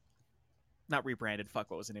not Rebranded.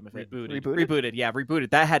 Fuck, what was the name of it? Rebooted. Yeah, Rebooted.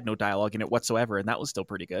 That had no dialogue in it whatsoever, and that was still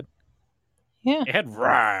pretty good. Yeah. It had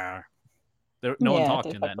rah. No one Yeah, talked it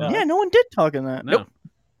in did that. fuck No. Yeah, no one did talk in that. No.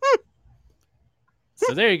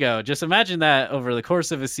 So there you go. Just imagine that over the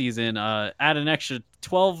course of a season. Add an extra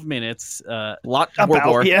 12 minutes. A lot more About,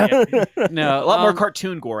 gore. yeah. No, A lot more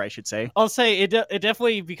cartoon gore, I should say. I'll say it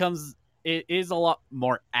definitely becomes. It is a lot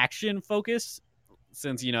more action focused,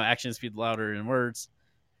 since action speaks louder than words.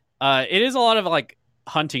 It is a lot of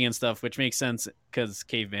hunting and stuff, which makes sense because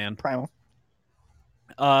caveman. Primal.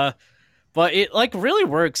 But it really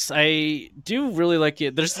works. I do really like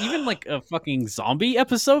it. There's even a fucking zombie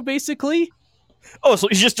episode, basically. Oh, so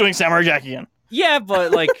he's just doing Samurai Jack again. Yeah,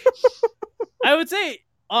 but I would say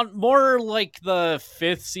on more the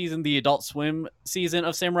 5th season, the Adult Swim season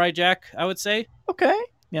of Samurai Jack, I would say. Okay.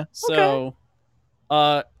 So,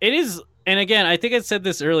 it is, and again, I think I said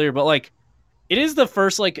this earlier, but it is the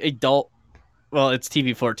first adult. Well, it's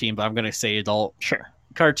TV-14, but I'm gonna say adult Sure.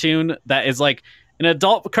 cartoon that is an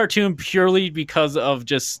adult cartoon purely because of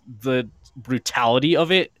just the brutality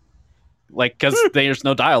of it. Because there's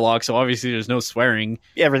no dialogue, so obviously there's no swearing.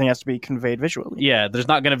 Yeah, everything has to be conveyed visually. Yeah, there's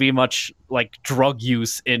not going to be much drug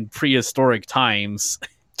use in prehistoric times.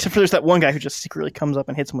 Except for there's that one guy who just secretly comes up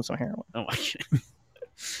and hits him with some heroin. Oh my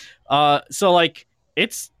god. So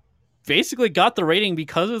it's basically got the rating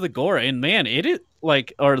because of the gore, and man, it is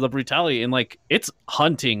or the brutality, and it's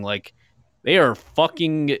hunting. They are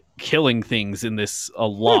fucking killing things in this a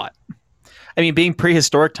lot. I mean, being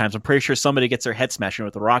prehistoric times, I'm pretty sure somebody gets their head smashed in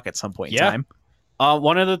with a rock at some point in Yeah. time.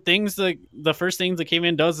 One of the things the first things that came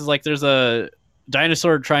in does is there's a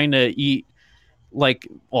dinosaur trying to eat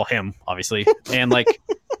him obviously, and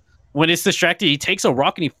when it's distracted, he takes a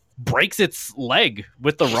rock and he breaks its leg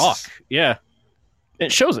with the rock. Yeah,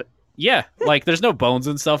 It shows it. Yeah, like there's no bones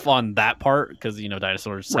and stuff on that part because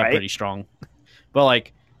dinosaurs sound Right. pretty strong. But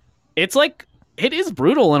like, it's like it is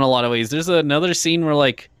brutal in a lot of ways. There's another scene where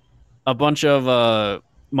like a bunch of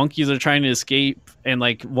monkeys are trying to escape, and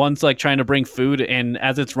like one's like trying to bring food, and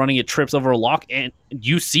as it's running, it trips over a lock, and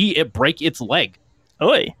you see it break its leg.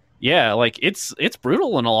 Oi. Yeah, like it's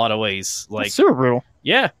brutal in a lot of ways. Like That's super brutal.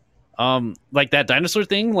 yeah, like that dinosaur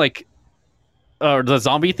thing, like or the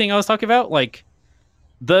zombie thing I was talking about, like.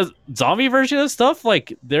 The zombie version of stuff,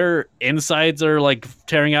 like their insides are like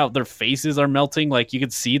tearing out, their faces are melting, like you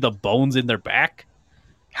can see the bones in their back.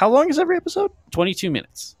 How long is every episode? 22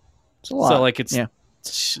 minutes. It's a lot. So like it's Yeah.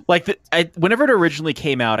 Like whenever it originally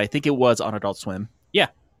came out, I think it was on Adult Swim.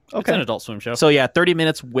 it's okay. an Adult Swim show. So yeah, 30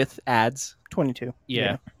 minutes with ads. 22.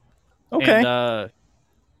 yeah. Okay. And,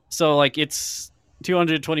 so like it's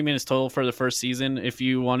 220 minutes total for the first season. If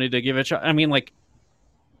you wanted to give it a try, I mean, like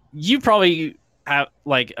you probably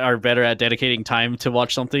are better at dedicating time to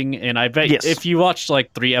watch something, and I bet Yes. if you watched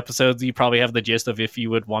like 3 episodes, you probably have the gist of if you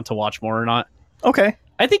would want to watch more or not. Okay.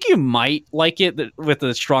 I think you might like it with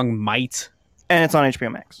a strong might. And it's on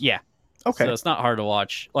HBO Max. Yeah. Okay. So it's not hard to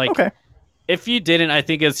watch. Like, Okay. if you didn't, I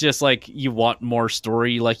think it's just like you want more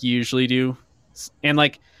story like you usually do. And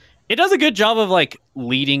like, it does a good job of like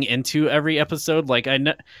leading into every episode. Like,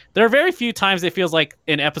 there are very few times it feels like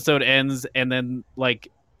an episode ends and then like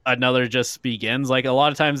another just begins. Like, a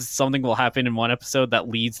lot of times something will happen in one episode that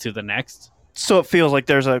leads to the next. So it feels like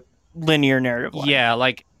there's a linear narrative line. Yeah,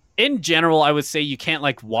 like in general, I would say you can't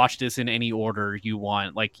like watch this in any order you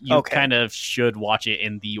want. Like, you Okay. kind of should watch it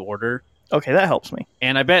in the order. Okay, that helps me.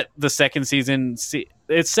 And I bet the second season,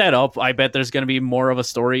 it's set up. I bet there's going to be more of a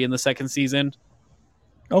story in the second season.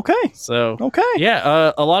 Okay. So Okay.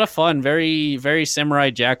 yeah, a lot of fun. Very, very Samurai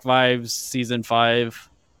Jack vibes. Season 5.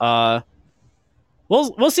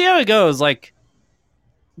 We'll see how it goes. Like,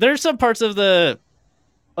 there's some parts of the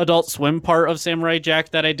Adult Swim part of Samurai Jack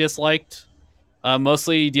that I disliked.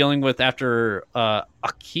 Mostly dealing with after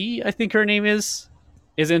Aki, I think her name is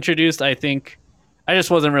introduced. I think I just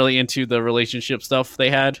wasn't really into the relationship stuff they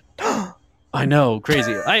had. I know,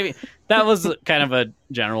 crazy. That was kind of a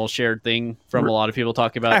general shared thing from a lot of people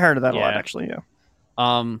talking about. I heard of that a Yeah. lot, actually, yeah.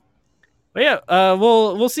 But yeah,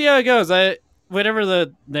 we'll see how it goes. Whenever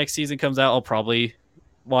the next season comes out, I'll probably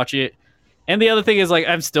watch it. And the other thing is, like,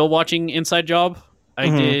 I'm still watching Inside Job. I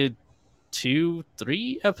Mhm. did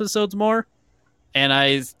 2-3 episodes more, and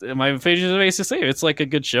my opinion is basically the same. It's like a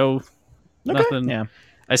good show. Okay. Nothing. Yeah.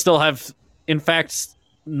 I still have, in fact,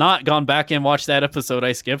 not gone back and watched that episode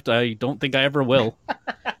I skipped. I don't think I ever will.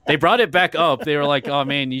 They brought it back up. They were like, "Oh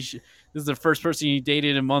man, this is the first person you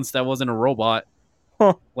dated in months that wasn't a robot."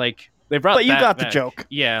 Huh. Like, they brought. But you that got the back. joke.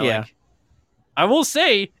 Yeah. Yeah. Like, I will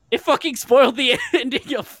say it fucking spoiled the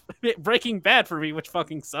ending of Breaking Bad for me, which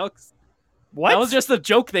fucking sucks. What? That was just a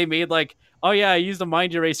joke they made. Like, oh yeah, I used a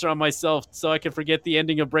mind eraser on myself so I could forget the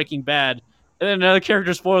ending of Breaking Bad, and then another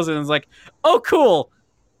character spoils it and is like, "Oh, cool,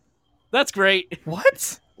 that's great."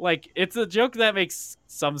 What? Like, it's a joke that makes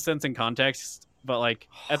some sense in context, but like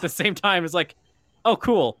at the same time, it's like, "Oh,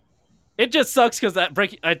 cool." It just sucks because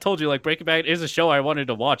I told you, like, Breaking Bad is a show I wanted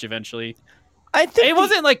to watch eventually. I think It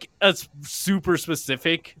wasn't like a super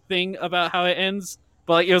specific thing about how it ends,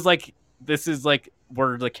 but like, it was like, this is like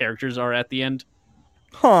where the characters are at the end.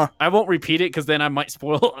 Huh. I won't repeat it because then I might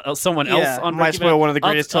spoil someone else Yeah, on might Breaking spoil Bad. one of the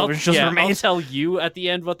greatest television shows ever I'll made. tell you at the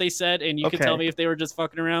end what they said, and you can Okay. tell me if they were just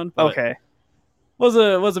fucking around. But Okay. was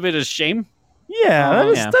a bit of a shame.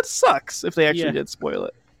 Yeah, Yeah. that sucks if they actually Yeah. did spoil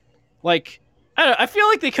it. Like, I feel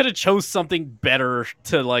like they could have chose something better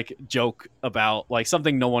to like joke about, like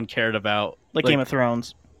something no one cared about, Like Game of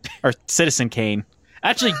Thrones. Or Citizen Kane.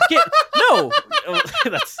 Actually, no.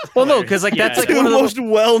 That's Well, no, hilarious. 'cause, like, that's, like, Two one of the- most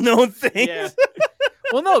well-known things. Yeah.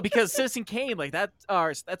 Well, no, because Citizen Kane, like that's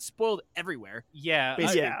spoiled everywhere. Yeah,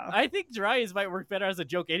 Yeah. I think Dry Eyes might work better as a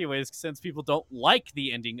joke, anyways, since people don't like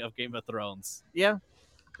the ending of Game of Thrones. Yeah.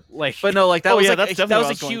 Like, But no, like that Oh, was yeah, like that's definitely that what I was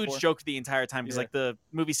was a going huge for. joke the entire time because Yeah. like the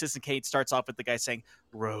movie Citizen Kane starts off with the guy saying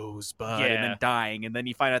Rosebud and Yeah. then dying, and then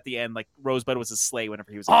you find out at the end like Rosebud was his slay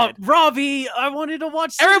whenever he was a oh, kid. Robbie, I wanted to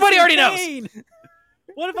watch. Everybody Citizen already knows. Kane.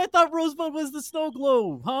 What if I thought Rosebud was the snow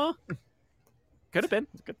globe? Huh? Could have been.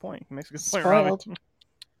 That's a good point. He makes a good point, Robin. Spoiled.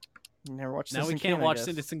 Never watched Now we Citizen can't Kane, I watch guess.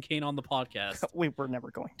 Citizen Kane on the podcast. We're never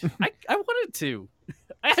going to. I wanted to.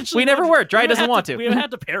 I actually We never would- were. Dry we would doesn't have want to. to. We would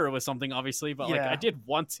have to pair it with something, obviously, but like Yeah. I did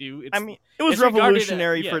want to. I mean, it was it's regarded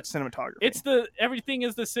revolutionary yeah. for its cinematography. It's everything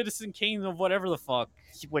is the Citizen Kane of whatever the fuck.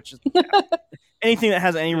 which is anything that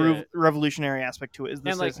has any Yeah. revolutionary aspect to it is the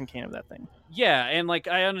And, like, Citizen Kane of that thing. Yeah, and like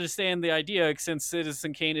I understand the idea since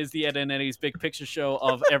Citizen Kane is the Ed and Eddie's big picture show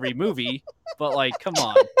of every movie, but like, come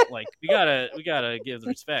on, like we gotta give the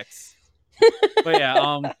respects. But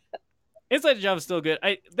yeah, Inside Job is still good.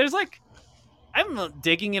 I'm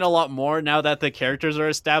digging it a lot more now that the characters are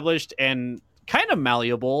established and kind of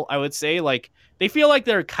malleable. I would say like they feel like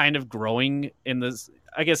they're kind of growing in this.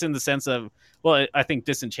 I guess in the sense of I think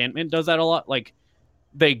Disenchantment does that a lot. Like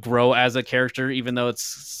they grow as a character, even though it's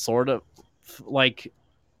sort of like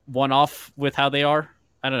one off with how they are.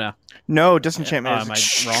 I don't know. No, Disenchantment Am I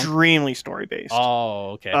is wrong? extremely story based.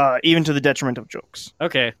 Oh, okay. Even to the detriment of jokes.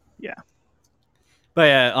 Okay. Yeah. But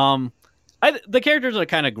yeah, the characters are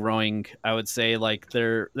kind of growing. I would say like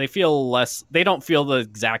they feel less. They don't feel the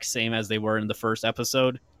exact same as they were in the first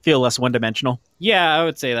episode. Feel less one-dimensional. Yeah, I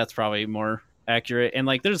would say that's probably more accurate. And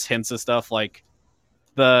like, there's hints of stuff like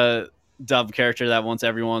the Dove character that wants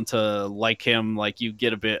everyone to like him. Like you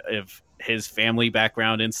get a bit of his family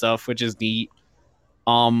background and stuff, which is neat.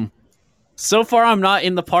 So far, I'm not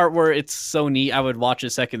in the part where it's so neat. I would watch a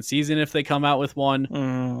second season if they come out with one.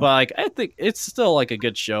 But like, I think it's still like a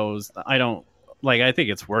good show. I think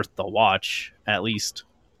it's worth the watch at least.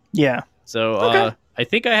 Yeah. So Okay. I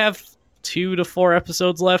think I have 2 to 4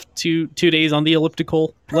 episodes left. 2 days on the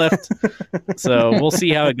elliptical left. So we'll see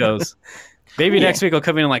how it goes. Maybe Cool. next week I'll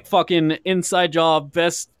come in like fucking Inside Job,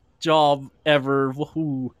 best job ever.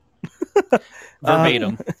 Woohoo.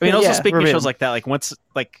 Verbatim. I mean, also Yeah, speaking of verbatim. shows like that,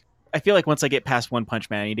 I feel like once I get past One Punch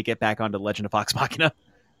Man, I need to get back onto Legend of Vox Machina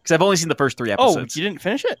because I've only seen the first 3 Oh, episodes. you didn't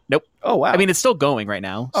finish it? Nope. Oh, wow. I mean, it's still going right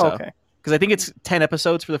now. oh, So. okay. Because I think it's 10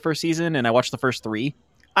 episodes for the first season, and I watched the first 3.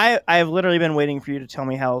 I've literally been waiting for you to tell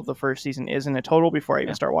me how the first season is in a total before I even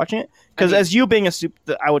Yeah. start watching it. Because I mean- as you being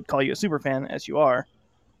I would call you a super fan, as you are.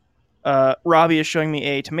 Robbie is showing me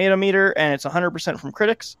a tomato meter, and it's 100% from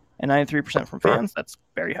critics and 93% from fans. That's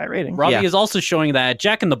very high rating. Robbie Yeah. is also showing that at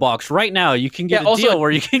Jack in the Box right now. You can get Yeah, a also- deal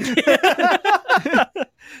where you can get.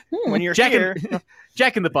 When you're Jack here,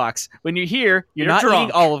 Jack in the Box. When you're here, you're You're not drunk.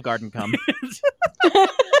 eating all of Garden Cum.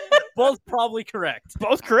 Both probably correct.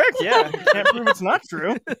 both correct. Yeah, can't prove it's not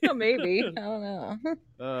true. Maybe. I don't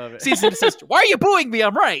know. Season sister. Why are you booing me?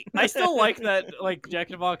 I'm right. I still like that. Like Jack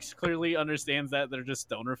in the Box clearly understands that they're just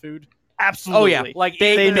stoner food. Absolutely. Oh, yeah. Like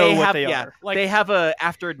They know what have, they yeah, are. Like- they have a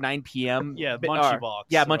after 9 p.m. Yeah, bit- Munchie or- Box.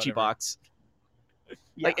 Yeah, or Munchie whatever. Box.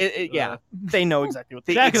 Yeah. Like, yeah. They know exactly what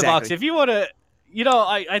they Jack in the Box. Exactly. If you want to,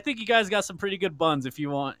 I think you guys got some pretty good buns. If you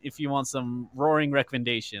want some roaring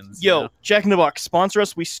recommendations. Yo, Jack in the Box, sponsor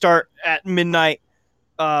us. We start at midnight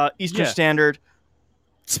Eastern Yeah. Standard.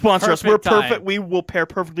 Sponsor us. Perfect We're perfect. time. We will pair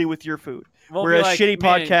perfectly with your food. We'll We're be a like, shitty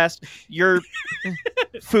 "Man, podcast. Your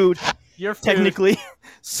food, Your food, technically.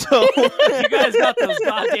 So you guys got those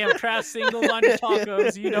goddamn craft singles on your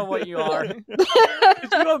tacos. You know what you are. Could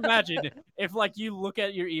you imagine if, like, you look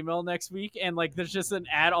at your email next week and, like, there's just an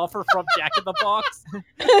ad offer from Jack in the Box?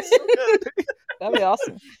 That'd be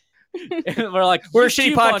awesome. And we're like, We're a use shitty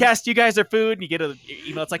coupon- podcast. You guys are food. And you get an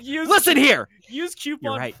email. It's like, Use- listen here. Use You're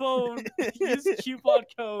coupon right. phone. Use coupon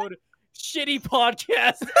code shitty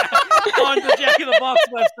podcast on the Jack in the Box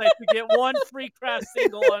website to get one free craft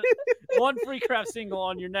single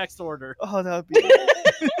on your next order. oh, that would be.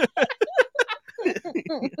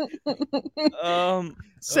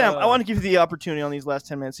 Sam, I want to give you the opportunity on these last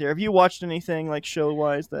 10 minutes here. Have you watched anything like show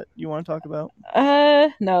wise that you want to talk about?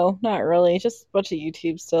 No, not really. Just a bunch of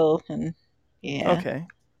YouTube still, and yeah.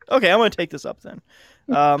 Okay, I'm going to take this up then.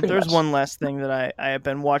 Pretty There's much. one last thing that I have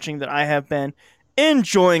been watching that I have been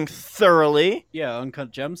enjoying thoroughly. Yeah,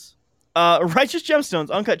 Uncut Gems. Righteous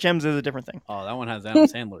Gemstones. Uncut Gems is a different thing. Oh, that one has Adam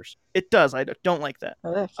Sandler's. It does. I don't like that.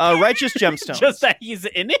 Ugh. Righteous Gemstones. Just that he's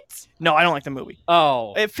in it? No, I don't like the movie.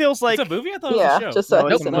 Oh. It feels like It's a movie? I thought Yeah, it was a show. just No, a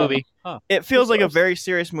it's it's a a movie. it feels like a course. very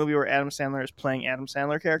serious movie where Adam Sandler is playing Adam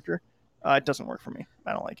Sandler character. It doesn't work for me.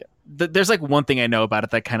 I don't like it. There's like one thing I know about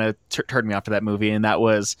it that kind of turned me off to that movie, and that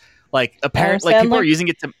was like Adam apparently like people Sandler? are using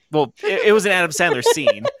it to. Well, it was an Adam Sandler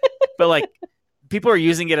scene, but like people are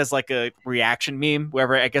using it as like a reaction meme.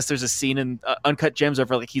 Wherever I guess there's a scene in Uncut Gems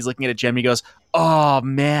over like he's looking at a gem and he goes, "Oh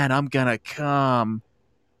man, I'm gonna come."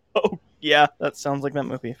 Yeah, that sounds like that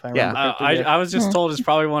movie. If I remember correctly. Yeah. I was just Hmm. told it's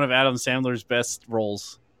probably one of Adam Sandler's best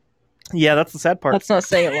roles. Yeah, that's the sad part. That's not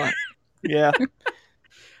saying a lot. Yeah.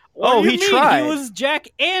 What Oh, do he you mean? tried. He was Jack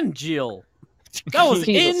and Jill. That was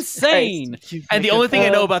Jesus insane. And the only thing I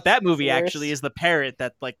know Oh, about that movie worse. actually is the parrot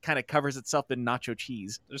that like kind of covers itself in nacho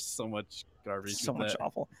cheese. There's so much garbage. So with much that.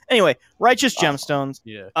 awful. Anyway, Righteous Awful. Gemstones.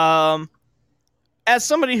 Yeah. As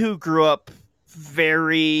somebody who grew up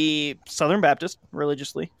very Southern Baptist,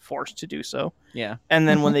 religiously forced to do so, Yeah. and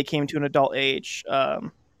then when they came to an adult age,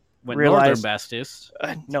 When Northern realized Baptist.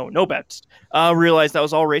 no Baptist, realized that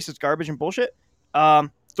was all racist garbage and bullshit.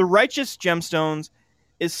 The Righteous Gemstones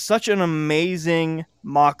is such an amazing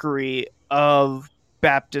mockery of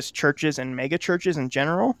Baptist churches and mega churches in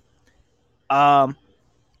general.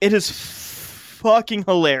 It is fucking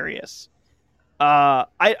hilarious. I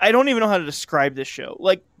don't even know how to describe this show.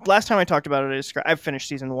 Like last time I talked about it, I've finished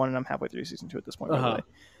season 1 and I'm halfway through season 2 at this point. By the way,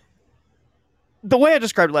 the way I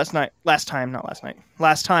described it last time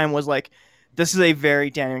was like, this is a very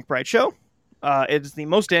Danny McBride show. It's the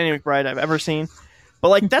most Danny McBride I've ever seen, but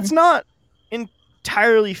like that's not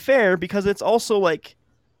entirely fair because it's also like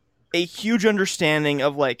a huge understanding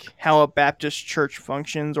of like how a Baptist church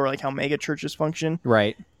functions or like how mega churches function,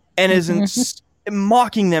 Right. and isn't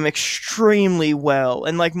mocking them extremely well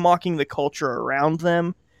and like mocking the culture around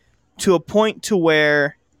them to a point to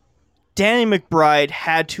where Danny McBride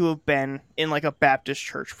had to have been in like a Baptist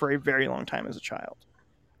church for a very long time as a child.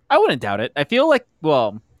 I wouldn't doubt it. I feel like,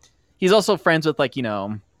 well, he's also friends with like,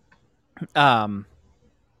 Seth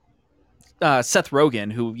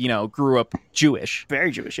Rogen, who, grew up Jewish.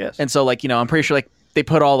 Very Jewish, yes. And so like, I'm pretty sure like they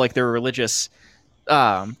put all like their religious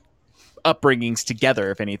upbringings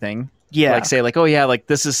together, if anything. Yeah. Like say like, oh yeah, like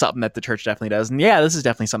this is something that the church definitely does. And yeah, this is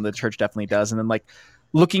definitely something that the church definitely does. And then like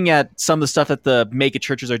looking at some of the stuff that the mega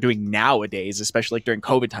churches are doing nowadays, especially like during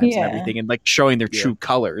COVID times Yeah. and everything, and like showing their true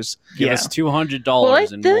colors. Give Yeah. us $200 Well, I and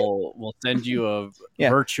think- we'll send you a Yeah.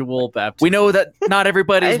 virtual baptism. We know that not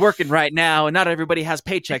everybody's I've- working right now and not everybody has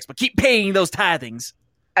paychecks, but keep paying those tithings.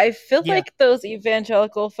 I feel Yeah. like those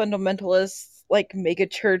evangelical fundamentalists, like mega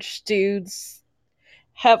church dudes,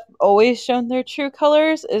 have always shown their true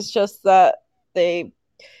colors. It's just that they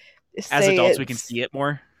As say adults, we can it's- see it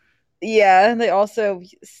more. Yeah, and they also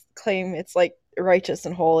claim it's like righteous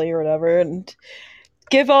and holy or whatever, and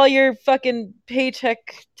give all your fucking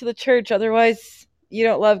paycheck to the church, otherwise you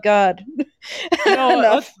don't love God. You know what,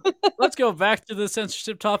 Enough. let's go back to the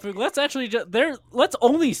censorship topic. Let's actually let's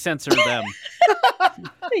only censor them.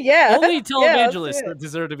 Yeah, Only let's televangelists do it.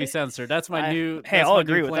 deserve to be censored. That's my new. Hey, that's I'll my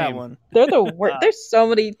agree new with that claim. one. They're the worst. There's so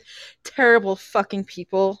many terrible fucking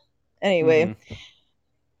people. Anyway, Mhm.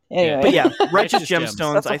 anyway, But yeah, Righteous Righteous Gems.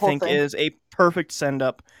 Gemstones, That's the I whole think, thing. is a perfect send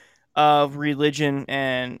up of religion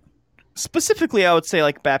and specifically, I would say,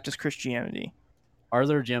 like Baptist Christianity. Are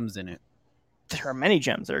there gems in it? There are many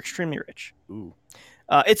gems. They're extremely rich. Ooh.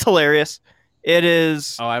 It's hilarious. It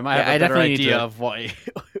is. Oh, I might Yeah, have I a better definitely need idea to- of what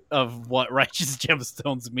of what righteous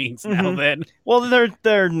gemstones means now. Mhm. Then. Well,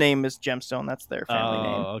 their name is Gemstone. That's their family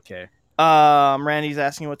name. Okay. Randy's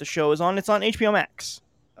asking what the show is on. It's on HBO Max.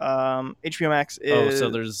 HBO Max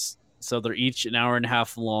is. They're each an hour and a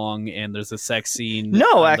half long, and there's a sex scene.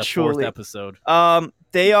 No, on actually. the fourth episode.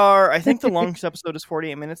 They are. I think the longest episode is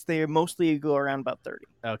 48 minutes. They mostly go around about 30.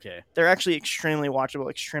 Okay. They're actually extremely watchable,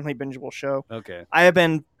 extremely bingeable show. Okay. I have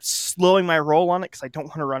been slowing my roll on it because I don't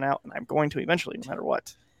want to run out, and I'm going to eventually, no matter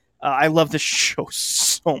what. I love this show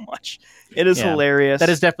so much. It is Yeah, hilarious. That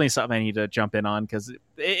is definitely something I need to jump in on because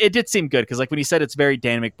it did seem good. Because like when he said it's very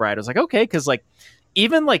Dan McBride, I was like, okay, because like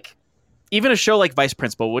even a show like Vice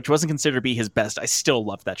Principal, which wasn't considered to be his best, I still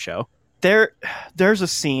loved that show. There's a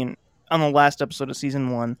scene on the last episode of season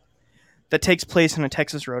 1 that takes place in a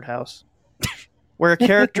Texas roadhouse where a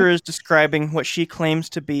character is describing what she claims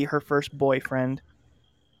to be her first boyfriend.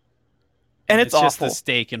 And it's just awful. the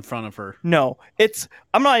steak in front of her. No,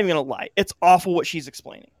 I'm not even going to lie. It's awful what she's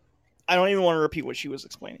explaining. I don't even want to repeat what she was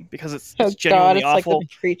explaining because it's oh god, genuinely it's like awful. the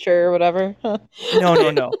preacher or whatever. No.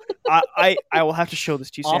 I will have to show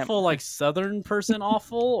this to you, Sam. Awful, like Southern person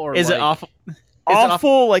awful, or Is like, it awful?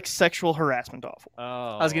 Awful, like sexual harassment awful.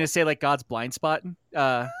 Oh, I was gonna say like God's blind spot.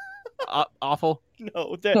 Awful. No,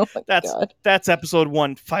 Oh my that's god. that's episode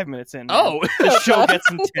 1, 5 minutes in. man. Oh, The show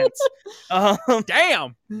gets intense.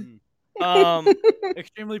 damn.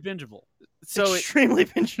 extremely bingeable. So extremely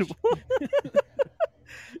bingeable.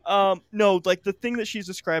 No, like the thing that she's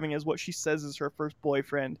describing as what she says is her first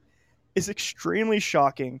boyfriend is extremely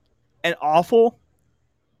shocking and awful.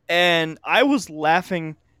 And I was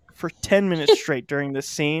laughing for 10 minutes straight during this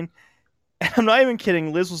scene. And I'm not even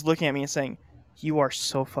kidding. Liz was looking at me and saying, "You are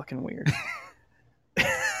so fucking weird."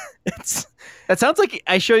 It's that sounds like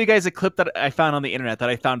I show you guys a clip that I found on the internet that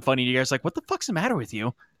I found funny. You guys are like, what the fuck's the matter with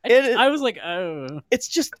you? I was like, oh,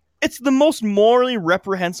 it's the most morally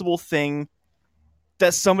reprehensible thing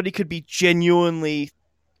that somebody could be genuinely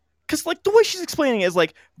because like the way she's explaining it is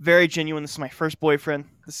like very genuine. This is my first boyfriend.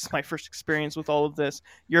 This is my first experience with all of this.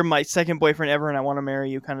 You're my second boyfriend ever, and I want to marry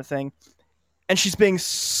you, kind of thing. And she's being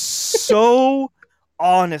so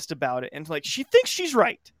honest about it, and like she thinks she's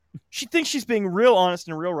right. She thinks she's being real honest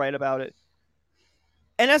and real right about it.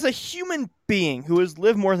 And as a human being who has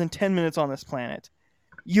lived more than 10 minutes on this planet,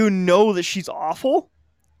 you know that she's awful.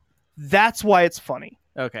 That's why it's funny.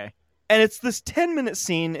 Okay. And it's this 10-minute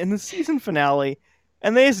scene in the season finale,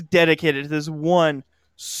 and they just dedicate it to this one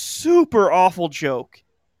super awful joke.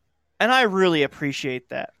 And I really appreciate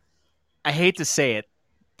that. I hate to say it.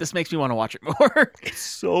 This makes me want to watch it more. It's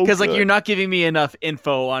so Because like good. you're not giving me enough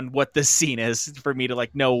info on what this scene is for me to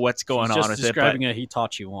like know what's going He's on just with describing a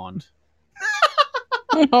Hitachi wand.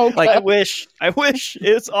 Okay. I wish.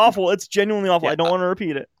 It's awful. It's genuinely awful. Yeah. I don't want to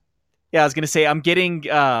repeat it. Yeah, I was gonna say I'm getting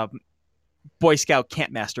Boy Scout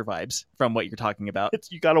Campmaster vibes from what you're talking about.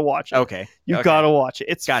 You got to watch it. Okay. You Okay. got to watch it.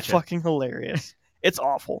 It's Gotcha. fucking hilarious. It's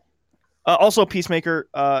awful. Also, Peacemaker,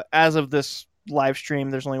 as of this live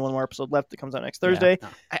stream, there's only one more episode left that comes out next Thursday.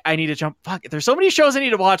 I need to jump. Fuck. There's so many shows I need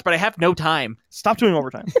to watch, but I have no time. Stop doing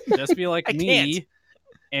overtime. Just be like I me can't.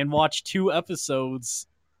 and watch 2 episodes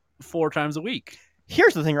 4 times a week.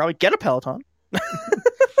 Here's the thing, Robbie. Get a Peloton.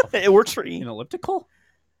 It works for An you. elliptical?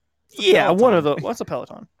 Yeah, Peloton? one of the. What's a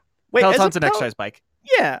Peloton? Wait, is Peloton's it an exercise bike.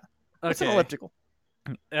 Yeah, it's an Okay. elliptical.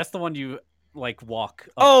 That's the one you like walk.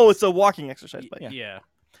 up. Oh, it's a walking exercise bike. yeah.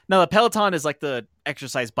 No, the Peloton is like the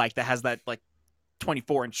exercise bike that has that like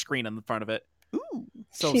 24-inch screen on the front of it. Ooh.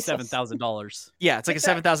 So Jesus. $7,000. Yeah, it's like a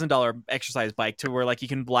 $7,000 exercise bike to where like you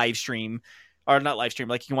can live stream, or not live stream,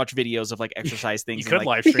 like you can watch videos of like exercise things. You and, could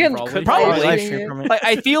like, live stream You probably. could Probably. live stream from it. Like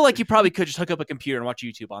I feel like you probably could just hook up a computer and watch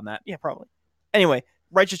YouTube on that. Yeah, probably. Anyway,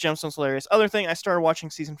 Righteous Gemstones hilarious. Other thing, I started watching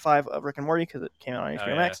season 5 of Rick and Morty because it came out on HBO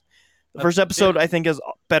yeah. Max. The first episode I think is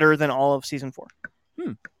better than all of season 4.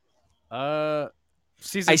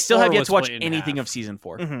 Season I still 4 have yet was to watch split in anything half. of season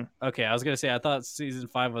 4. Mm-hmm. Okay, I was gonna say I thought season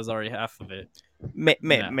 5 was already half of it.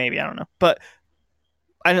 Maybe I don't know, but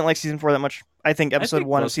I didn't like season 4 that much. I think episode think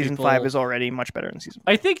 1 of most season people- 5 is already much better than season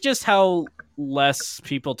 4. I think just how less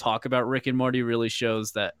people talk about Rick and Morty really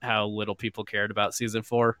shows that how little people cared about season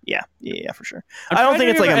 4. Yeah, for sure. I'm I don't trying think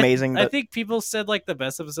to it's like remember- amazing, I but think people said like the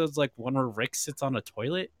best episode's like one where Rick sits on a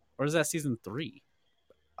toilet, or is that season 3?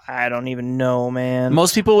 I don't even know, man.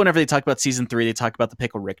 Most people, whenever they talk about season 3, they talk about the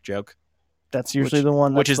Pickle Rick joke, That's usually which- the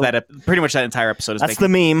one. which is that's that pretty much that entire episode is That's Pickle.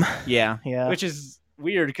 the meme. Yeah. Yeah, Which is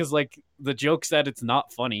weird because like the joke's that it's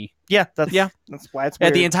not funny. yeah, that's Yeah. That's why it's Yeah,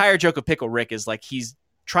 weird. the entire joke of Pickle Rick is like he's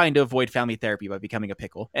trying to avoid family therapy by becoming a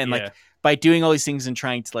pickle, and Yeah. like by doing all these things and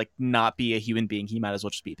trying to like not be a human being, he might as well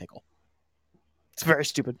just be a pickle. It's very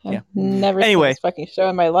stupid. I've Yeah. never Anyway. seen this fucking show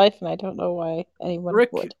in my life, and I don't know why anyone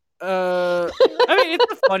Rick, would. I mean,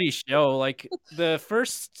 it's a funny show. Like the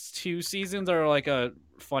first 2 seasons are like a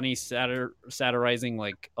funny satirizing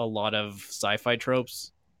like a lot of sci-fi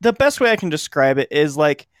tropes. The best way I can describe it is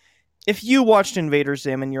like if you watched Invader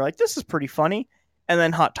Zim and you're like, this is pretty funny, and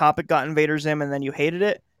then Hot Topic got Invader Zim and then you hated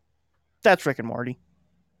it, that's Rick and Morty.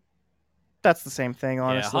 That's the same thing,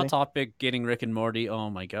 honestly. Yeah, Hot Topic getting Rick and Morty. Oh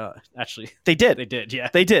my god! Actually, They did. they did. Yeah.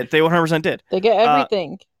 They did. They 100% did. They get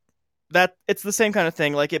everything. That it's the same kind of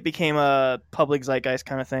thing. Like it became a public zeitgeist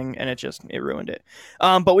kind of thing, and it ruined it.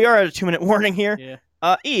 But we are at a 2-minute warning here. Yeah.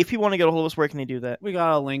 E, if you want to get a hold of us, where can you do that? We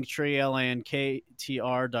got a link tree,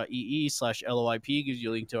 linktr.ee/LOIP gives you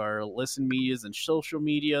a link to our listen medias and social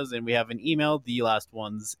medias, and we have an email,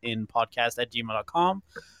 thelast1sinpodcast@gmail.com.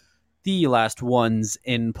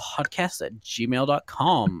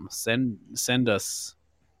 thelast1sinpodcast@gmail.com. Send us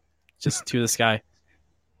just to the sky.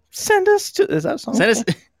 Send us to. Is that a song?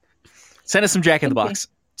 Send us some Jack in the Okay. Box.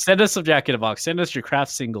 Send us some Jack in the Box. Send us your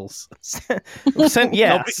craft singles. Send,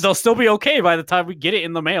 yeah. They'll still be okay by the time we get it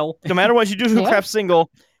in the mail. No matter what you do to a Yeah. craft single,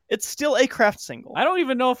 it's still a craft single. I don't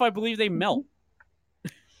even know if I believe they melt.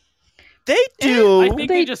 They do. I think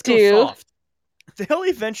they They just do. go soft. They'll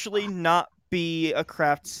eventually not be a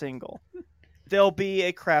craft single. They'll be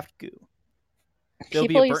a craft goo. They'll be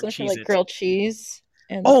People a use burnt them for like Cheez-It. grilled cheese.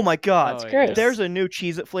 And Oh my god. Oh, gross. There's a new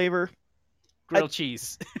Cheez-It flavor. Grilled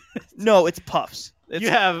cheese. No, it's Puffs. It's You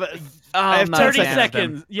have I have not 30 a fan of them.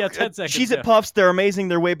 seconds. Yeah, 10 seconds. Cheez-It yeah. Puffs. They're amazing.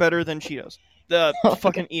 They're way better than Cheetos.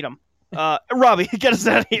 Fucking eat them. Robbie, get us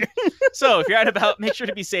out of here. So if you're out about, make sure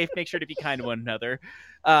to be safe. Make sure to be kind to one another.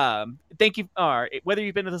 Thank you. Whether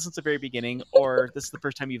you've been with us since the very beginning or this is the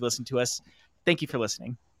first time you've listened to us, thank you for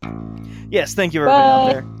listening. Yes, thank you everybody out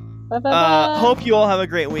Bye. there. Bye. Hope you all have a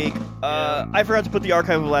great week. I forgot to put the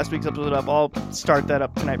archive of last week's episode up. I'll start that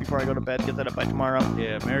up tonight before I go to bed. Get that up by tomorrow.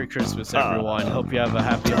 Yeah, Merry Christmas, everyone. Hope you have a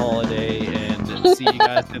happy holiday, and see you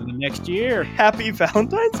guys in the next year. Happy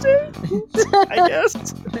Valentine's Day, I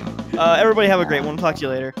guess. Everybody have a great one. Talk to you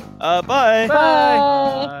later. Bye. Bye.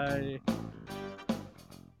 Bye.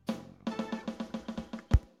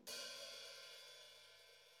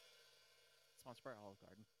 Sponsored by Olive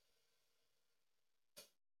Garden.